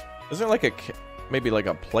storage? Is there like a... maybe like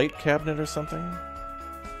a plate cabinet or something?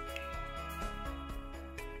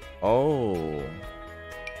 Oh.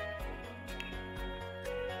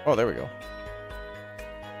 Oh, there we go.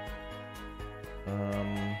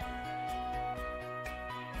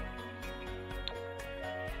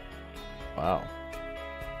 Wow.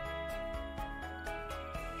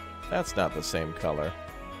 That's not the same color.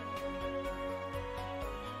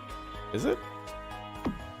 Is it?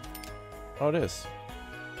 Oh, it is.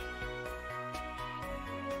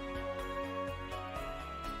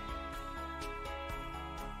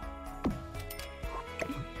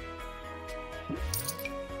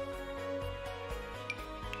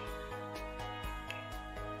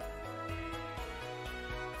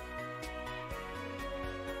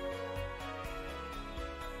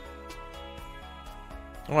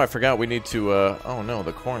 Oh, I forgot we need to, oh no,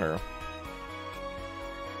 the corner.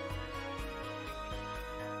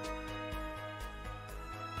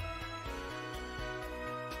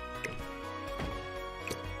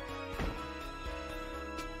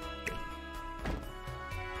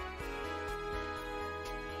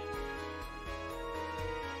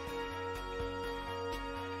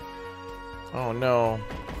 Oh no.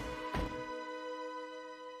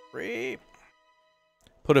 Creep.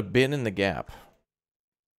 Put a bin in the gap.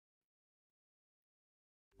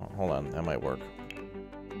 Oh, hold on, that might work.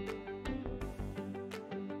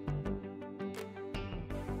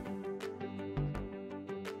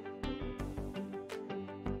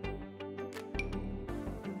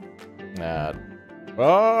 Nah.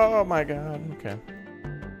 Oh my god, okay.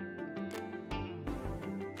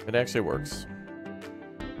 It actually works.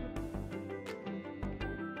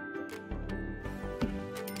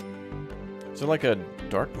 Is there like a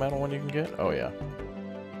dark metal one you can get? Oh yeah.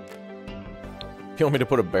 You want me to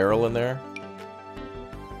put a barrel in there?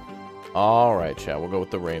 Alright, chat. We'll go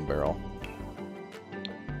with the rain barrel.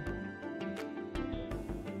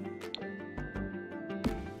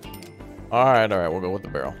 Alright, we'll go with the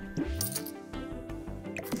barrel.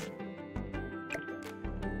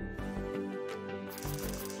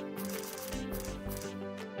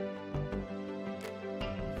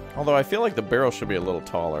 Although I feel like the barrel should be a little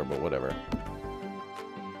taller, but whatever.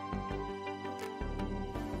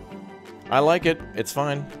 I like it. It's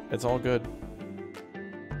fine. It's all good.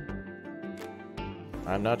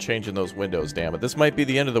 I'm not changing those windows, damn it. This might be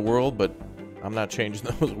the end of the world, but I'm not changing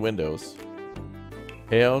those windows.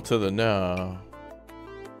 Hail to the no.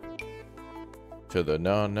 To the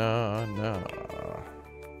no, no, no.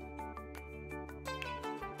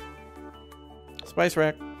 Spice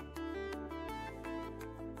rack.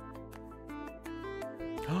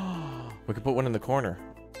 We could put one in the corner.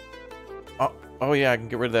 Oh yeah, I can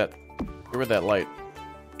get rid of that. Get rid of that light.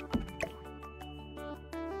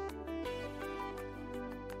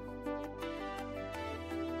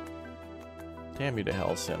 Damn you to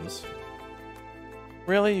hell, Sims.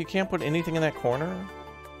 Really? You can't put anything in that corner?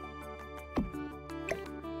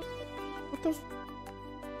 What the f...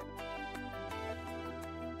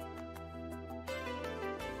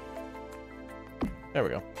 There we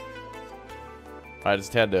go. I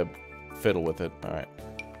just had to fiddle with it. Alright.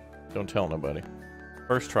 Don't tell nobody.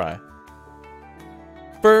 First try.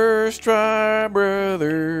 First try,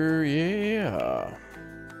 brother. Yeah.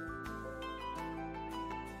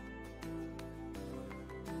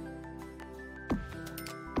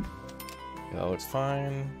 That looks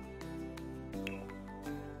fine.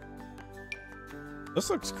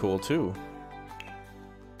 This looks cool too.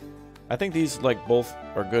 I think these like both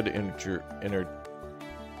are good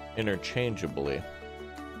interchangeably.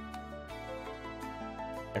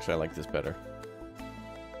 Actually, I like this better.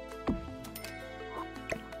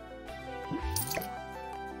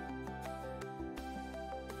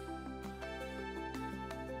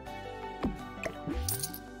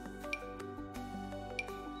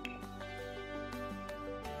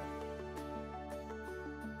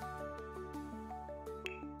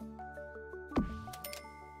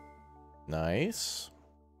 Nice.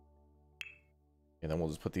 And then we'll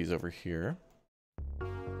just put these over here.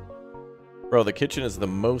 Bro, the kitchen is the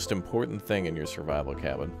most important thing in your survival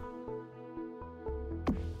cabin.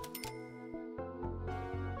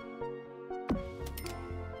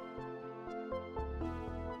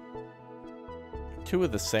 Two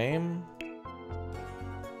of the same?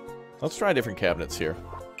 Let's try different cabinets here.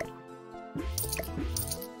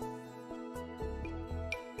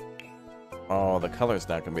 Oh, the color's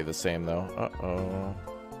not gonna be the same though. Uh-oh.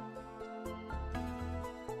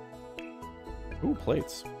 Ooh,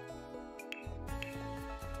 plates.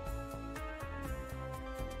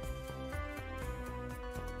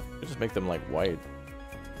 Just make them like white.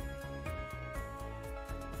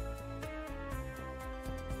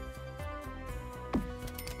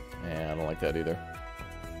 Yeah, I don't like that either.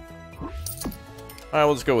 Alright,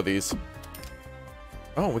 we'll just go with these.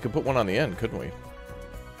 Oh, we could put one on the end, couldn't we?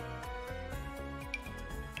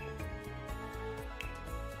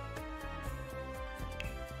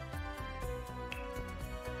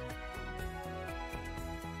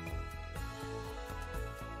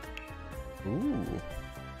 Ooh.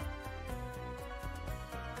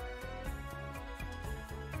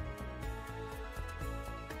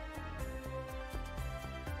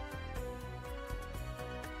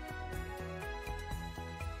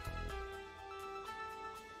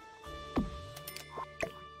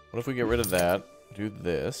 What if we get rid of that? Do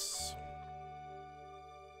this.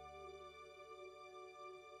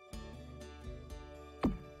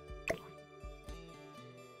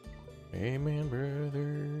 Amen,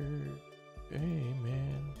 brother.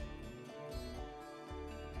 Amen.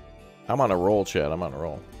 I'm on a roll, Chad. I'm on a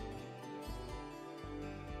roll.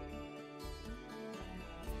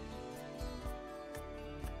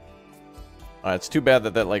 It's too bad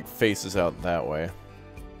that that like faces out that way.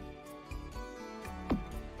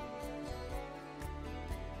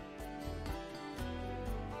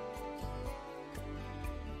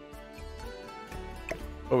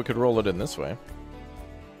 But we could roll it in this way.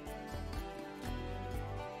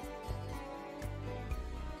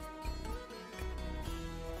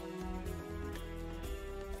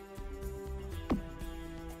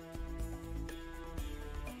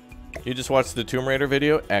 You just watched the Tomb Raider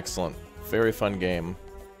video? Excellent. Very fun game.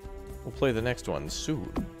 We'll play the next one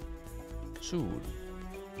soon. Soon.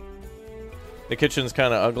 The kitchen's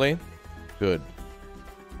kind of ugly. Good.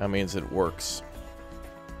 That means it works.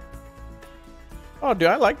 Oh, dude,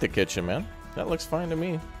 I like the kitchen, man. That looks fine to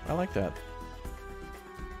me. I like that.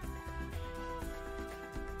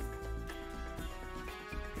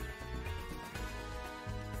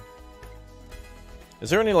 Is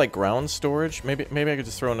there any, like, ground storage? Maybe I could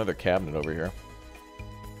just throw another cabinet over here.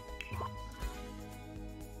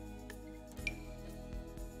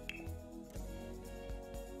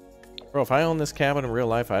 Bro, if I owned this cabin in real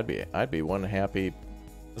life, I'd be one happy.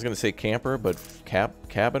 I was gonna say camper, but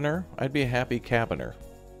cabiner. I'd be a happy cabiner.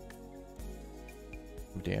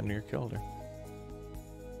 Damn near killed her.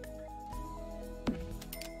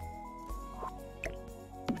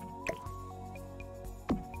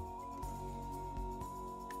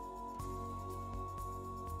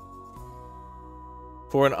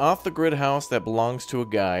 For an off-the-grid house that belongs to a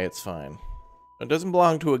guy, it's fine. It doesn't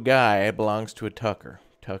belong to a guy, it belongs to a Tucker.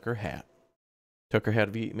 Tucker hat. Tucker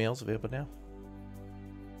hat emails available now.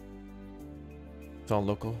 It's all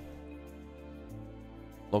local.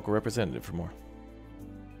 Local representative for more.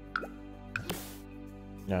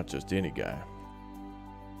 Not just any guy.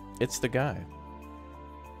 It's the guy.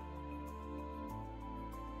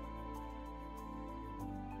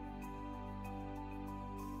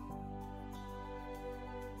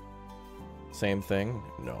 Same thing?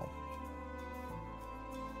 No.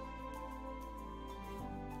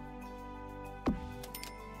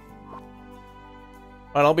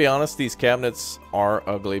 And I'll be honest, these cabinets are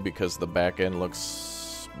ugly because the back end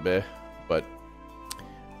looks bleh, but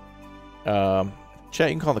chat,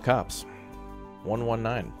 you can call the cops.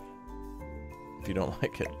 119 if you don't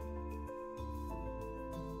like it.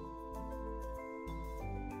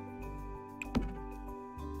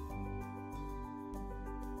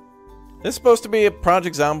 This is supposed to be a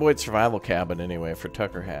Project Zomboid survival cabin anyway for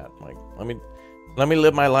Tucker Hat. Like, let me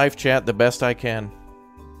live my life, chat, the best I can.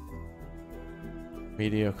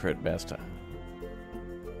 Mediocre at best.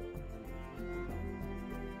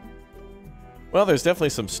 Well, there's definitely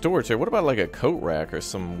some storage here. What about like a coat rack or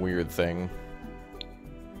some weird thing?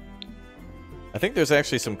 I think there's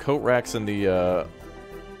actually some coat racks in the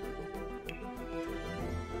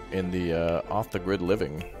off-the-grid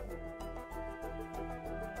living.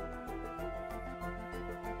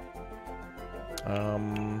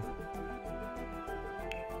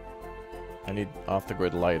 I need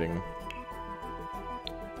off-the-grid lighting.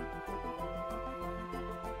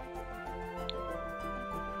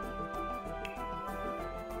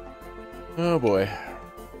 Oh boy.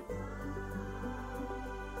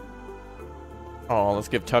 Oh, let's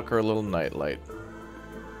give Tucker a little night light.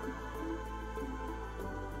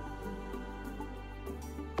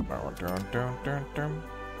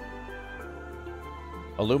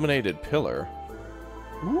 Illuminated pillar.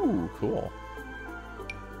 Ooh, cool.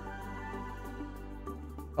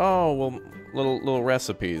 Oh, well, little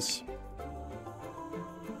recipes.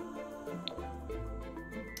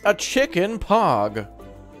 A chicken pog.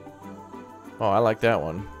 Oh, I like that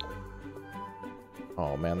one.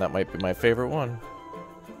 Oh man, that might be my favorite one.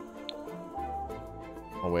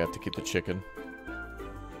 Oh, we have to keep the chicken.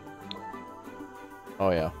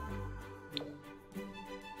 Oh yeah.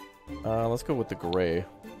 Let's go with the gray.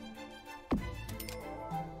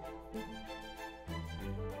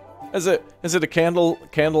 Is it a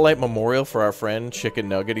candlelight memorial for our friend Chicken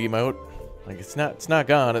Nugget emote? Like it's not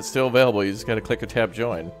gone, it's still available. You just gotta click or tap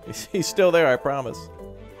join. He's still there, I promise.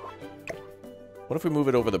 What if we move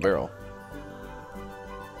it over the barrel?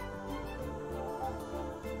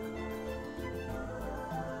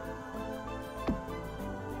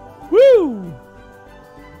 Woo!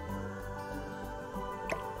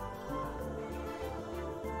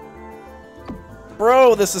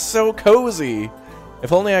 Bro, this is so cozy.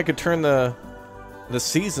 If only I could turn the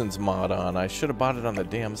Seasons mod on. I should have bought it on the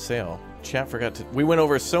damn sale. Chat forgot to... We went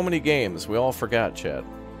over so many games. We all forgot, chat.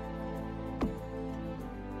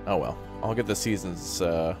 Oh well. I'll get the Seasons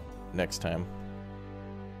next time.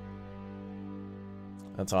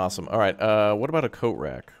 That's awesome. Alright, what about a coat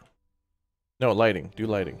rack? No, lighting. Do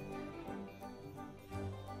lighting.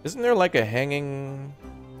 Isn't there like a hanging...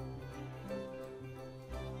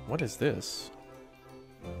 What is this?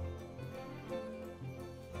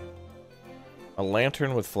 A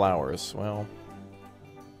lantern with flowers. Well...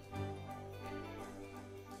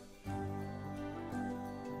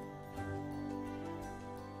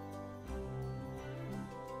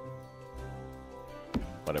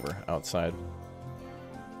 Whatever, outside.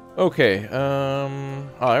 Okay, oh,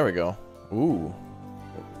 there we go. Ooh.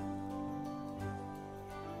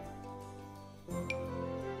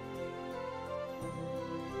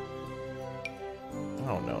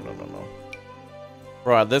 Oh, no.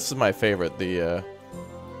 Bro, this is my favorite. The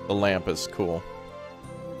lamp is cool.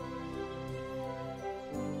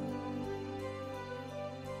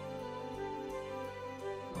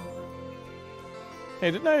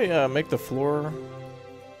 Hey, didn't I make the floor...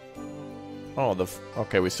 Oh,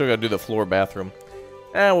 okay, we still gotta do the floor bathroom.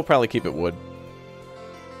 We'll probably keep it wood.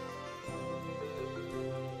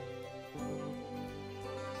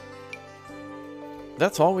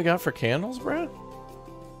 That's all we got for candles, Brad?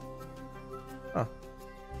 Huh.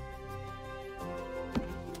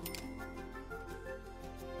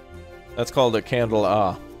 That's called a candle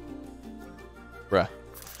bruh.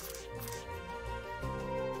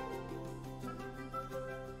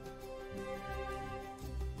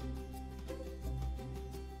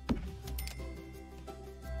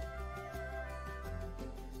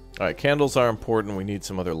 Alright, candles are important. We need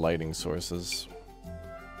some other lighting sources.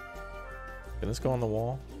 Can this go on the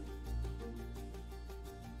wall?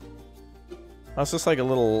 Oh, it's just like a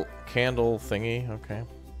little candle thingy. Okay.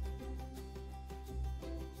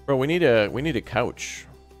 Bro, we need a couch.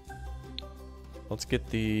 Let's get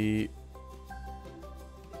the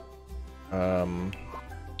I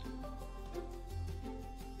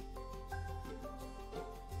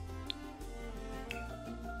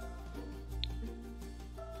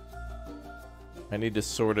need to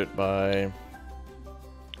sort it by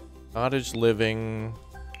cottage living.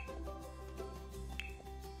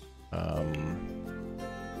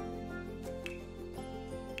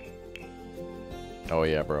 Oh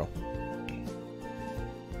yeah, bro.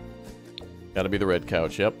 Gotta be the red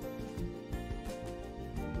couch, yep.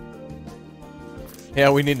 Yeah,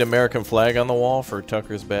 we need an American flag on the wall for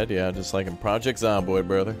Tucker's bed. Yeah, just like in Project Zomboid,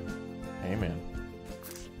 brother. Amen.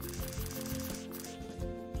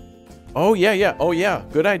 Oh yeah, yeah. Oh yeah,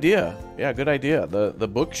 good idea. Yeah, good idea. The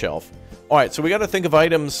bookshelf. All right, so we got to think of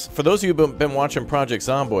items. For those of you who've been watching Project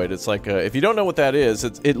Zomboid, it's like, if you don't know what that is,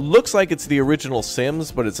 it looks like it's the original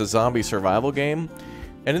Sims, but it's a zombie survival game.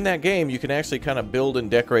 And in that game, you can actually kind of build and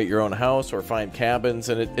decorate your own house or find cabins,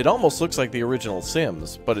 and it almost looks like the original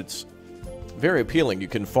Sims, but it's very appealing. You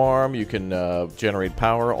can farm, you can generate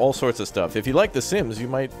power, all sorts of stuff. If you like The Sims, you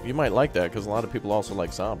might like that, because a lot of people also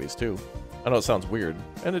like zombies too. I know it sounds weird,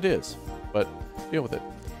 and it is, but deal with it.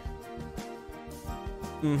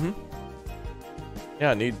 Mm-hmm.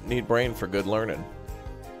 Yeah, need brain for good learning.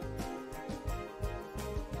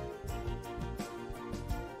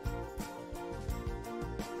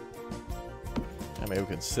 Yeah, maybe we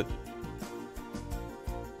can sit.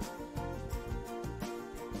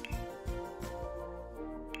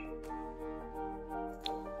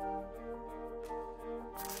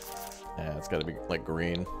 Yeah, it's got to be like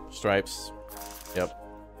green stripes. Yep.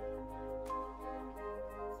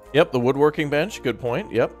 Yep, the woodworking bench. Good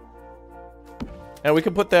point. Yep. And we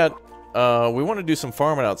could put that, we want to do some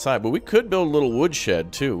farming outside, but we could build a little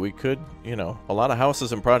woodshed too. We could, you know, a lot of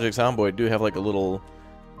houses in Project Zomboid do have like a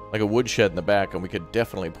woodshed in the back, and we could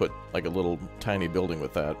definitely put like a little tiny building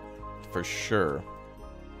with that, for sure.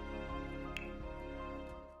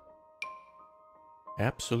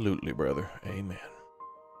 Absolutely, brother. Amen.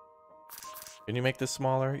 Can you make this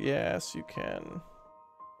smaller? Yes, you can.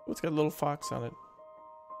 Oh, it's got a little fox on it.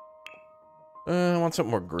 I want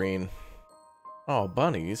something more green. Oh,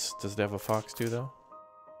 bunnies. Does it have a fox too, though?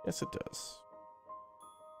 Yes, it does.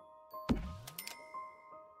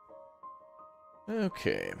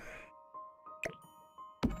 Okay.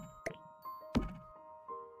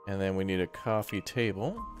 And then we need a coffee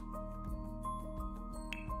table.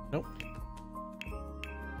 Nope.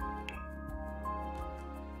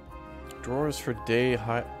 Drawers for day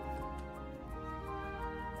high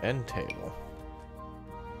end table.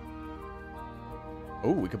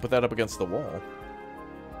 Oh, we could put that up against the wall.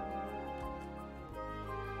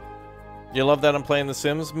 You love that I'm playing The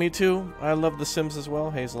Sims? Me too. I love The Sims as well,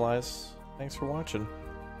 Hazel Eyes. Thanks for watching.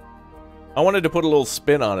 I wanted to put a little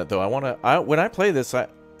spin on it, though. When I play this,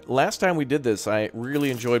 last time we did this, I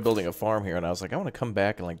really enjoyed building a farm here, and I was like, I want to come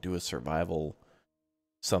back and like do a survival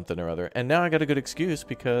something or other. And now I got a good excuse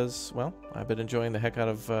because, well, I've been enjoying the heck out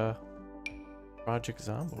of Project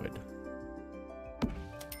Zomboid.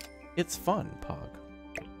 It's fun, Pog.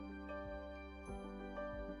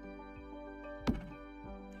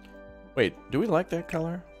 Wait, do we like that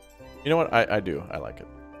color? You know what? I do. I like it.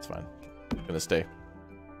 It's fine. Gonna stay.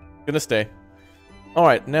 Gonna stay.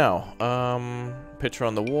 Alright, now, picture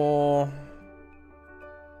on the wall.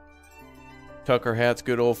 Tucker Hat's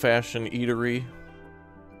good old-fashioned eatery.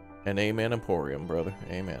 And Amen Emporium, brother.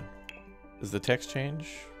 Amen. Does the text change?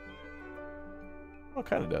 Oh, it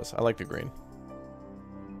kind of does. I like the green.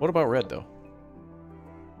 What about red, though?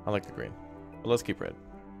 I like the green. But let's keep red.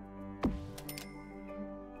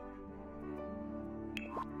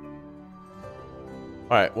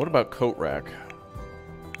 Alright, what about coat rack?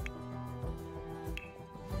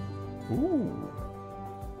 Ooh.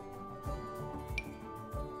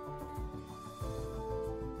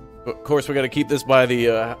 Of course, we got to keep this by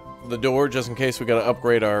the door just in case we got to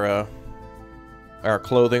upgrade our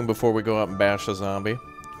clothing before we go out and bash the zombie.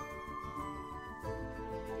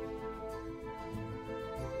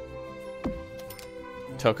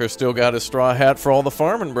 Tucker still got his straw hat for all the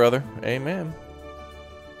farming, brother. Amen.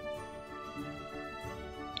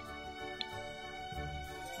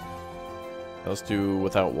 Let's do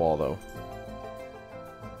without wall, though.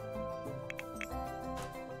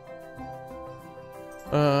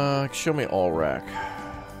 Show me all rack.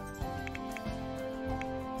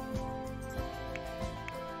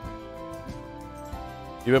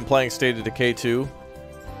 You've been playing State of Decay 2?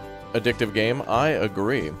 Addictive game? I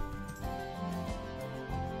agree.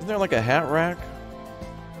 Isn't there like a hat rack?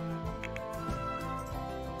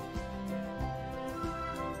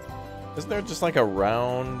 Isn't there just like a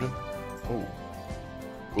round... Ooh.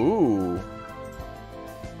 Ooh.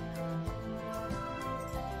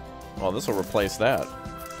 Well, this will replace that.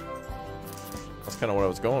 That's kind of what I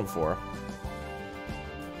was going for.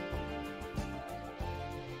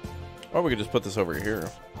 Or we could just put this over here.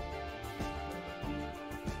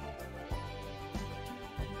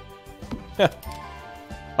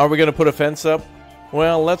 Are we going to put a fence up?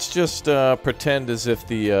 Well, let's just pretend as if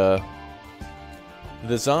the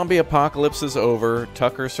zombie apocalypse is over.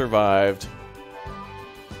 Tucker survived.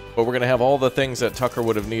 But we're going to have all the things that Tucker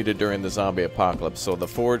would have needed during the zombie apocalypse. So the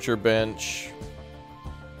forger bench.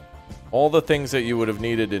 All the things that you would have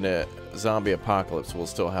needed in a zombie apocalypse we'll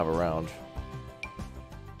still have around.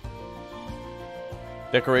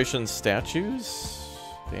 Decorations, statues?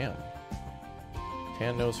 Damn.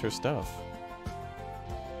 Tan knows her stuff.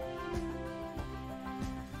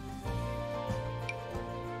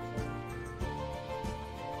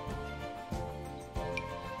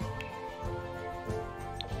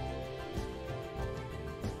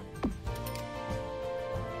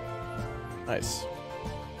 Nice.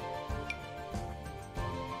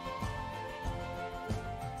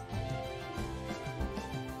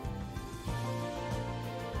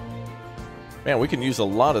 Man, we can use a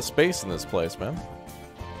lot of space in this place, man.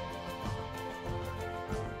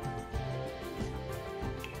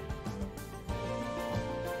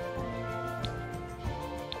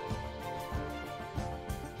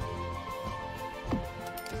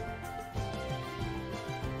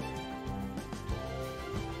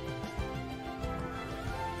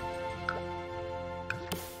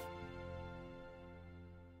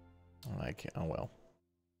 I can't. Oh well.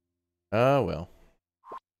 Oh well.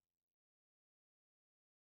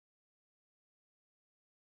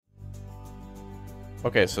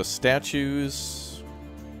 Okay, so statues.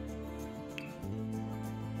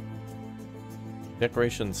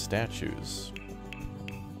 Decoration statues.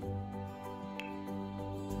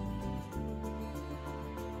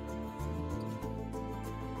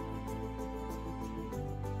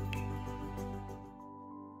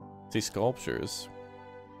 See sculptures.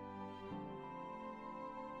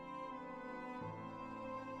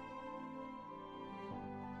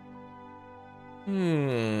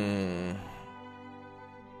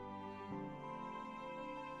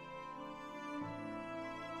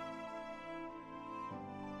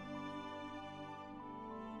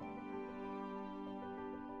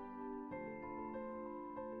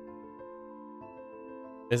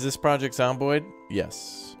 Is this project Zomboid?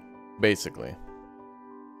 Yes. Basically.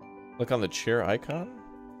 Look on the chair icon?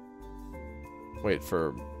 Wait,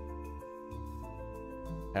 for...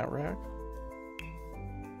 hat rack?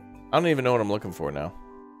 I don't even know what I'm looking for now.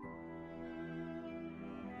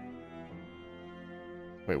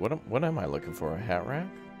 Wait, what am I looking for? A hat rack?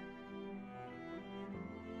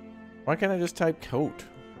 Why can't I just type coat?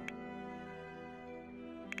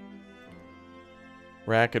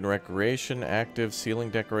 Rack and recreation, active, ceiling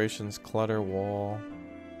decorations, clutter, wall.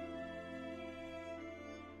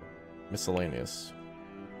 Miscellaneous.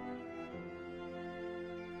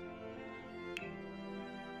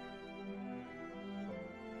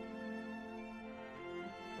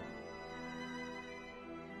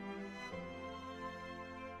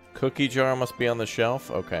 Cookie jar must be on the shelf?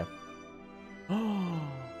 Okay.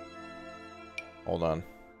 Hold on.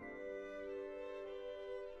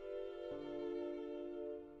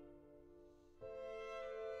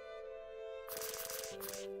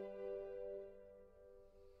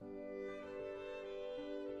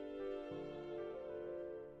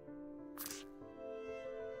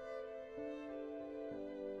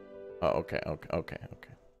 Oh, okay.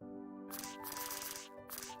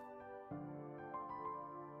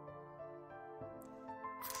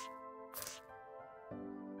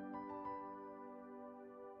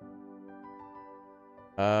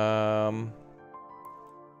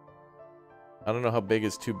 I don't know how big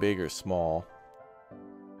is too big or small.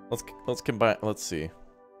 Let's combine. Let's see.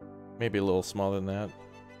 Maybe a little smaller than that.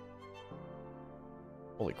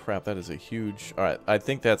 Holy crap, that is a huge... All right, I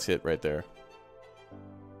think that's it right there.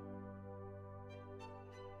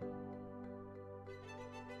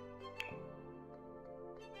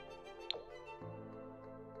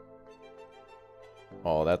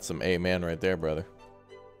 Oh, that's some amen right there, brother.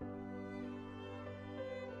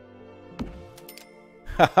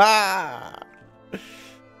 Haha!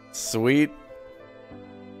 Sweet.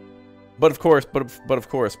 But of course,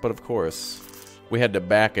 we had to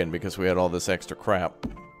back in because we had all this extra crap.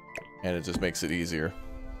 And it just makes it easier.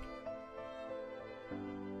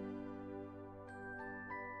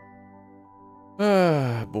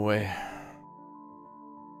 Ah, boy.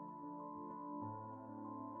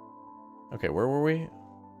 Okay, where were we?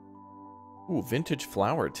 Ooh, vintage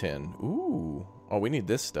flower tin. Ooh. Oh, we need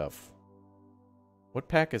this stuff. What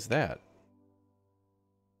pack is that?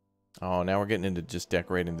 Oh, now we're getting into just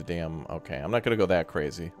decorating the damn... Okay, I'm not going to go that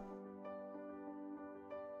crazy.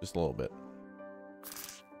 Just a little bit.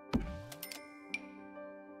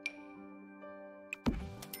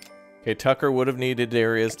 Okay, Tucker would have needed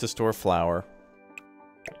areas to store flour.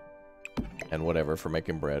 And whatever for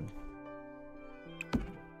making bread.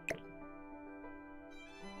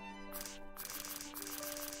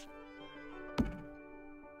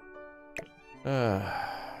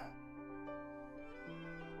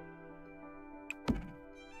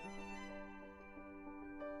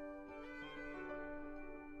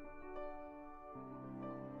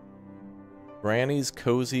 Granny's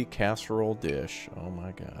cozy casserole dish. Oh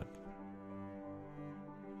my god.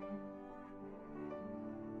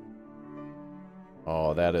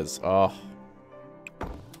 Oh, that is... Oh.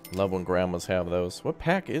 Love when grandmas have those. What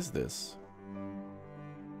pack is this?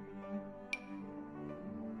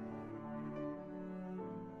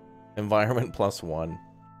 Environment +1.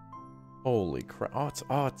 Holy crap. Oh,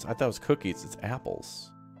 it's... I thought it was cookies. It's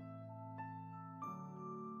apples.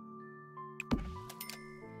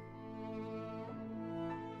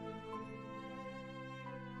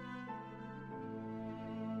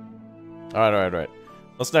 Alright.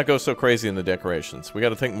 Let's not go so crazy in the decorations. We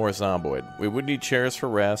gotta think more zomboid. We would need chairs for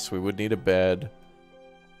rest. We would need a bed.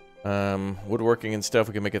 Woodworking and stuff,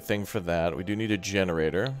 we can make a thing for that. We do need a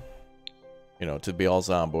generator. You know, to be all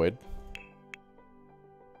zomboid.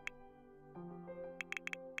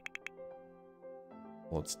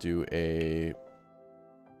 Let's do a...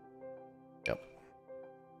 Yep.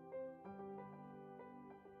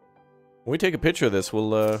 When we take a picture of this,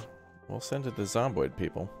 we'll send it to zomboid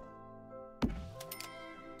people.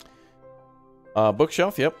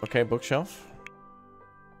 Bookshelf, yep, okay, bookshelf.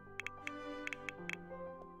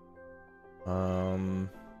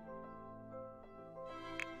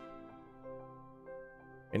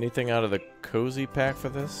 Anything out of the cozy pack for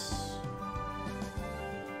this?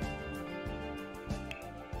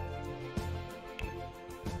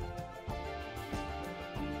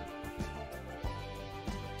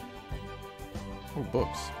 Oh,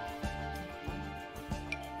 books.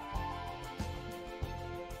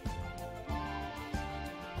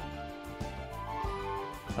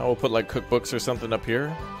 Oh, we'll put like cookbooks or something up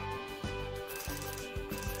here.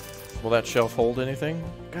 Will that shelf hold anything?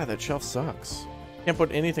 God, that shelf sucks. Can't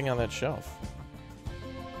put anything on that shelf.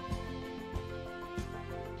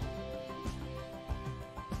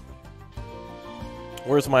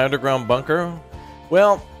 Where's my underground bunker?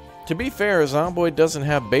 Well, to be fair, Zomboid doesn't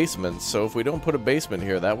have basements, so if we don't put a basement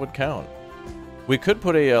here, that would count. We could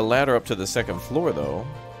put a ladder up to the second floor, though.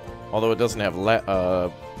 Although it doesn't have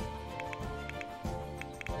I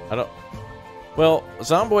don't... Well,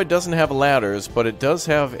 Zomboid doesn't have ladders, but it does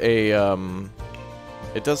have a,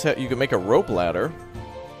 It does have... You can make a rope ladder.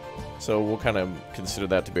 So we'll kind of consider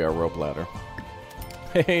that to be our rope ladder.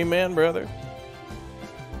 Hey, man, brother.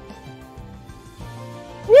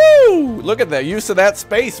 Woo! Look at that. Use of that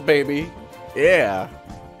space, baby. Yeah.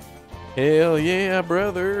 Hell yeah,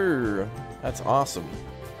 brother. That's awesome.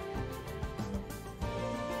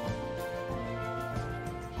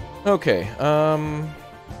 Okay,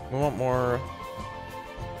 we want more...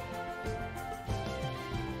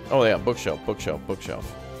 Oh yeah, bookshelf.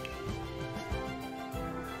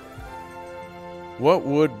 What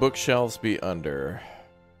would bookshelves be under?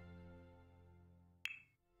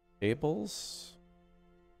 Tables?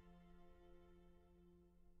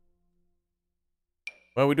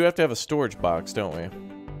 Well, we do have to have a storage box, don't we?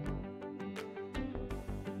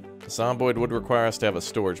 Zomboid would require us to have a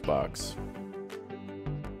storage box.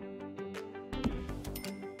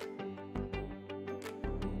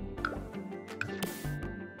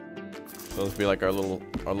 So this will be like our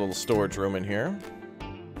little storage room in here.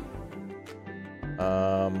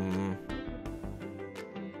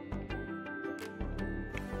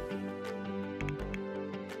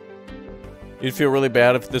 You'd feel really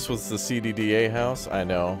bad if this was the CDDA house. I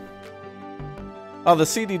know. Oh, the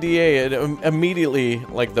CDDA, it immediately,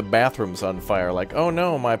 like, the bathroom's on fire. Like, oh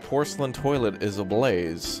no, my porcelain toilet is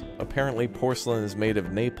ablaze. Apparently porcelain is made of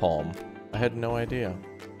napalm. I had no idea.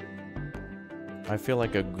 I feel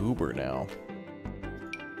like a goober now.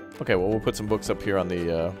 Okay, well, we'll put some books up here on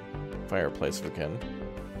the fireplace if we can.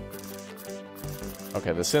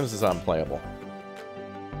 Okay, The Sims is unplayable.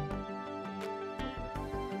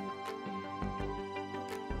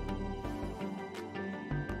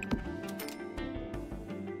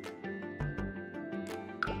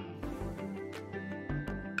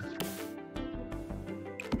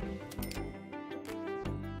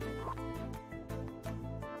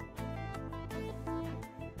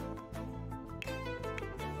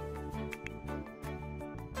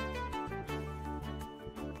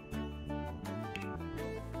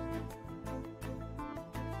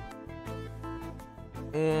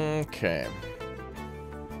 Okay.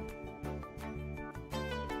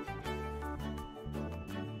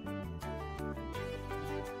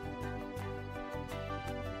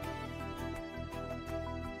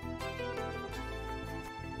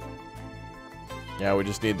 Yeah, we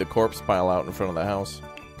just need the corpse pile out in front of the house.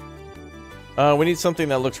 We need something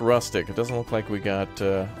that looks rustic. It doesn't look like we got...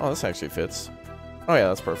 oh, this actually fits. Oh yeah,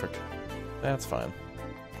 that's perfect. That's fine.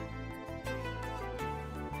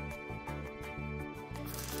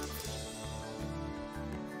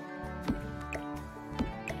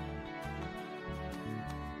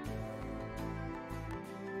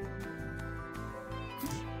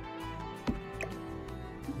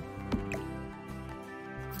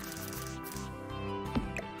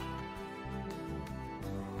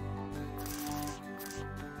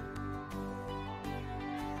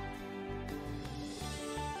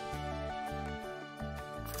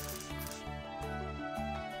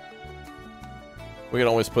 We can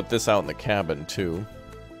always put this out in the cabin, too.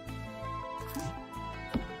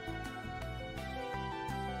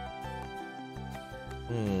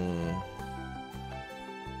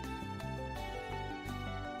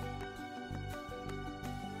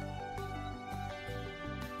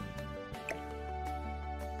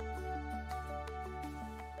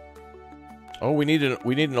 Oh, we need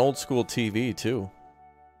an old school TV, too.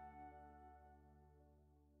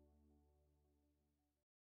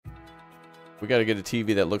 We gotta get a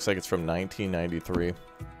TV that looks like it's from 1993.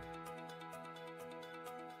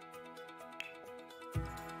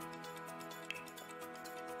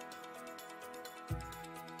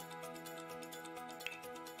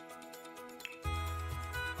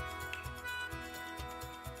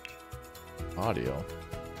 Audio.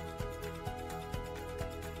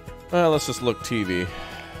 Well, let's just look TV.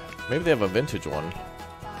 Maybe they have a vintage one.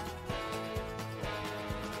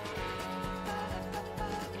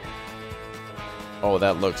 Oh,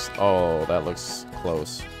 that looks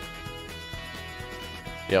close.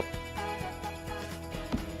 Yep.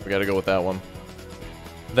 We gotta go with that one.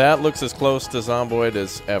 That looks as close to Zomboid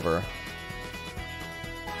as ever.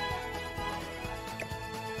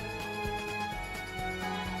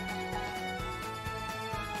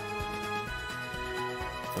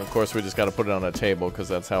 And of course, we just gotta put it on a table, because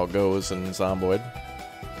that's how it goes in Zomboid.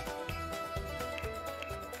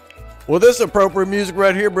 Well, this is appropriate music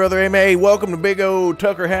right here, brother. Hey, welcome to Big O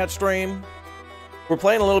Tucker Hat Stream. We're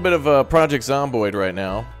playing a little bit of Project Zomboid right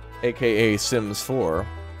now, aka Sims 4.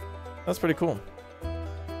 That's pretty cool.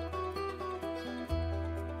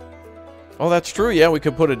 Oh, that's true. Yeah, we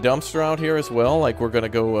could put a dumpster out here as well, like we're gonna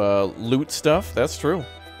go loot stuff. That's true.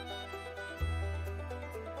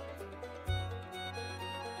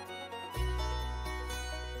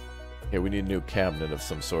 Okay, we need a new cabinet of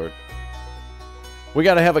some sort. We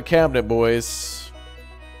gotta have a cabinet, boys.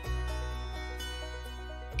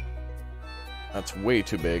 That's way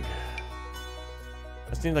too big. I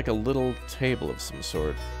just need like a little table of some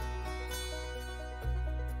sort.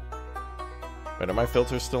 Wait, are my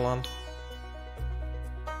filters still on?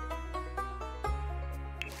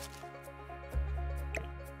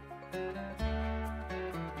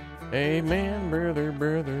 Amen, brother,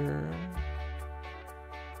 brother.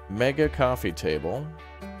 Mega coffee table.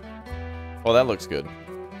 Oh, that looks good.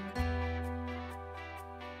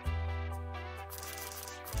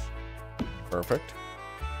 Perfect.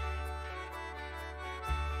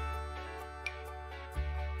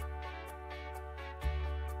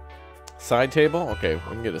 Side table? Okay, we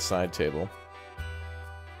can get a side table.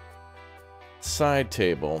 Side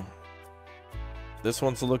table. This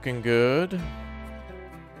one's looking good.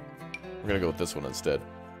 We're gonna go with this one instead.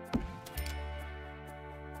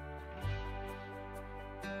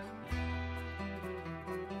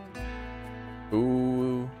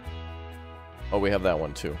 Ooh. Oh, we have that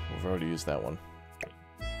one too. We've already used that one.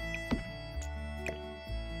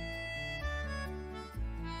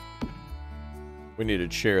 We need a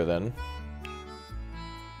chair then.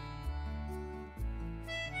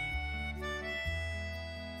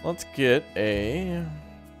 Let's get a...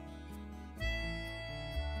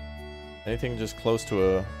 anything just close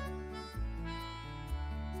to a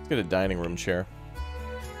Let's get a dining room chair.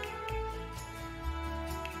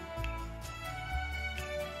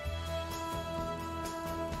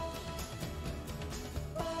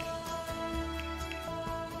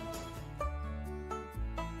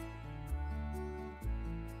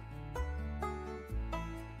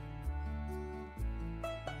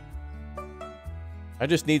 I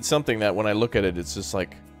just need something that when I look at it, it's just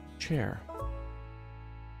like, chair.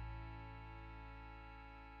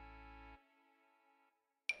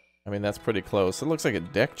 I mean, that's pretty close. It looks like a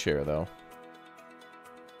deck chair, though.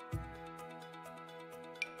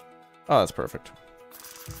 Oh, that's perfect.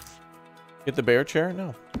 Get the bear chair?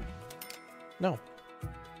 No. No.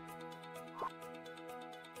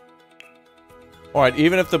 Alright,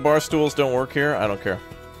 even if the bar stools don't work here, I don't care.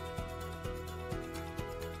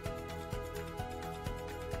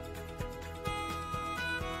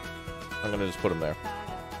 I'm gonna just put them there.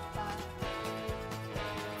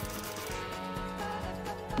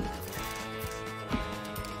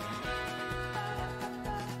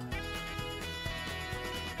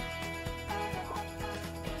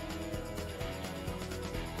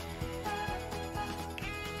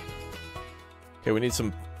 Okay, we need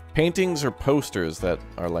some paintings or posters that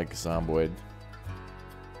are like Zomboid.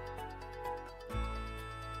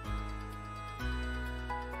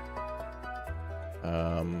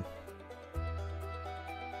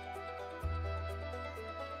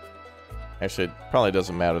 Actually, it probably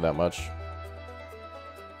doesn't matter that much.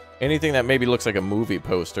 Anything that maybe looks like a movie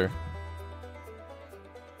poster.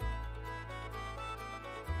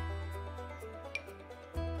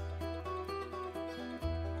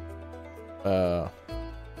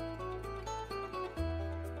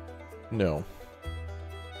 No.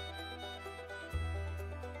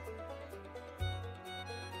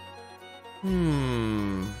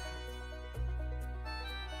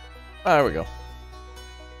 There we go.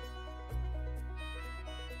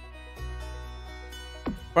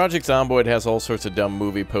 Project Zomboid has all sorts of dumb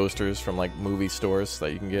movie posters from like movie stores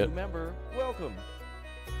that you can get. Member, welcome.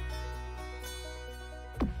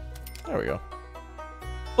 There we go.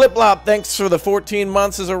 Flip-Flop, thanks for the 14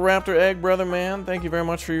 months as a Raptor Egg, brother man. Thank you very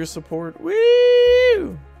much for your support.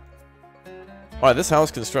 Woo! Wow, this house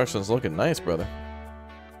construction is looking nice, brother.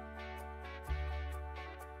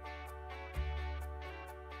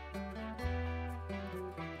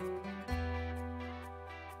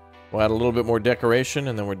 We'll add a little bit more decoration,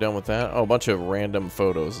 and then we're done with that. Oh, a bunch of random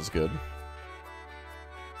photos is good.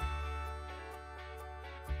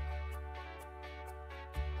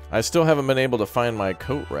 I still haven't been able to find my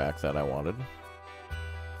coat rack that I wanted.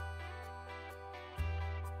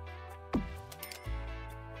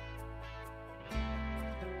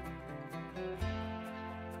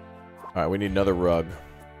 Alright, we need another rug.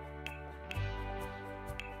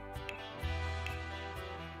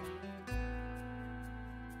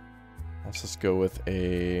 Let's just go with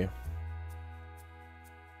a...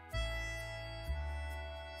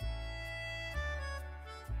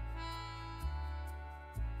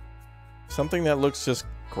 something that looks just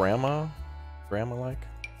grandma-like.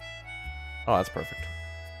 Oh, that's perfect.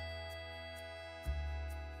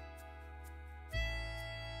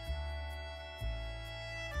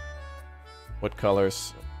 What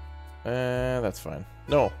colors? That's fine.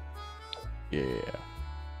 No. Yeah.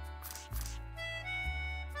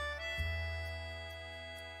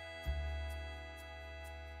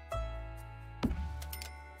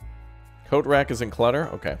 Coat rack is in clutter?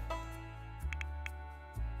 Okay.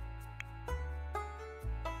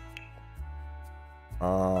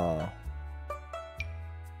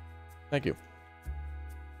 Thank you.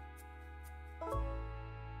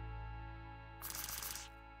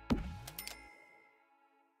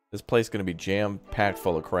 This place is going to be jam-packed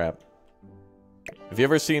full of crap. If you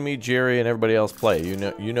ever seen me, Jerry, and everybody else play,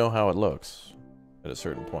 you know how it looks at a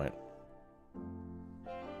certain point.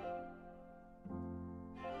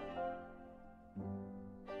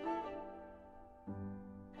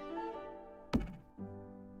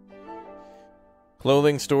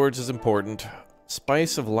 Clothing storage is important.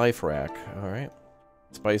 Spice of life rack. Alright.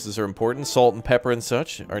 Spices are important. Salt and pepper and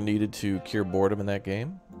such are needed to cure boredom in that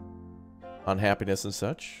game. Unhappiness and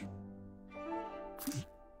such.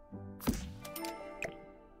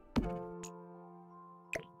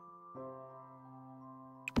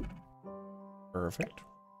 Perfect.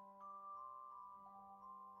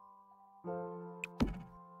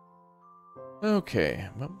 Okay.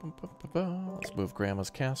 Let's move Grandma's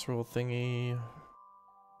casserole thingy.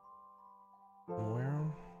 Where?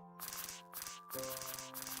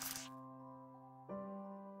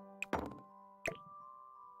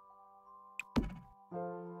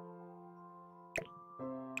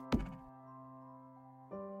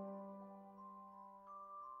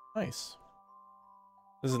 Nice.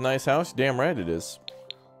 This is a nice house? Damn right it is.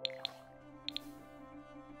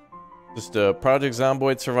 Just a Project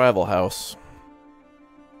Zomboid survival house.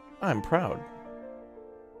 I'm proud.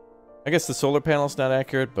 I guess the solar panel's not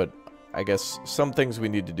accurate, but I guess some things we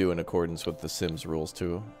need to do in accordance with the Sims rules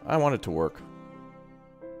too. I want it to work.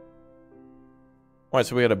 Alright,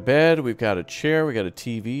 so we got a bed, we've got a chair, we got a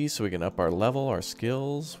TV, so we can up our level, our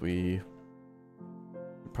skills. We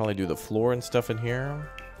probably do the floor and stuff in here.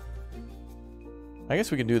 I guess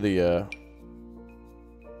we can do the,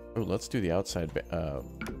 oh, let's do the outside,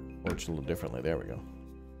 porch a little differently. There we go.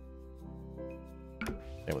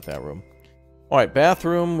 Yeah, with that room. Alright,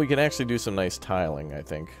 bathroom, we can actually do some nice tiling, I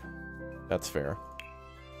think. That's fair.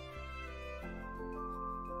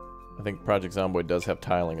 I think Project Zomboid does have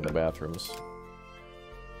tiling in the bathrooms.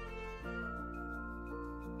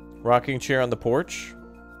 Rocking chair on the porch.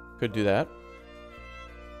 Could do that.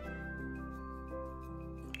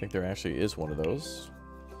 I think there actually is one of those.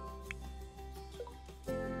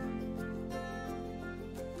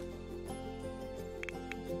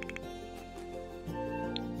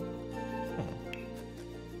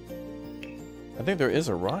 I think there is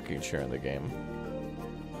a rocking chair in the game.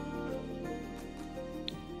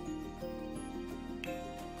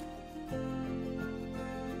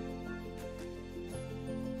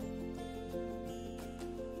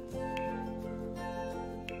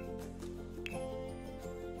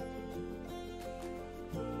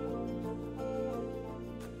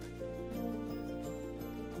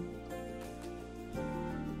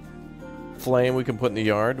 Flame we can put in the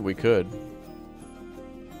yard? We could.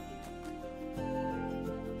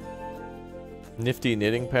 Nifty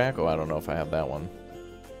knitting pack? Oh, I don't know if I have that one.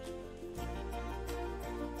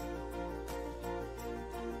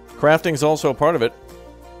 Crafting's also a part of it.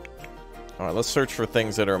 Alright, let's search for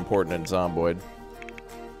things that are important in Zomboid.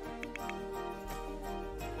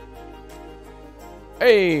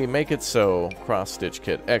 Hey, make it so. Cross-stitch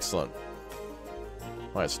kit. Excellent.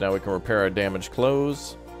 Alright, so now we can repair our damaged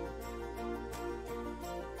clothes.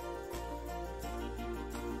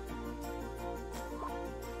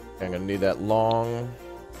 I'm gonna need that long.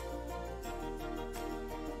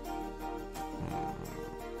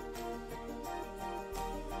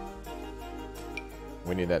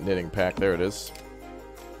 We need that knitting pack. There it is.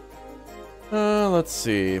 Let's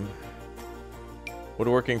see.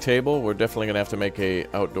 Woodworking table. We're definitely gonna have to make a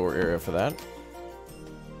outdoor area for that.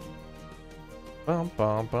 Bum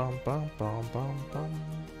bum bum bum bum bum bum.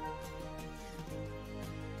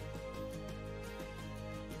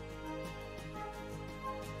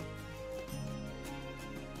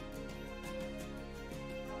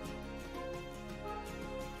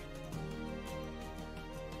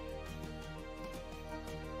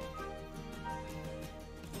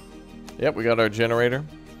 Yep, we got our generator.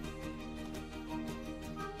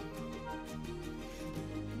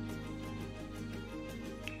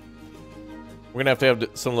 We're gonna have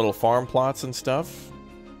some little farm plots and stuff.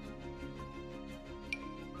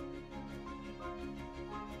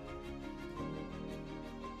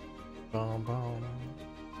 Boom, boom.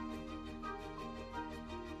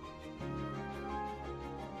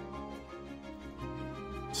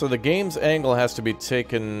 So the game's angle has to be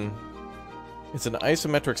taken... It's an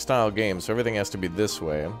isometric style game, so everything has to be this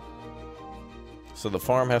way. So the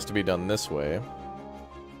farm has to be done this way.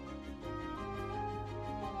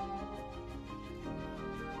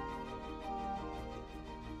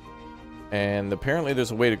 And apparently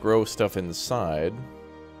there's a way to grow stuff inside.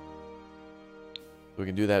 We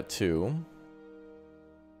can do that too.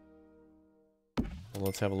 Well,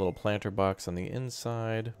 let's have a little planter box on the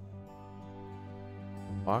inside.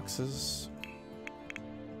 Boxes.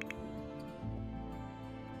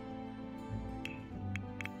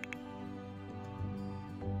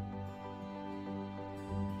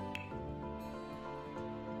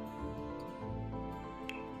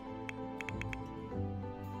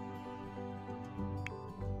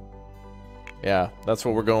 Yeah, that's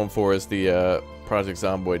what we're going for, is the Project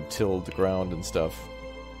Zomboid tilled ground and stuff.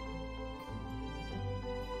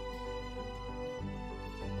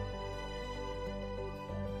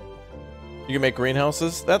 You can make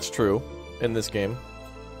greenhouses? That's true in this game.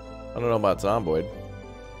 I don't know about Zomboid.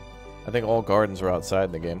 I think all gardens are outside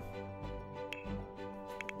in the game.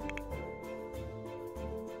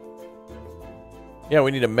 Yeah,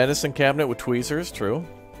 we need a medicine cabinet with tweezers, true.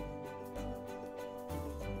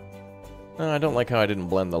 I don't like how I didn't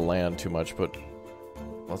blend the land too much, but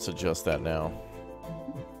let's adjust that now.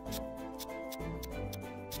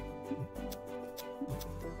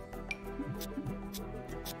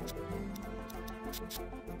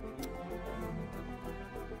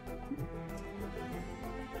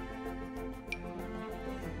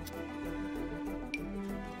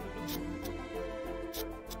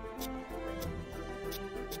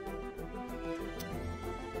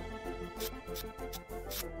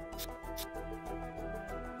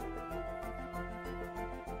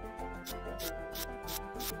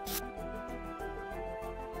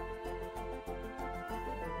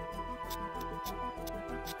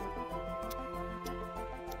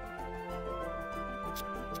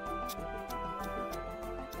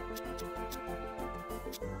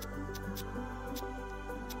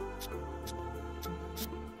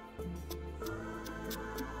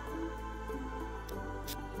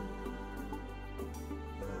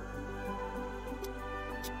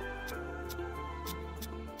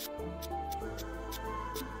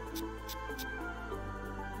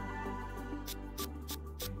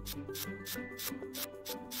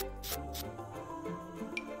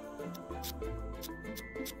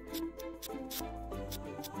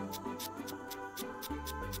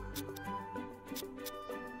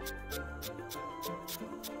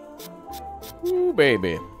 Ooh,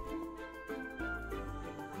 baby.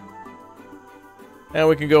 And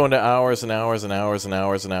we can go into hours and hours and hours and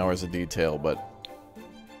hours and hours of detail, but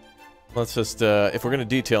let's just, if we're going to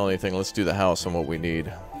detail anything, let's do the house and what we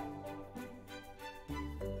need.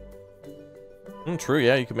 True,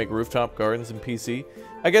 yeah, you can make rooftop gardens in PC.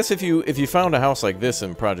 I guess if you found a house like this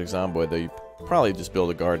in Project Zomboid, though, you'd probably just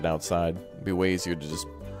build a garden outside. It'd be way easier to just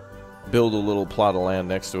build a little plot of land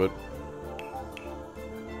next to it.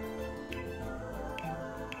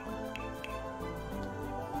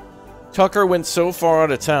 Tucker went so far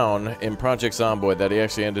out of town in Project Zomboid that he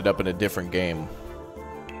actually ended up in a different game.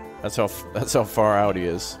 That's how far out he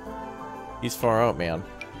is. He's far out, man.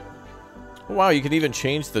 Wow, you can even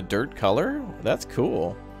change the dirt color? That's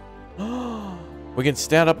cool. We can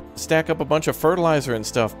stack up a bunch of fertilizer and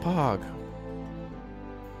stuff. Pog.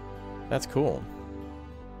 That's cool.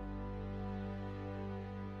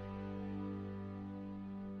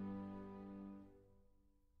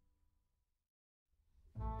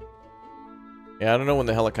 Yeah, I don't know when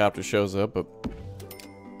the helicopter shows up, but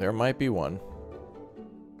there might be one.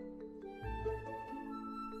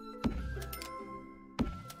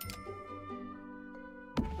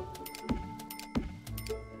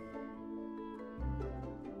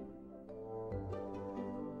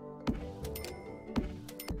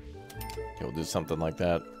 We'll do something like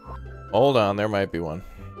that. Hold on, there might be one.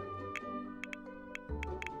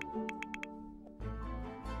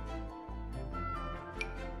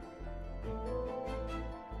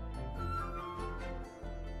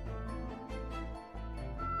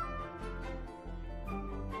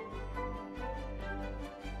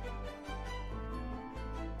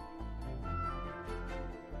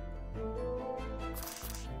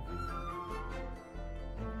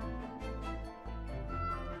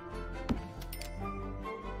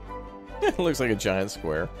 It looks like a giant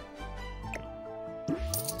square.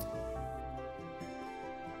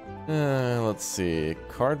 Let's see.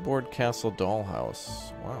 Cardboard Castle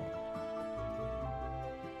Dollhouse. Wow.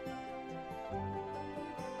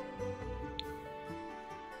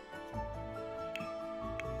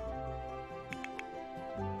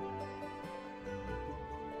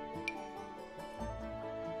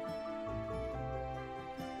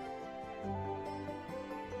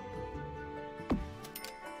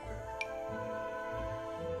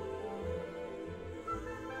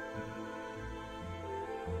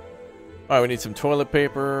 Alright, we need some toilet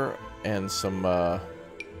paper and some, that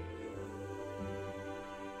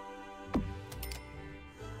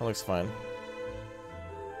looks fine.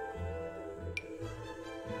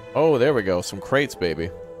 Oh, there we go. Some crates, baby.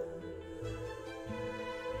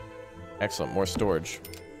 Excellent. More storage.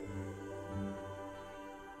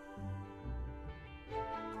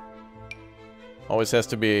 Always has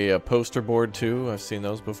to be a poster board, too. I've seen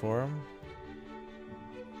those before.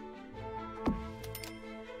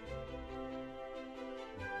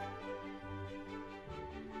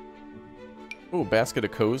 Ooh, basket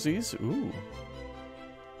of cozies. Ooh.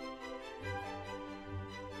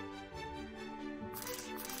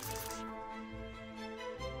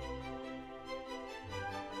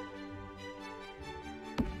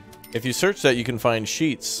 If you search that, you can find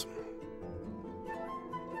sheets.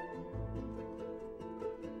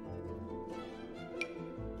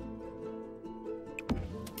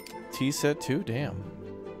 Tea set too? Damn.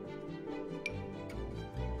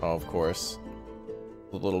 Oh, of course.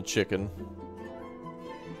 The little chicken.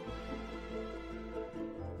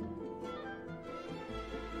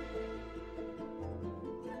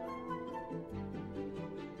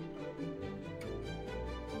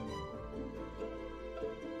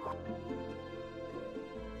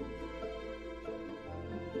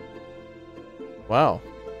 Wow.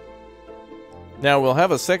 Now we'll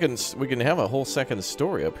have a second, we can have a whole second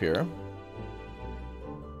story up here.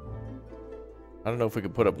 I don't know if we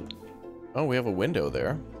could put up, oh, we have a window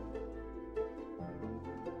there.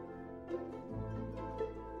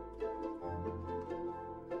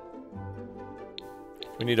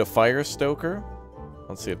 We need a fire stoker.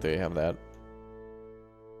 Let's see if they have that.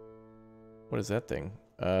 What is that thing?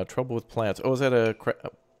 Trouble with plants. Oh, is that a...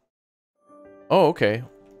 Oh, okay.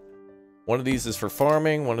 One of these is for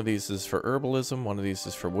farming, one of these is for herbalism, one of these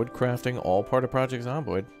is for wood crafting, all part of Project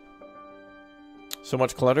Zomboid. So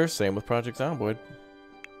much clutter, same with Project Zomboid.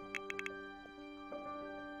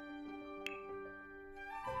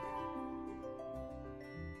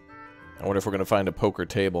 I wonder if we're going to find a poker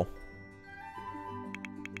table.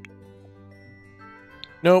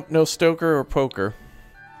 Nope, no stoker or poker.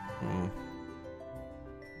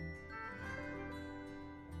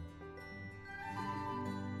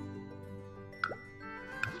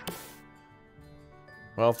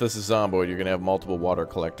 Well, if this is Zomboid, you're going to have multiple water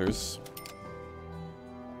collectors.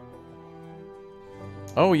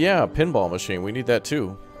 Oh yeah, pinball machine. We need that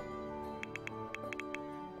too.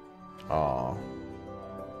 Aww.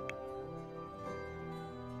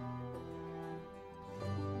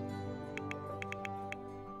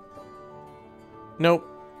 Nope.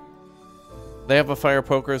 They have a fire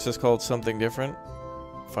poker. Is this called something different?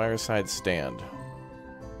 Fireside stand.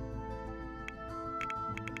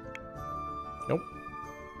 Nope.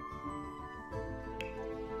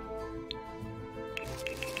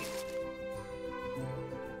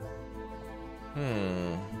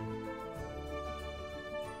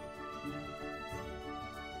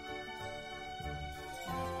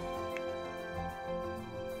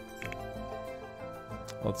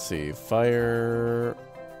 Let's see. Fire...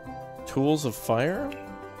 Tools of fire?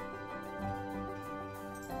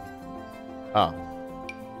 Ah.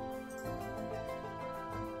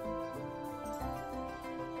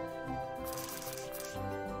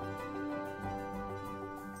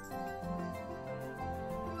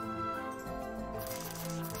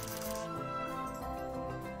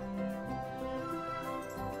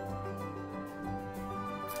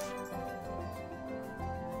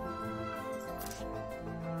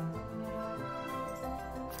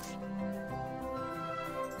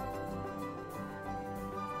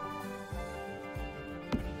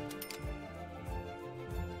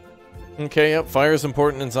 Okay, yep, fire's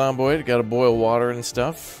important in Zomboid. Gotta boil water and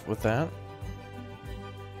stuff with that.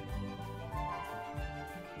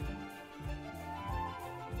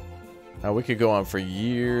 Now we could go on for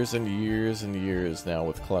years and years and years now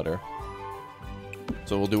with clutter.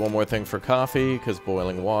 So we'll do one more thing for coffee, because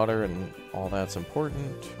boiling water and all that's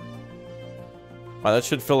important. Wow, that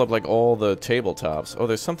should fill up like all the tabletops. Oh,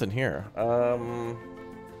 there's something here. Oh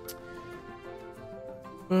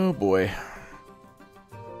boy.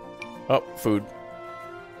 Oh, food.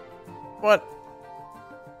 What?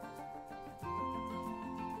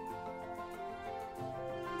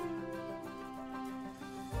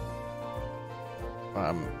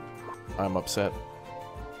 I'm upset.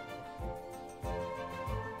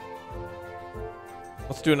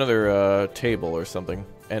 Let's do another table or something.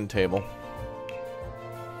 End table.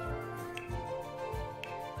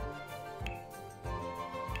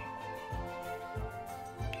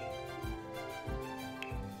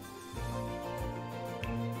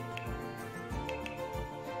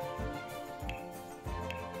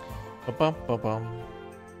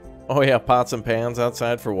 Oh yeah, pots and pans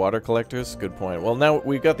outside for water collectors. Good point. Well, now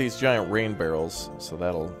we've got these giant rain barrels, so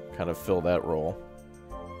that'll kind of fill that role.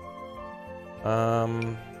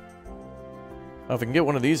 Oh, if we can get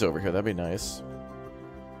one of these over here, that'd be nice.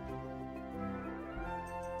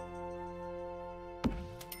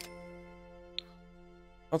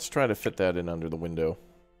 Let's try to fit that in under the window.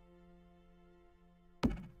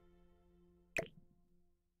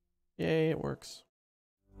 Yay, it works.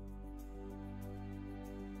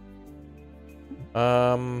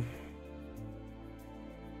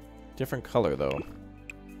 Different color though.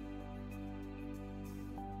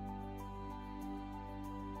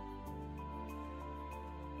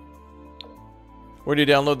 Where do you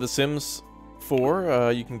download The Sims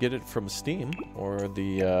 4? You can get it from Steam or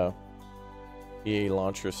the EA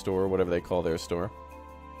Launcher store, whatever they call their store.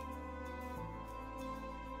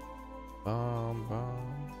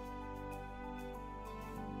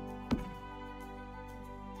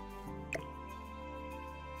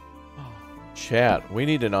 Chat, we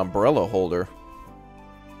need an umbrella holder.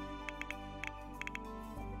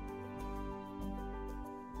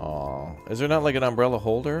 Aw, is there not like an umbrella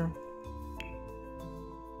holder?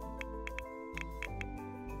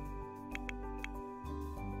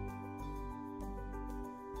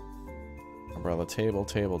 Umbrella table,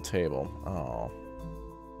 table, table. Oh.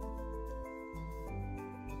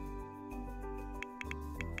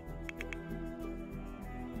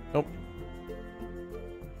 Nope.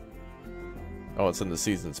 Oh, it's in the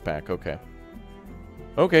Seasons pack. Okay.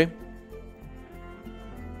 Okay.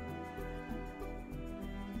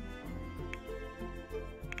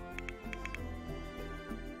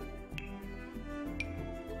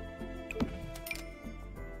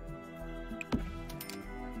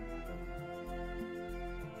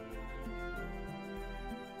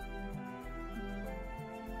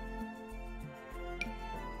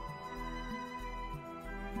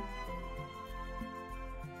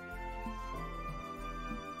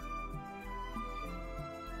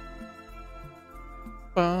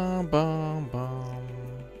 Bum, bum, bum.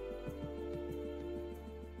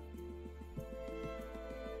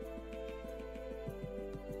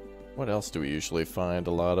 What else do we usually find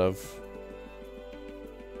a lot of?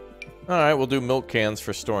 Alright, we'll do milk cans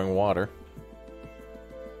for storing water.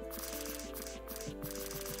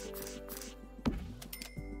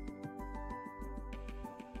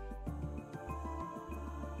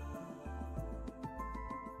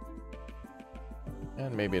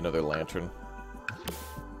 And maybe another lantern.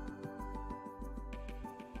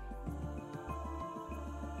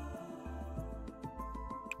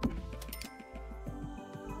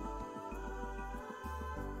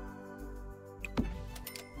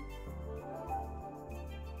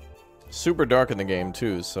 Super dark in the game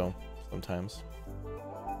too, so sometimes.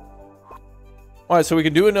 Alright, so we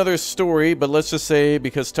can do another story, but let's just say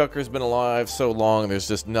because Tucker's been alive so long, there's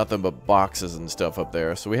just nothing but boxes and stuff up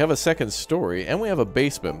there. So we have a second story, and we have a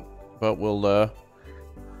basement, but we'll,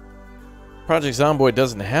 Project Zomboid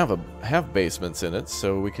doesn't have basements in it,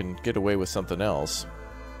 so we can get away with something else.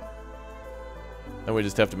 And we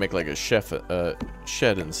just have to make like a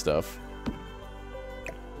shed and stuff.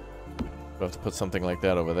 We'll have to put something like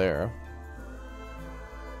that over there.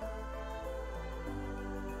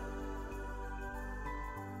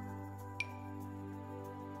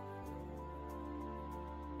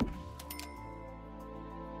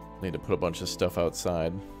 Need to put a bunch of stuff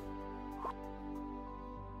outside.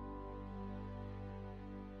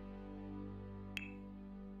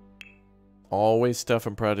 Always stuff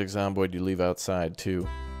in Project Zomboid you leave outside, too.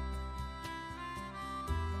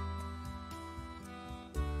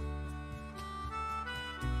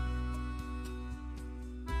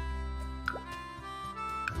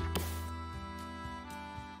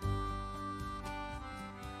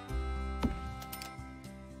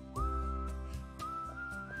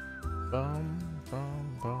 Bum,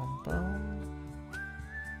 bum, bum, bum.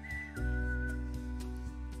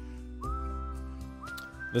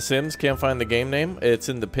 The Sims can't find the game name. It's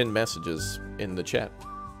in the pinned messages in the chat.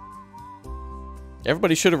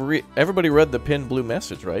 Everybody should have everybody read the pinned blue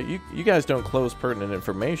message, right? You guys don't close pertinent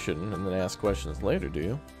information and then ask questions later, do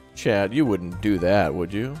you? Chad, you wouldn't do that,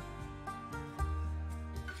 would you?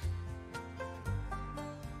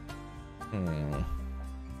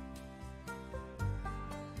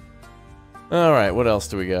 Alright, what else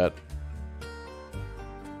do we got?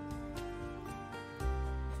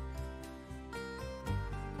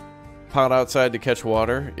 Pot outside to catch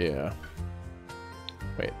water? Yeah.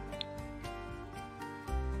 Wait.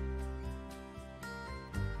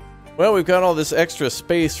 Well, we've got all this extra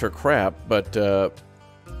space for crap, but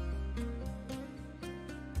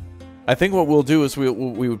I think what we'll do is we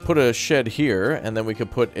would put a shed here, and then we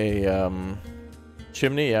could put a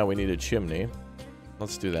chimney. Yeah, we need a chimney.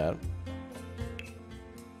 Let's do that.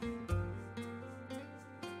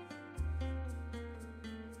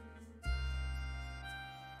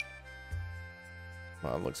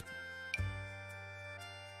 Well, it looks...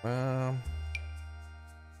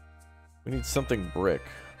 we need something brick.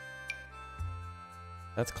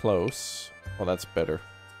 That's close. Well, that's better.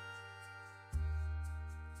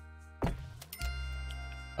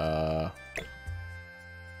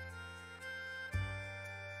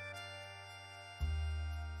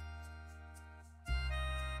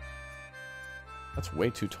 That's way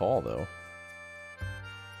too tall, though.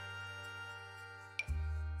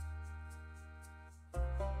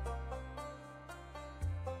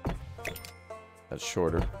 That's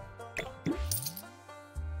shorter.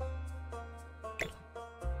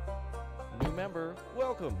 New member,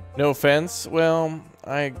 welcome. No offense. Well,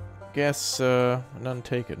 I guess none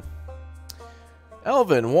taken.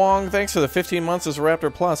 Elvin Wong, thanks for the 15 months as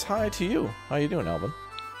Raptor Plus. Hi to you. How you doing, Elvin?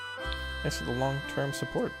 Thanks for the long-term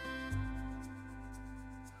support.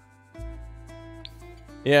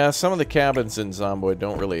 Yeah, some of the cabins in Zomboid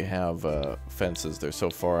don't really have fences. They're so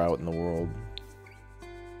far out in the world.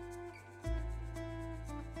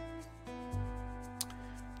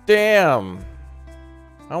 Damn!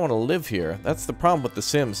 I want to live here. That's the problem with The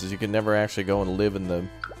Sims, is you can never actually go and live in the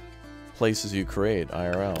places you create,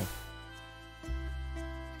 IRL.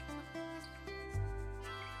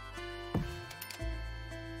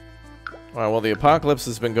 Alright, well, the apocalypse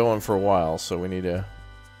has been going for a while, so we need to...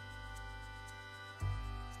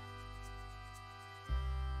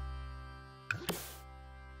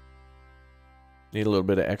 need a little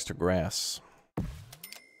bit of extra grass.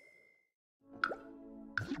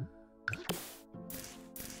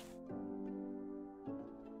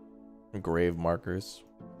 Grave markers.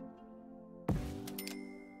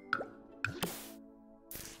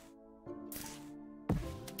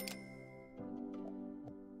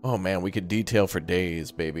 Oh, Oh man, we could detail for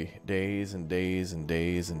days, baby. Days and days and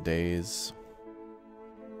days and days.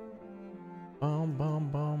 Bum bum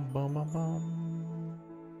bum bum bum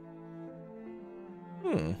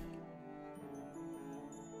bum.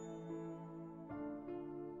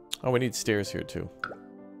 Oh, we need stairs here too.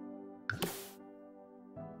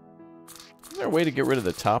 Is there a way to get rid of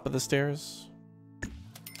the top of the stairs?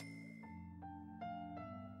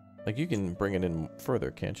 Like, you can bring it in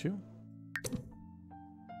further, can't you?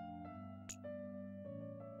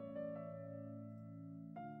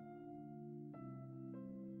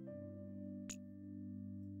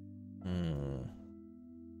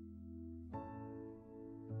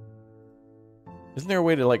 Isn't there a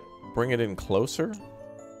way to, like, bring it in closer?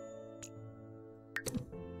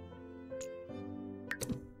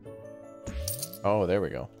 Oh, there we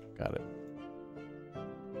go. Got it.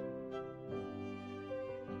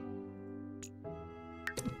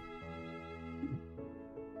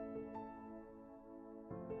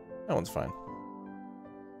 That one's fine.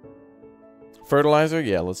 Fertilizer?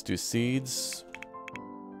 Yeah, let's do seeds.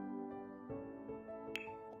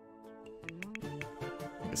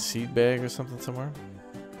 Like a seed bag or something somewhere?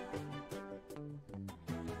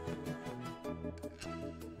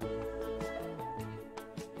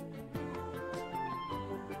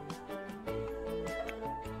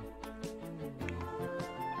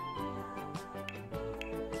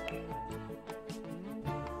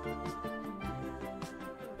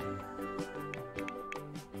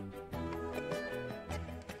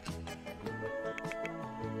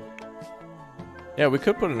 Yeah, we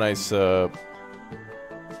could put a nice,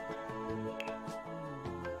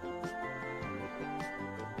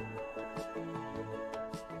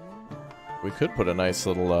 we could put a nice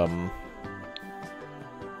little,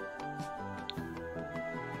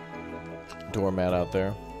 doormat out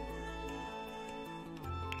there.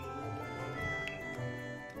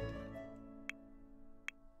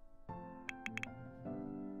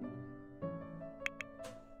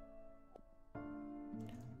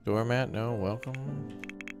 Doormat, no, welcome.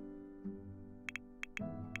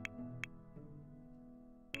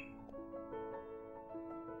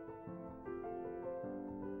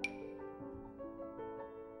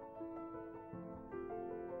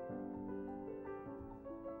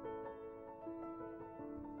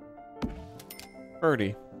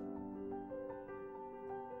 Birdie.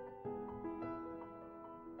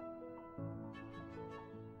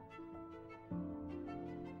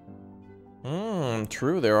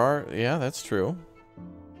 True, there are... Yeah, that's true.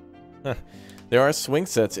 There are swing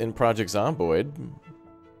sets in Project Zomboid.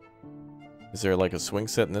 Is there, like, a swing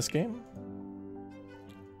set in this game?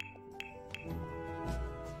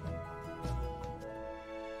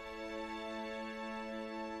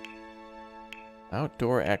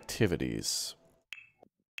 Outdoor activities.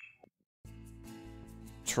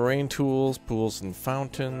 Terrain tools, pools and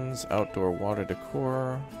fountains, outdoor water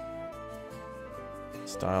decor,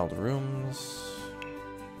 styled rooms,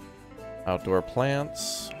 outdoor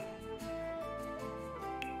plants.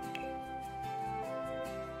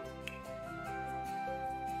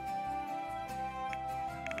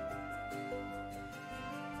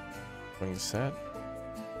 Swing set.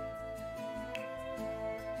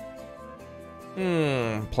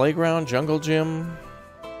 Playground, jungle gym.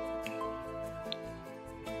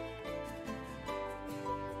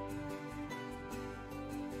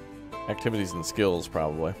 Activities and skills,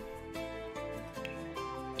 probably.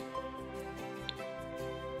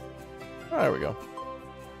 Oh, there we go.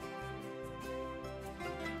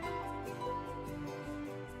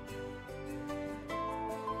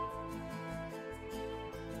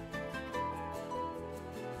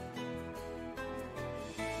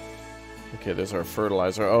 Okay, there's our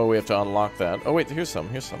fertilizer. Oh, we have to unlock that. Oh, wait, here's some.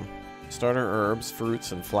 Here's some. Starter herbs,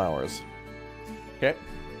 fruits, and flowers. Okay.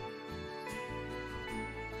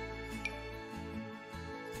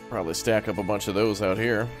 Probably stack up a bunch of those out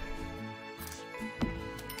here.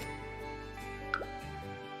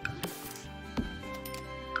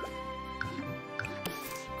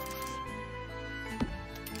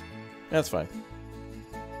 That's fine.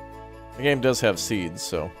 The game does have seeds,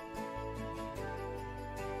 so...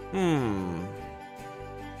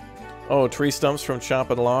 Oh, tree stumps from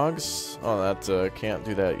chopping logs? Oh, that, can't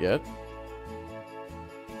do that yet.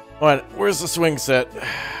 What? Where's the swing set?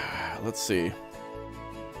 Let's see.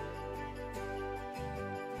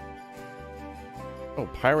 Oh,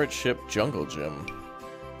 pirate ship jungle gym.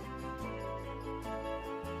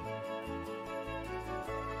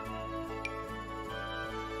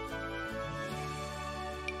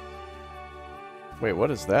 Wait,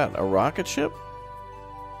 what is that? A rocket ship?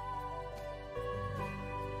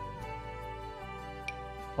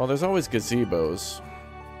 Oh, there's always gazebos.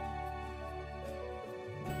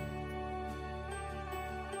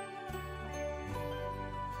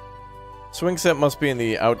 Swing set must be in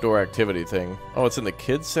the outdoor activity thing. Oh, it's in the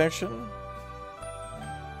kids section?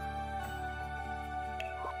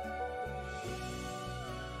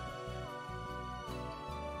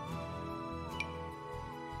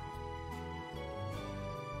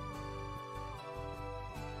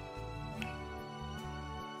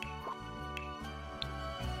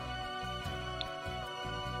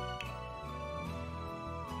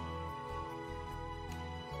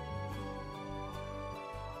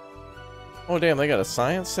 Oh damn, they got a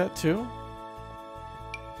science set too?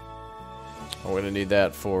 Oh, we're gonna need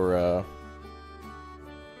that for,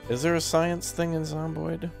 Is there a science thing in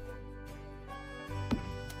Zomboid?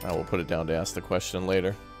 I will put it down to ask the question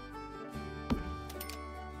later.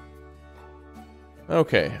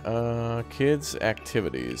 Okay, kids'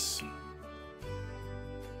 activities.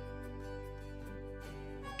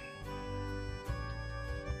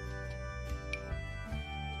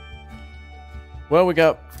 Well, we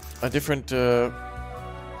got a different,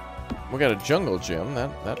 we got a jungle gym,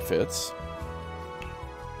 that fits.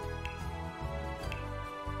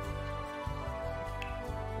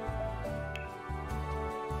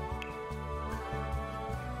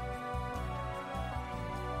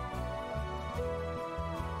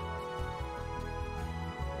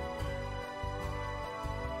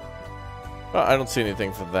 Oh, I don't see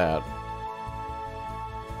anything for that.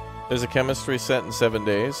 There's a chemistry set in 7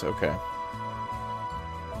 days? Okay.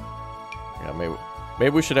 Yeah, maybe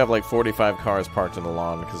we should have like 45 cars parked in the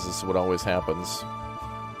lawn, because this is what always happens.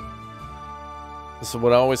 This is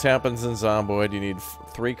what always happens in Zomboid. You need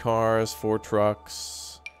 3 cars, 4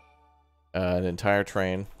 trucks, an entire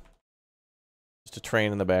train. Just a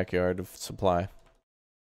train in the backyard of supply.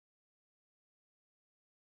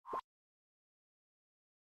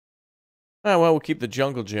 Ah, well, we'll keep the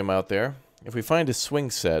jungle gym out there. If we find a swing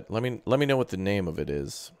set, let me know what the name of it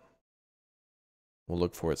is. We'll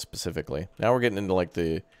look for it specifically. Now we're getting into like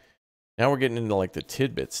the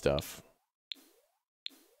tidbit stuff.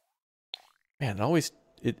 Man,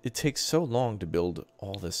 it takes so long to build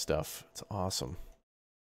all this stuff. It's awesome.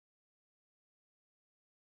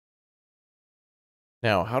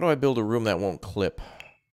 Now, how do I build a room that won't clip?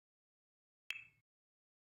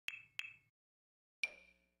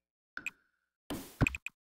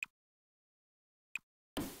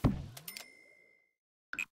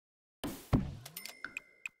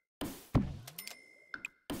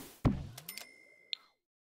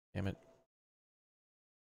 Damn it.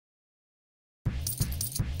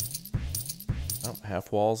 Oh,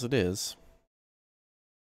 half walls it is.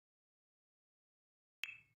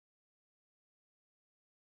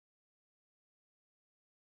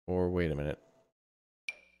 Or wait a minute.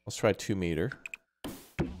 Let's try 2 meter.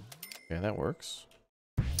 Okay, that works.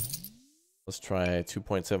 Let's try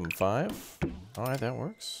 2.75. Alright, that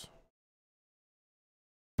works.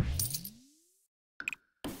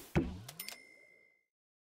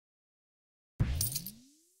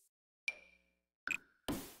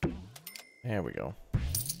 There we go.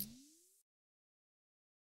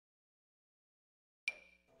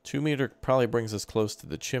 2 meter probably brings us close to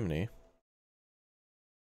the chimney.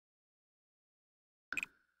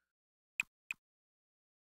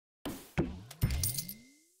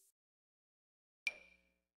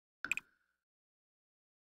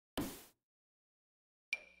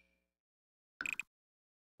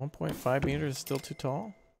 .5 meters is still too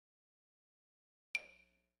tall?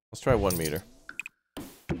 Let's try 1 meter.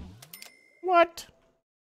 What?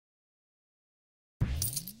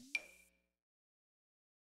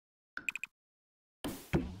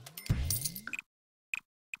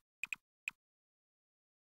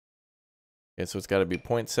 Okay, so it's got to be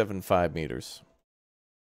 0.75 meters.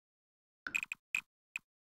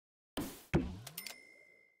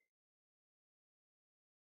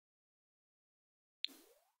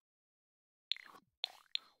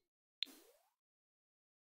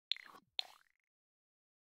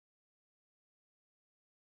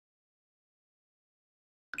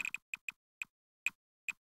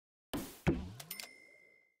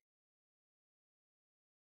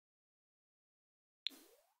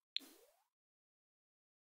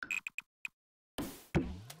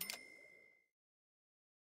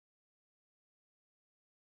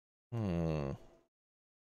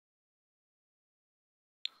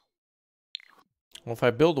 Well, if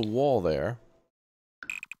I build a wall there...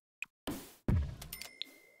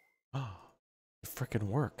 it frickin'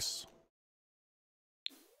 works.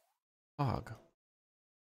 Fog.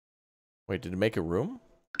 Wait, did it make a room?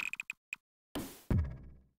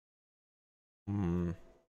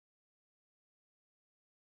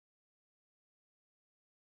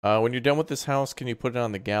 When you're done with this house, can you put it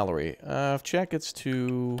on the gallery? If Jack gets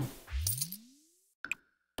to...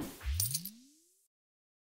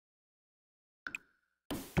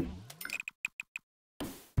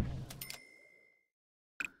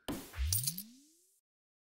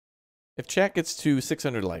 If chat gets to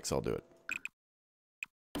 600 likes, I'll do it.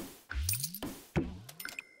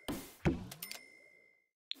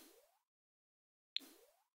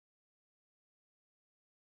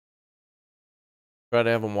 Try to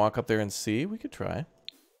have him walk up there and see. We could try.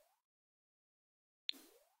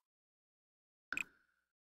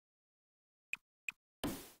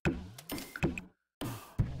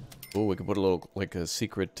 Oh, we could put a little, like a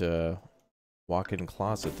secret walk-in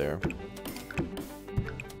closet there.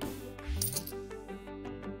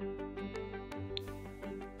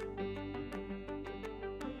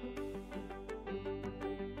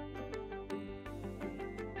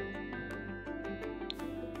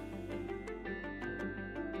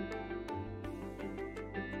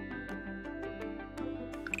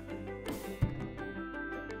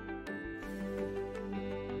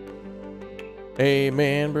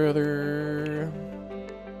 Amen, brother.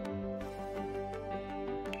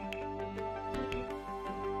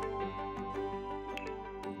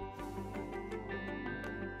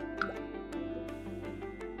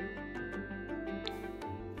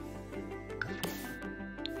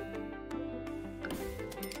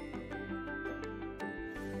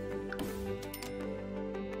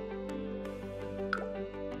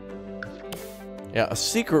 Yeah, a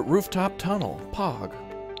secret rooftop tunnel. Pog.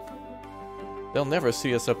 They'll never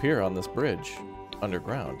see us up here on this bridge.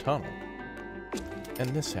 Underground tunnel. And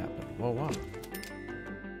this happened. Whoa, wow.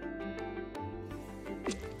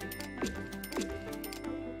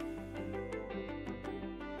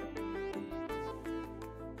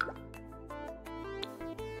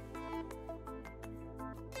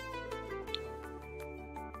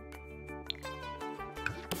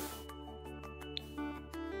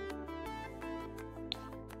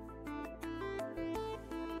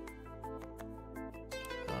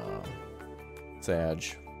 Sag.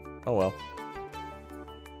 Oh well.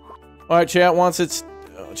 All right, chat wants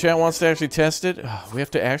to actually test it. We have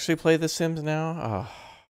to actually play The Sims now.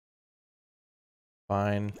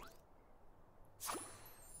 Fine.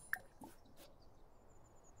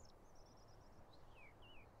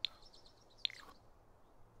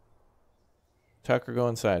 Tucker, go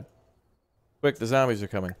inside. Quick, the zombies are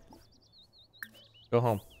coming. Go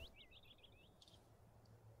home.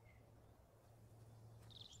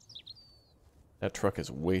 That truck is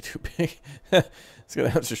way too big. It's gonna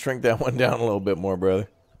have to shrink that one down a little bit more, brother.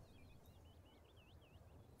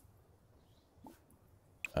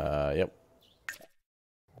 Yep.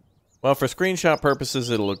 Well, for screenshot purposes,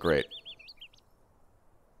 it'll look great.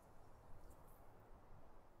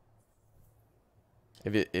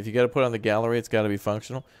 If you got to put on the gallery, it's got to be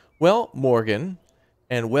functional. Well, Morgan,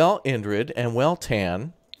 and well, Indrid, and well,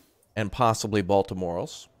 Tan, and possibly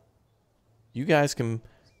Baltimore's. You guys can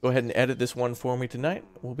go ahead and edit this one for me tonight.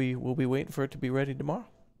 We'll be waiting for it to be ready tomorrow.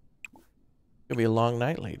 It'll be a long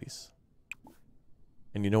night, ladies.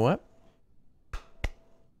 And you know what?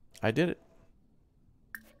 I did it.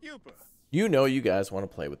 You know you guys want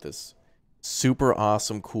to play with this super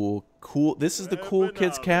awesome, cool. This is the cool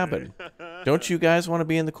kids cabin. Don't you guys want to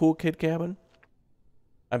be in the cool kid cabin?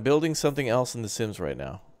 I'm building something else in The Sims right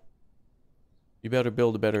now. You better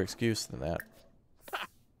build a better excuse than that.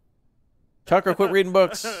 Tucker, quit reading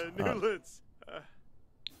books. Alright,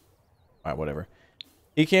 whatever.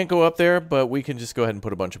 He can't go up there, but we can just go ahead and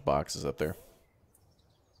put a bunch of boxes up there.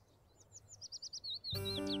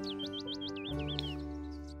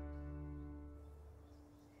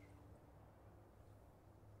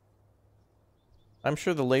 I'm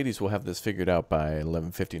sure the ladies will have this figured out by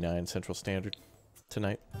 11:59 Central Standard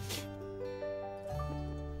tonight.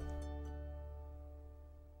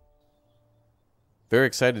 Very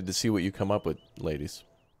excited to see what you come up with, ladies.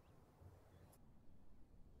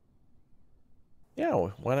 Yeah,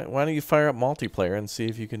 why don't you fire up multiplayer and see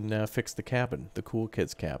if you can fix the cabin, the cool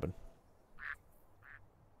kids cabin.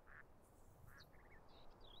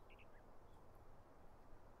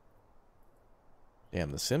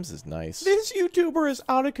 Damn, The Sims is nice. This YouTuber is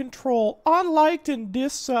out of control, unliked and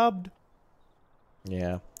dis-subbed.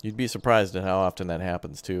 Yeah, you'd be surprised at how often that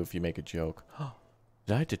happens, too, if you make a joke.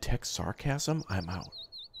 Did I detect sarcasm? I'm out.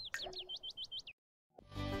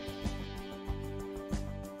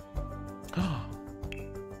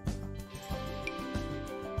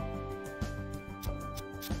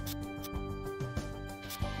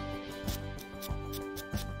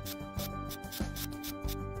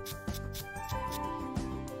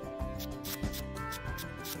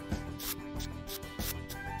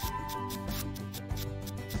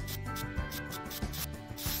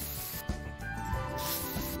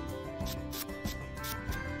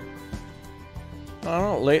 I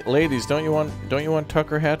don't know, ladies. Don't you want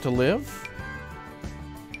Tucker Hat to live?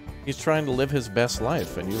 He's trying to live his best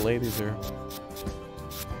life, and you ladies are...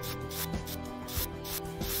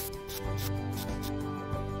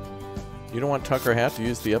 You don't want Tucker Hat to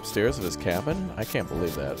use the upstairs of his cabin? I can't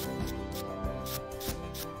believe that.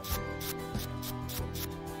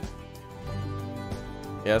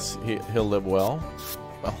 Yes, he'll live well.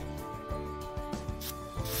 Well,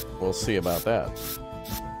 we'll see about that.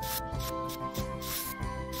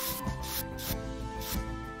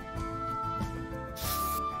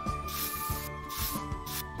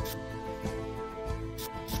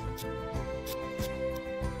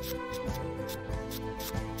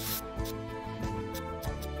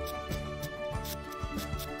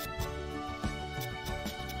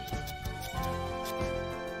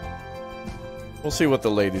 We'll see what the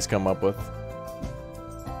ladies come up with.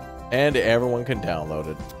 And everyone can download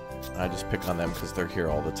it. I just pick on them because they're here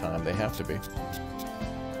all the time. They have to be.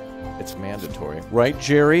 It's mandatory. Right,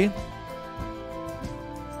 Jerry?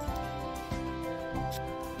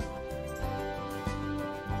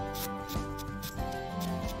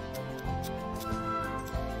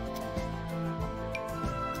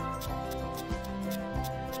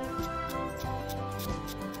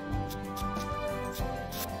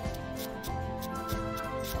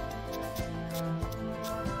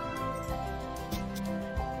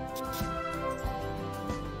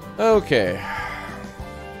 Okay.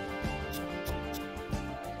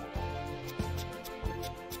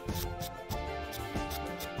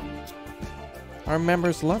 Our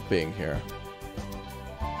members love being here.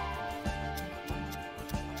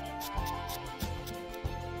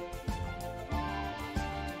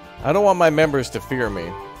 I don't want my members to fear me.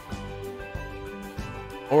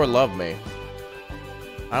 Or love me.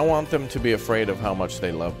 I want them to be afraid of how much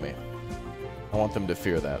they love me. I want them to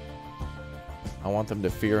fear that. I want them to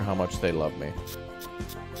fear how much they love me.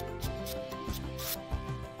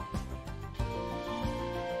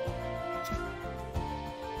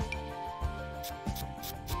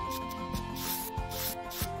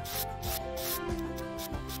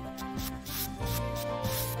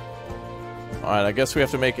 Alright, I guess we have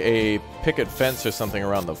to make a picket fence or something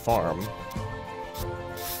around the farm.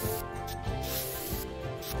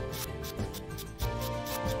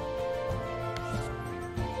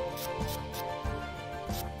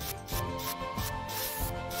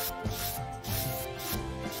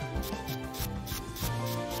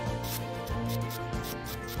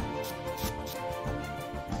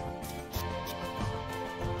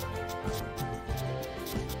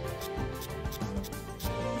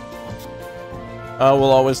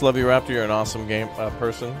 We'll always love you, Raptor. You're an awesome game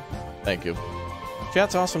person. Thank you.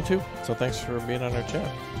 Chat's awesome too, so thanks for being on our chat.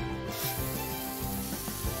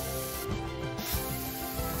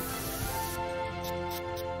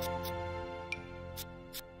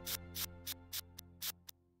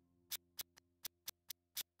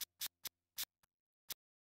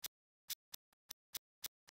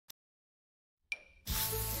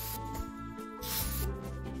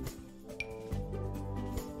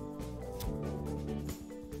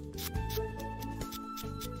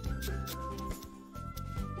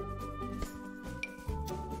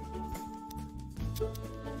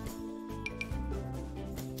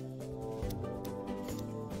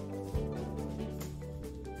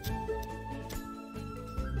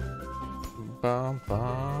 Bum,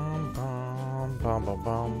 bum, bum, bum, bum,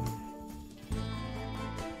 bum.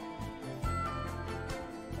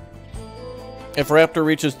 If Raptor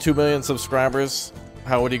reaches 2 million subscribers,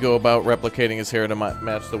 how would he go about replicating his hair to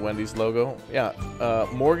match the Wendy's logo? Yeah,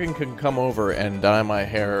 Morgan can come over and dye my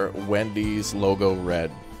hair Wendy's logo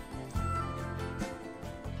red.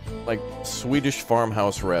 Like Swedish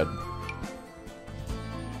farmhouse red.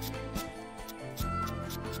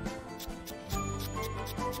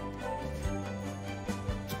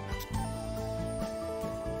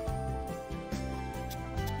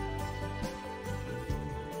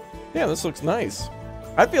 Yeah, this looks nice.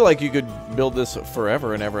 I feel like you could build this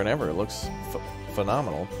forever and ever and ever. It looks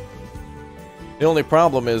phenomenal. The only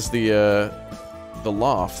problem is the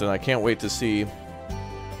loft, and I can't wait to see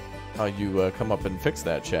how you come up and fix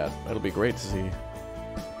that, chat. It'll be great to see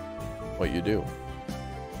what you do.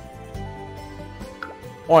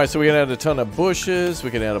 Alright, so we can add a ton of bushes. We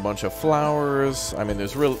can add a bunch of flowers. I mean,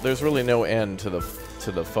 there's really no end to the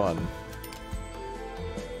fun.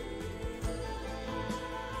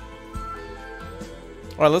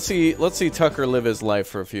 All right, let's see Tucker live his life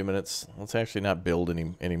for a few minutes. Let's actually not build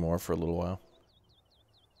anymore for a little while.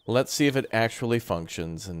 Let's see if it actually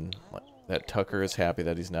functions and that Tucker is happy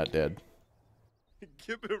that he's not dead.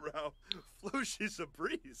 Give it, Ralph. Floshy's a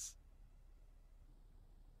breeze.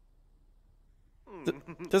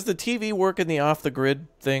 Does the TV work in the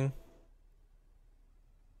off-the-grid thing?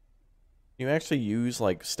 you actually use,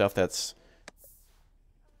 like, stuff that's...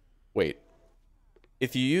 Wait.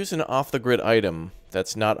 If you use an off-the-grid item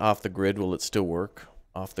that's not off-the-grid, will it still work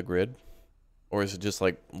off-the-grid? Or is it just,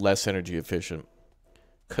 like, less energy efficient?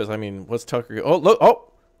 Because, I mean, what's Tucker... Oh, look!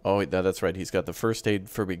 Oh! Oh, wait, that's right. He's got the first aid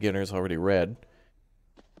for beginners already read.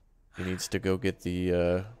 He needs to go get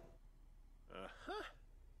the,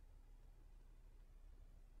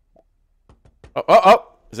 Oh, oh,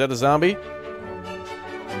 oh! Is that a zombie?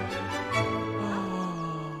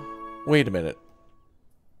 Wait a minute.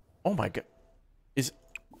 Oh my god.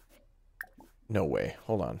 No way.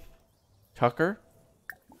 Hold on. Tucker?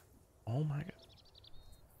 Oh my god.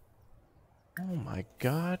 Oh my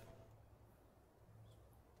god.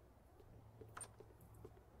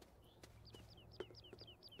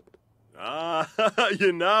 Ah,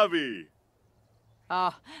 Yanabi.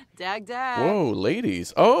 Oh, dag. Whoa,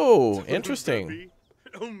 ladies. Oh, interesting.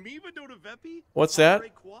 What's that?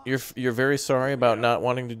 You're very sorry about not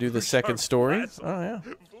wanting to do the second story? Oh, yeah.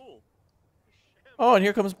 Oh, and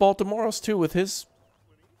here comes Baltimore's too with his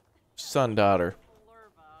son-daughter.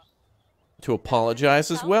 To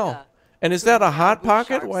apologize as well. And is that a Hot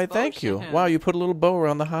Pocket? Why, thank you. Wow, you put a little bow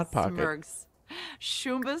around the Hot Pocket. Smirgs.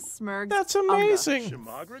 Shumba Smirgs. That's amazing.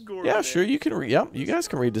 Yeah, sure, you can you guys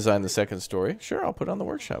can redesign the second story. Sure, I'll put it on the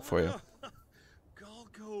workshop for you.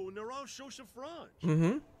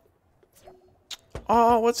 Mm-hmm.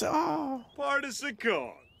 Oh, what's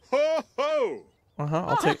Partisicon. Ho ho.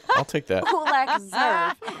 I'll take that. Kulak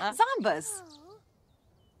Zerv. Zombas.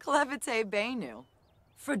 Klevite Benu.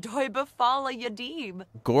 Fredoiba Fala Yadib.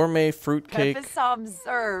 Gourmet fruitcake. Pephisam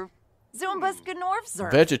Zerv. Zumbas Gnorf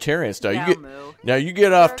Zerv. Vegetarian style. You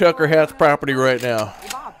get off Tucker Hat's property right now.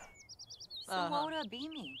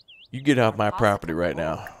 You get off my property right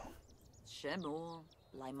now.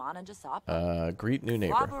 Greet new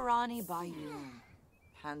neighbor. Rabarani Bayum.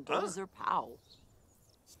 Pandozer Pow.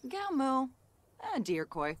 Gamu.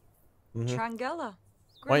 Deerkoi. Trangella.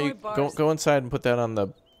 Why don't you go inside and put that on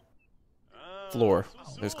the floor?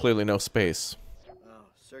 There's clearly no space.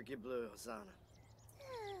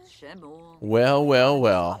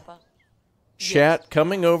 Well. Chat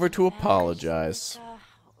coming over to apologize.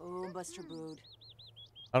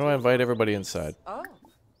 How do I invite everybody inside? Oh.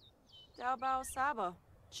 Daubao Saba.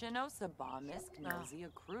 Chinosa Bomisk Nazia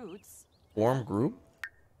Kroots. Form group?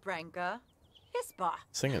 Branka. Hispa.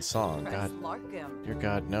 Sing a song. God. Larkim. Dear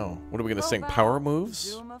God, no. What are we going to sing? Power moves?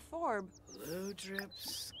 Zuma Forb. Blue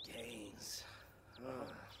drips gains.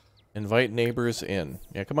 Invite neighbors in.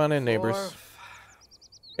 Yeah, come on in, neighbors.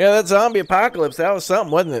 Yeah, that zombie apocalypse, that was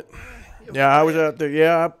something, wasn't it? Yeah, I was out there.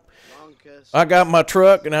 Yeah, I got my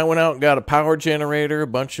truck and I went out and got a power generator, a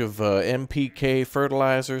bunch of MPK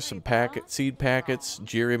fertilizer, some seed packets.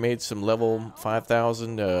 Jerry made some level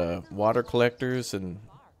 5,000 water collectors, and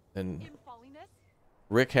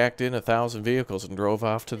Rick hacked in 1,000 vehicles and drove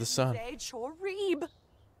off to the sun.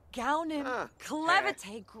 Go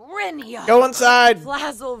inside.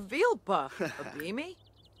 Flazzle Vilpa. Abimi.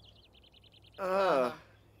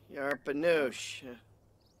 Yarpanoosh.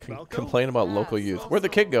 Complain about local youth. Where'd the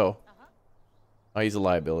kid go? Oh, he's a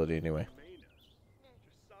liability anyway.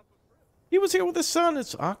 He was here with his son.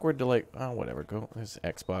 It's awkward to like, oh, whatever. Go, his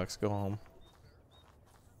Xbox. Go home.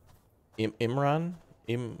 Imran?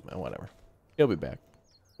 Whatever. He'll be back.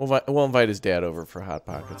 We'll invite his dad over for Hot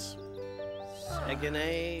Pockets.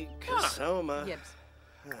 Egane Kasoma.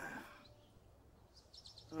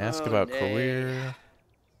 Ask about career.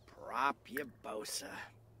 Prop ya bosa.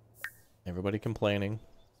 Everybody complaining.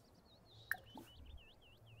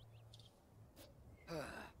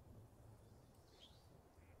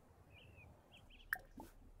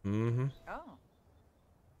 Mm-hmm.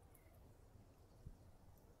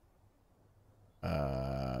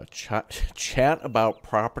 Chat about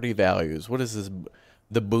property values. What is this?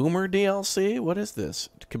 The Boomer DLC? What is this?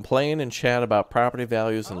 Complain and chat about property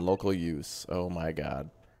values and local use. Oh my god.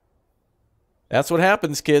 That's what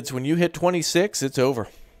happens, kids. When you hit 26, it's over.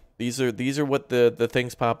 These are what the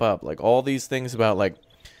things pop up. Like all these things about like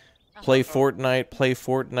play Fortnite,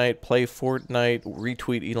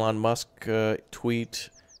 retweet Elon Musk tweet,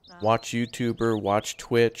 watch YouTuber, watch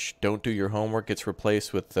Twitch, don't do your homework gets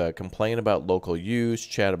replaced with complain about local use,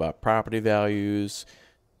 chat about property values,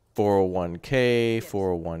 401k,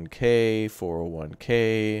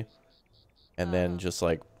 401k, and then just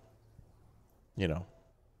like, you know,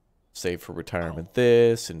 save for retirement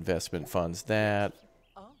this, investment funds that.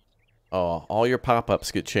 Oh, all your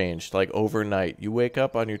pop-ups get changed, like overnight. You wake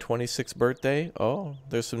up on your 26th birthday, oh,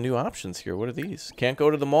 there's some new options here. What are these? Can't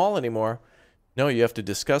go to the mall anymore. No, you have to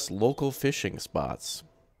discuss local fishing spots.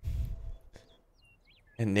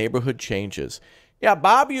 And neighborhood changes. Yeah,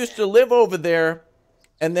 Bob used to live over there,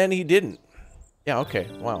 and then he didn't. Yeah, okay.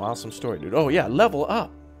 Wow, awesome story, dude. Oh, yeah, level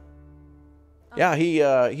up. Yeah, he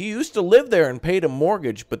used to live there and paid a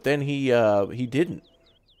mortgage, but then he didn't.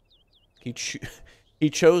 He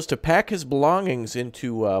chose to pack his belongings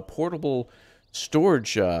into portable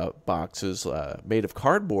storage boxes made of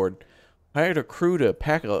cardboard, hired a crew to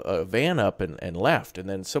pack a van up and left, and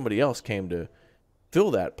then somebody else came to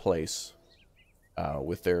fill that place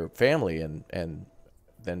with their family and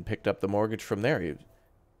then picked up the mortgage from there.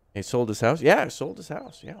 He sold his house? Yeah, he sold his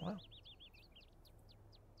house. Yeah, wow.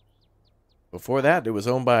 Before that, it was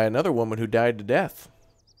owned by another woman who died to death.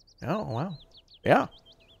 Oh, wow. Yeah.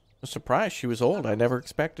 I'm surprised she was old. I never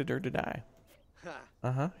expected her to die.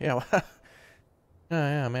 Uh-huh. Yeah.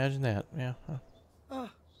 Yeah, imagine that. Yeah. Huh.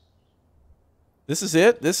 This is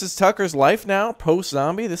it? This is Tucker's life now?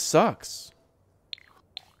 Post-zombie? This sucks.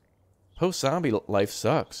 Post-zombie life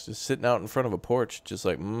sucks. Just sitting out in front of a porch, just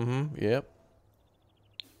like, yep.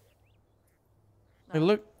 Hey,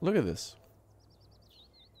 look at this.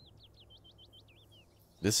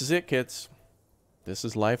 This is it, kids. This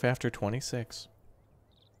is life after 26.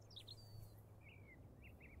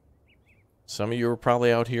 Some of you are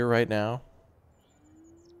probably out here right now,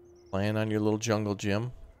 playing on your little jungle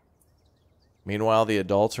gym. Meanwhile, the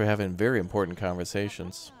adults are having very important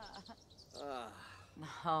conversations.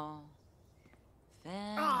 No.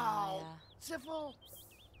 Oh, Ziffle.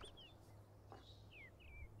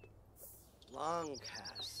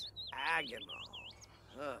 Longcast,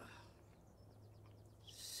 Agonal.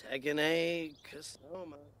 Segane,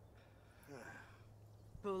 Kasoma.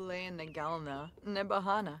 Bule Nagalna,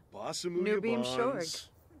 Nebahana. Basamuya Nubim Shorg. Bonds.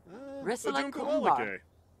 Risala Badunka Kumbar. Walake.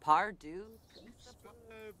 Pardu.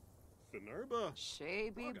 Fenerba.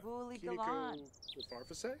 Shabi Buli Kiniko Galan.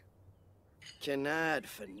 Farfase? Kanad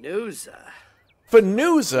Fanuza.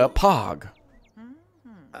 Fanuza Pog.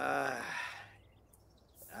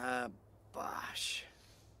 Bosh.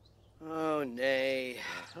 Oh, nay.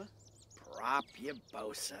 Prop ya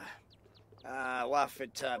bosa.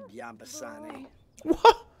 Wafitub Yambasani.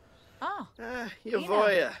 What? Oh.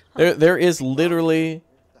 Yavoya. There's literally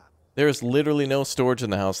no storage in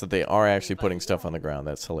the house that they are actually putting stuff on the ground.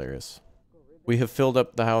 That's hilarious. We have filled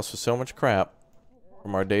up the house with so much crap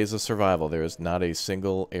from our days of survival. There is not a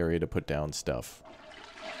single area to put down stuff.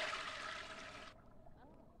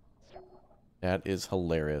 That is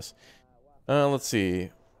hilarious. Let's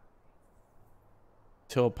see.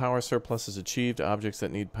 Till power surplus is achieved, objects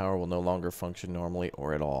that need power will no longer function normally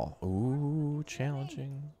or at all. Ooh,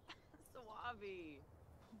 challenging.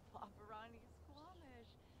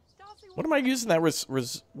 What am I using that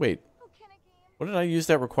wait. What did I use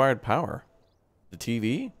that required power? The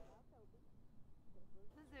TV?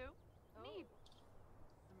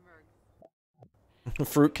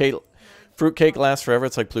 Fruitcake lasts forever.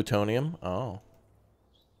 It's like plutonium. Oh.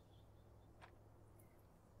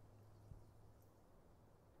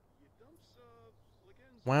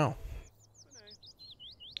 Wow.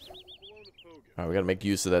 Alright, we gotta make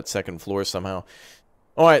use of that second floor somehow.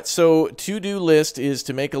 Alright, so to-do list is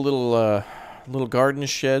to make a little garden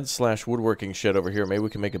shed / woodworking shed over here. Maybe we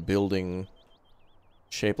can make a building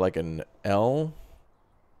shaped like an L.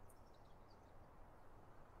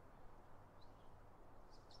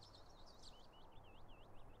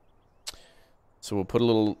 So we'll put a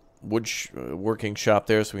little working shop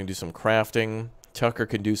there so we can do some crafting. Tucker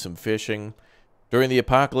can do some fishing. During the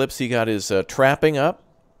apocalypse, he got his trapping up.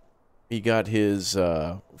 He got his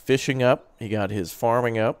fishing up. He got his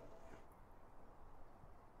farming up.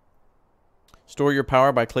 Store your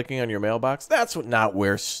power by clicking on your mailbox. That's not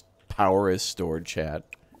where power is stored, chat.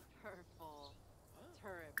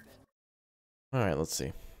 All right, let's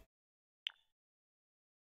see.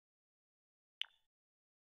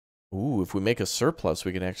 Ooh, if we make a surplus,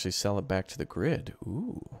 we can actually sell it back to the grid.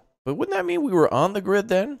 Ooh. But wouldn't that mean we were on the grid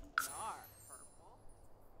then?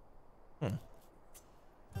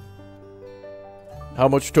 How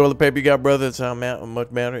much toilet paper you got, brother? That's how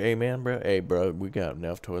much matter. Amen, bro. Hey, bro, we got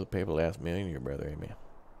enough toilet paper to last million year, brother. Amen.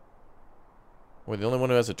 We're the only one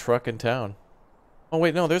who has a truck in town. Oh,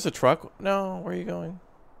 wait, no, there's a truck. No, where are you going?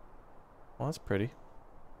 Well, that's pretty.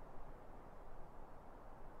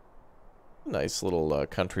 Nice little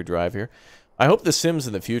country drive here. I hope The Sims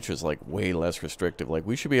in the future is, like, way less restrictive. Like,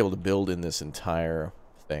 we should be able to build in this entire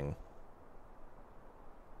thing.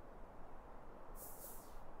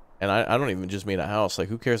 And I don't even just mean a house. Like,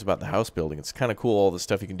 who cares about the house building? It's kind of cool, all the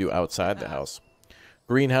stuff you can do outside the house.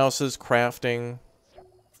 Greenhouses, crafting.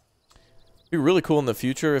 It'd be really cool in the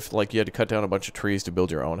future if, like, you had to cut down a bunch of trees to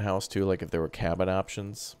build your own house, too. Like, if there were cabin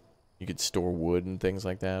options. You could store wood and things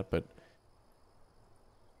like that, but...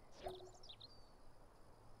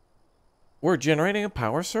 We're generating a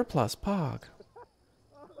power surplus, Pog.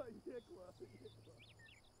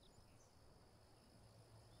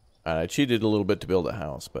 I cheated a little bit to build a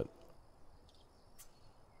house, but...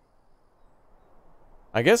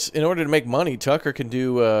 I guess in order to make money, Tucker can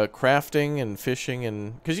do crafting and fishing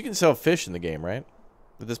and... Because you can sell fish in the game, right?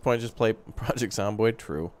 At this point, just play Project Zomboid.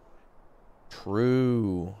 True.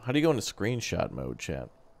 True. How do you go into screenshot mode, chat?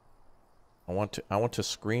 I want to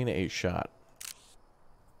screen a shot.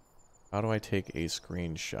 How do I take a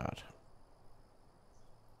screenshot?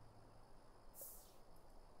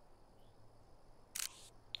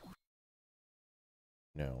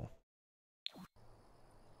 No.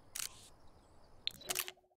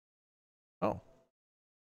 Oh.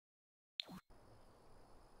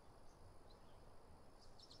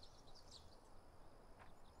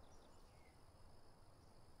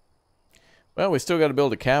 Well, we still got to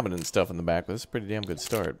build a cabin and stuff in the back, but it's a pretty damn good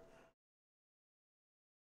start.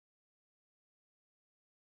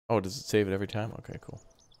 Oh, does it save it every time? Okay, cool.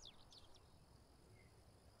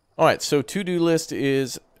 Alright, so to-do list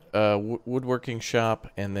is woodworking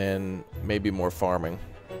shop and then maybe more farming.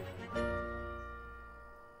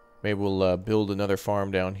 Maybe we'll build another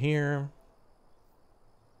farm down here.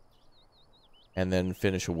 And then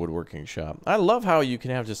finish a woodworking shop. I love how you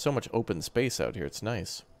can have just so much open space out here. It's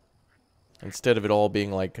nice. Instead of it all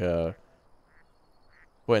being like... Well,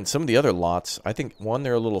 in some of the other lots, I think, one,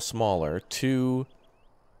 they're a little smaller. Two,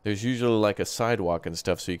 there's usually like a sidewalk and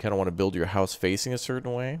stuff, so you kind of want to build your house facing a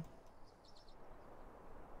certain way.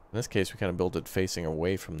 In this case, we kind of built it facing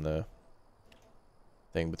away from the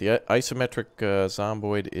thing. But the isometric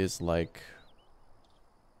zomboid is like...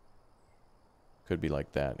 Could be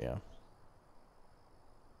like that, yeah.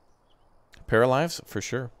 Paralives? For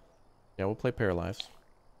sure. Yeah, we'll play Paralives.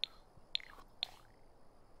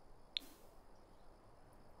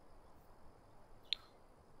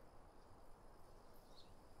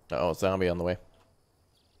 Uh-oh, zombie on the way.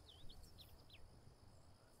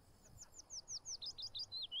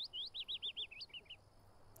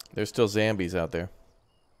 There's still zombies out there.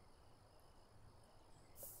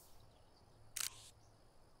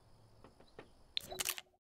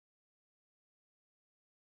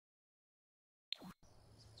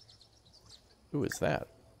 Who is that?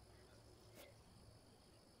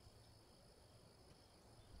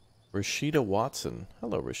 Rashida Watson.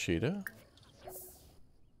 Hello, Rashida.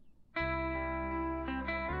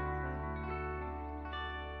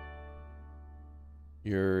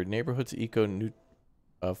 Your neighborhood's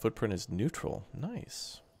footprint is neutral.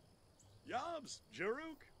 Nice. Yobs,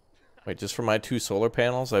 Jaruk. Wait, just for my 2 solar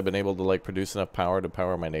panels, I've been able to like produce enough power to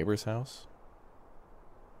power my neighbor's house?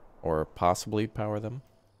 Or possibly power them?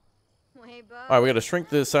 Alright, we gotta shrink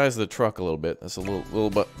the size of the truck a little bit. That's a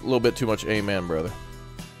little bit too much amen, brother.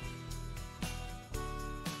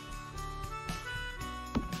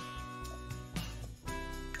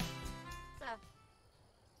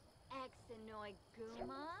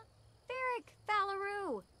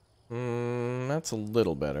 That's a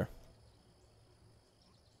little better.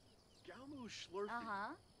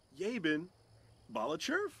 Yabin,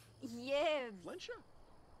 Balachurf.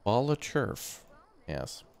 Balachurf.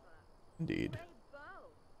 Yes. Indeed.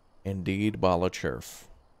 Indeed, Balachurf.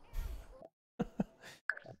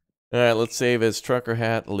 Alright, let's save as Trucker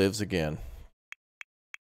Hat lives again.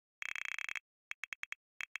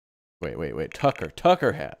 Wait.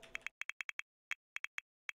 Tucker Hat.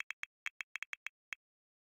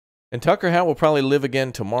 And Tucker Hat will probably live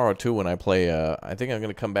again tomorrow, too, when I play, I think I'm going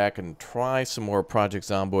to come back and try some more Project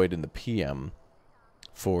Zomboid in the PM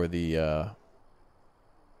for the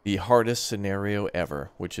hardest scenario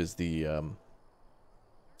ever, which is the,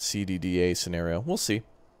 CDDA scenario. We'll see.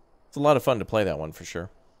 It's a lot of fun to play that one, for sure.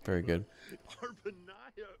 Very good.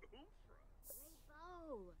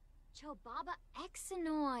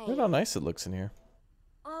 Look how nice it looks in here.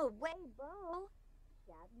 Oh,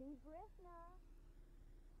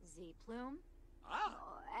 Z-Plume?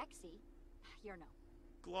 Exy. You're no.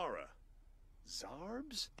 Glora.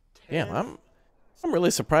 Zarbs? Yeah, I'm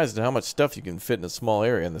really surprised at how much stuff you can fit in a small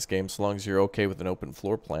area in this game, so long as you're okay with an open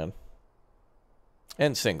floor plan.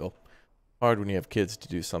 And single. Hard when you have kids to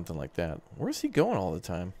do something like that. Where's he going all the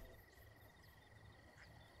time?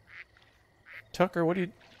 Tucker, what do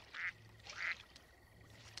you...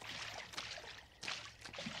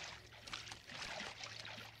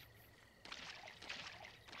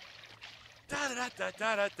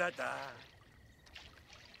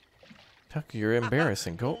 Tucker, you're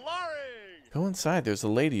embarrassing. Go inside. There's a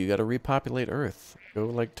lady. You gotta repopulate Earth. Go,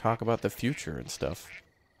 like, talk about the future and stuff.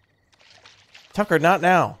 Tucker, not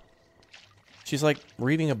now. She's, like,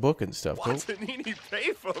 reading a book and stuff. What's a needy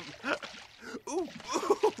pay from? Ooh.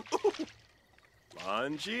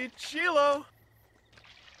 Manji Chilo.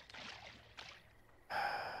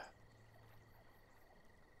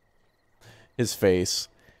 His face.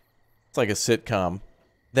 It's like a sitcom.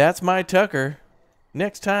 That's my Tucker.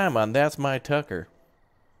 Next time on That's My Tucker.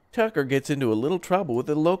 Tucker gets into a little trouble with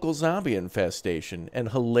a local zombie infestation,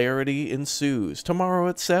 and hilarity ensues. Tomorrow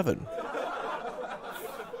at 7.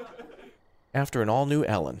 After an all-new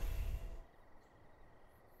Ellen.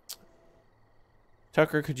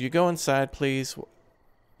 Tucker, could you go inside, please?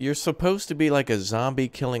 You're supposed to be like a zombie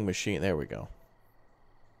killing machine. There we go.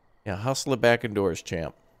 Yeah, hustle it back indoors,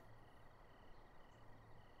 champ.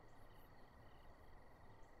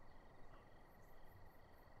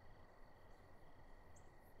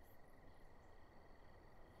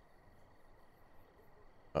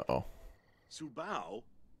 Uh-oh. Subao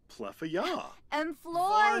Plefaya. And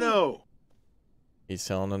Floyd. Varno. He's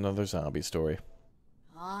telling another zombie story.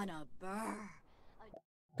 On a burr.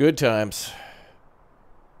 Good times.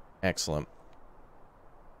 Excellent.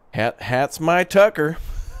 Hat's my Tucker.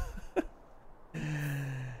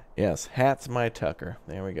 Yes, hat's my Tucker.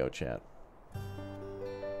 There we go, chat.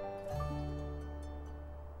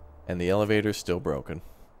 And the elevator's still broken.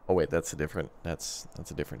 Oh wait, that's a different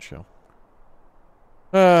show.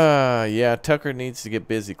 Yeah, Tucker needs to get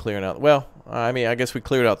busy clearing out. Well, I mean, I guess we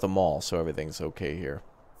cleared out the mall, so everything's okay here.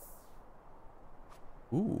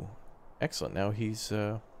 Ooh, excellent. Now he's,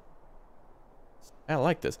 I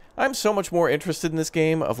like this. I'm so much more interested in this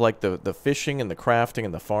game of, like, the fishing and the crafting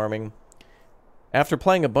and the farming. After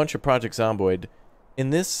playing a bunch of Project Zomboid, in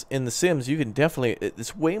The Sims, you can definitely,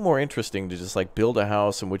 it's way more interesting to just, like, build a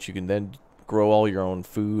house in which you can then grow all your own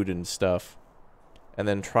food and stuff. And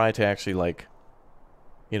then try to actually, like,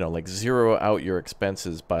 you know, like zero out your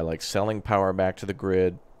expenses by like selling power back to the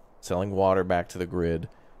grid, selling water back to the grid,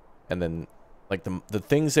 and then like the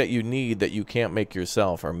things that you need that you can't make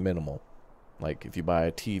yourself are minimal. Like if you buy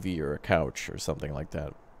a TV or a couch or something like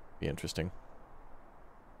that, be interesting.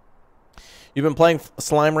 You've been playing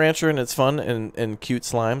Slime Rancher and it's fun and cute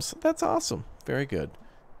slimes. That's awesome. Very good.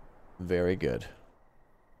 Very good.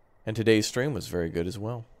 And today's stream was very good as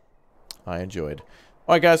well. I enjoyed.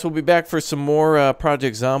 Alright guys, we'll be back for some more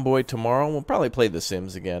Project Zomboid tomorrow. We'll probably play The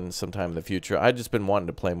Sims again sometime in the future. I've just been wanting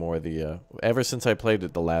to play more of the, ever since I played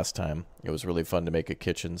it the last time. It was really fun to make a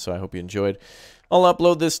kitchen, so I hope you enjoyed. I'll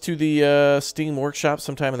upload this to the Steam Workshop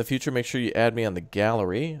sometime in the future. Make sure you add me on the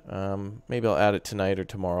gallery. Maybe I'll add it tonight or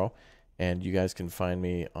tomorrow. And you guys can find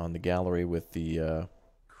me on the gallery with the, I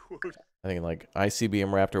think like ICBM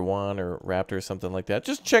Raptor 1 or Raptor or something like that.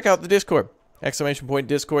 Just check out the Discord. Exclamation point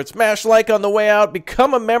Discord. Smash like on the way out.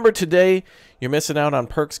 Become a member today. You're missing out on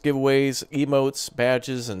perks, giveaways, emotes,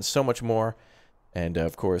 badges, and so much more. And,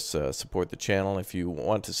 of course, support the channel if you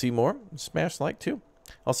want to see more. Smash like, too.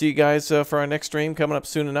 I'll see you guys for our next stream coming up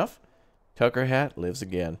soon enough. Tucker Hat lives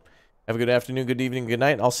again. Have a good afternoon, good evening, good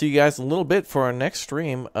night. I'll see you guys in a little bit for our next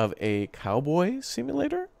stream of a cowboy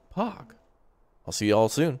simulator. Pog. I'll see you all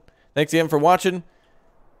soon. Thanks again for watching.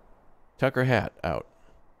 Tucker Hat out.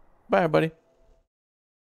 Bye, everybody.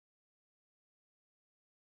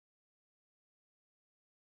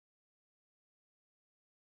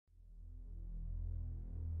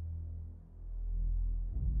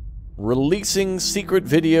 Releasing secret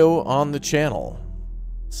video on the channel.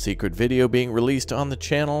 Secret video being released on the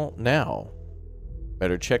channel now.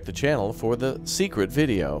 Better check the channel for the secret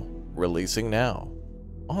video releasing now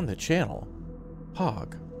on the channel.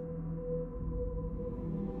 Hog.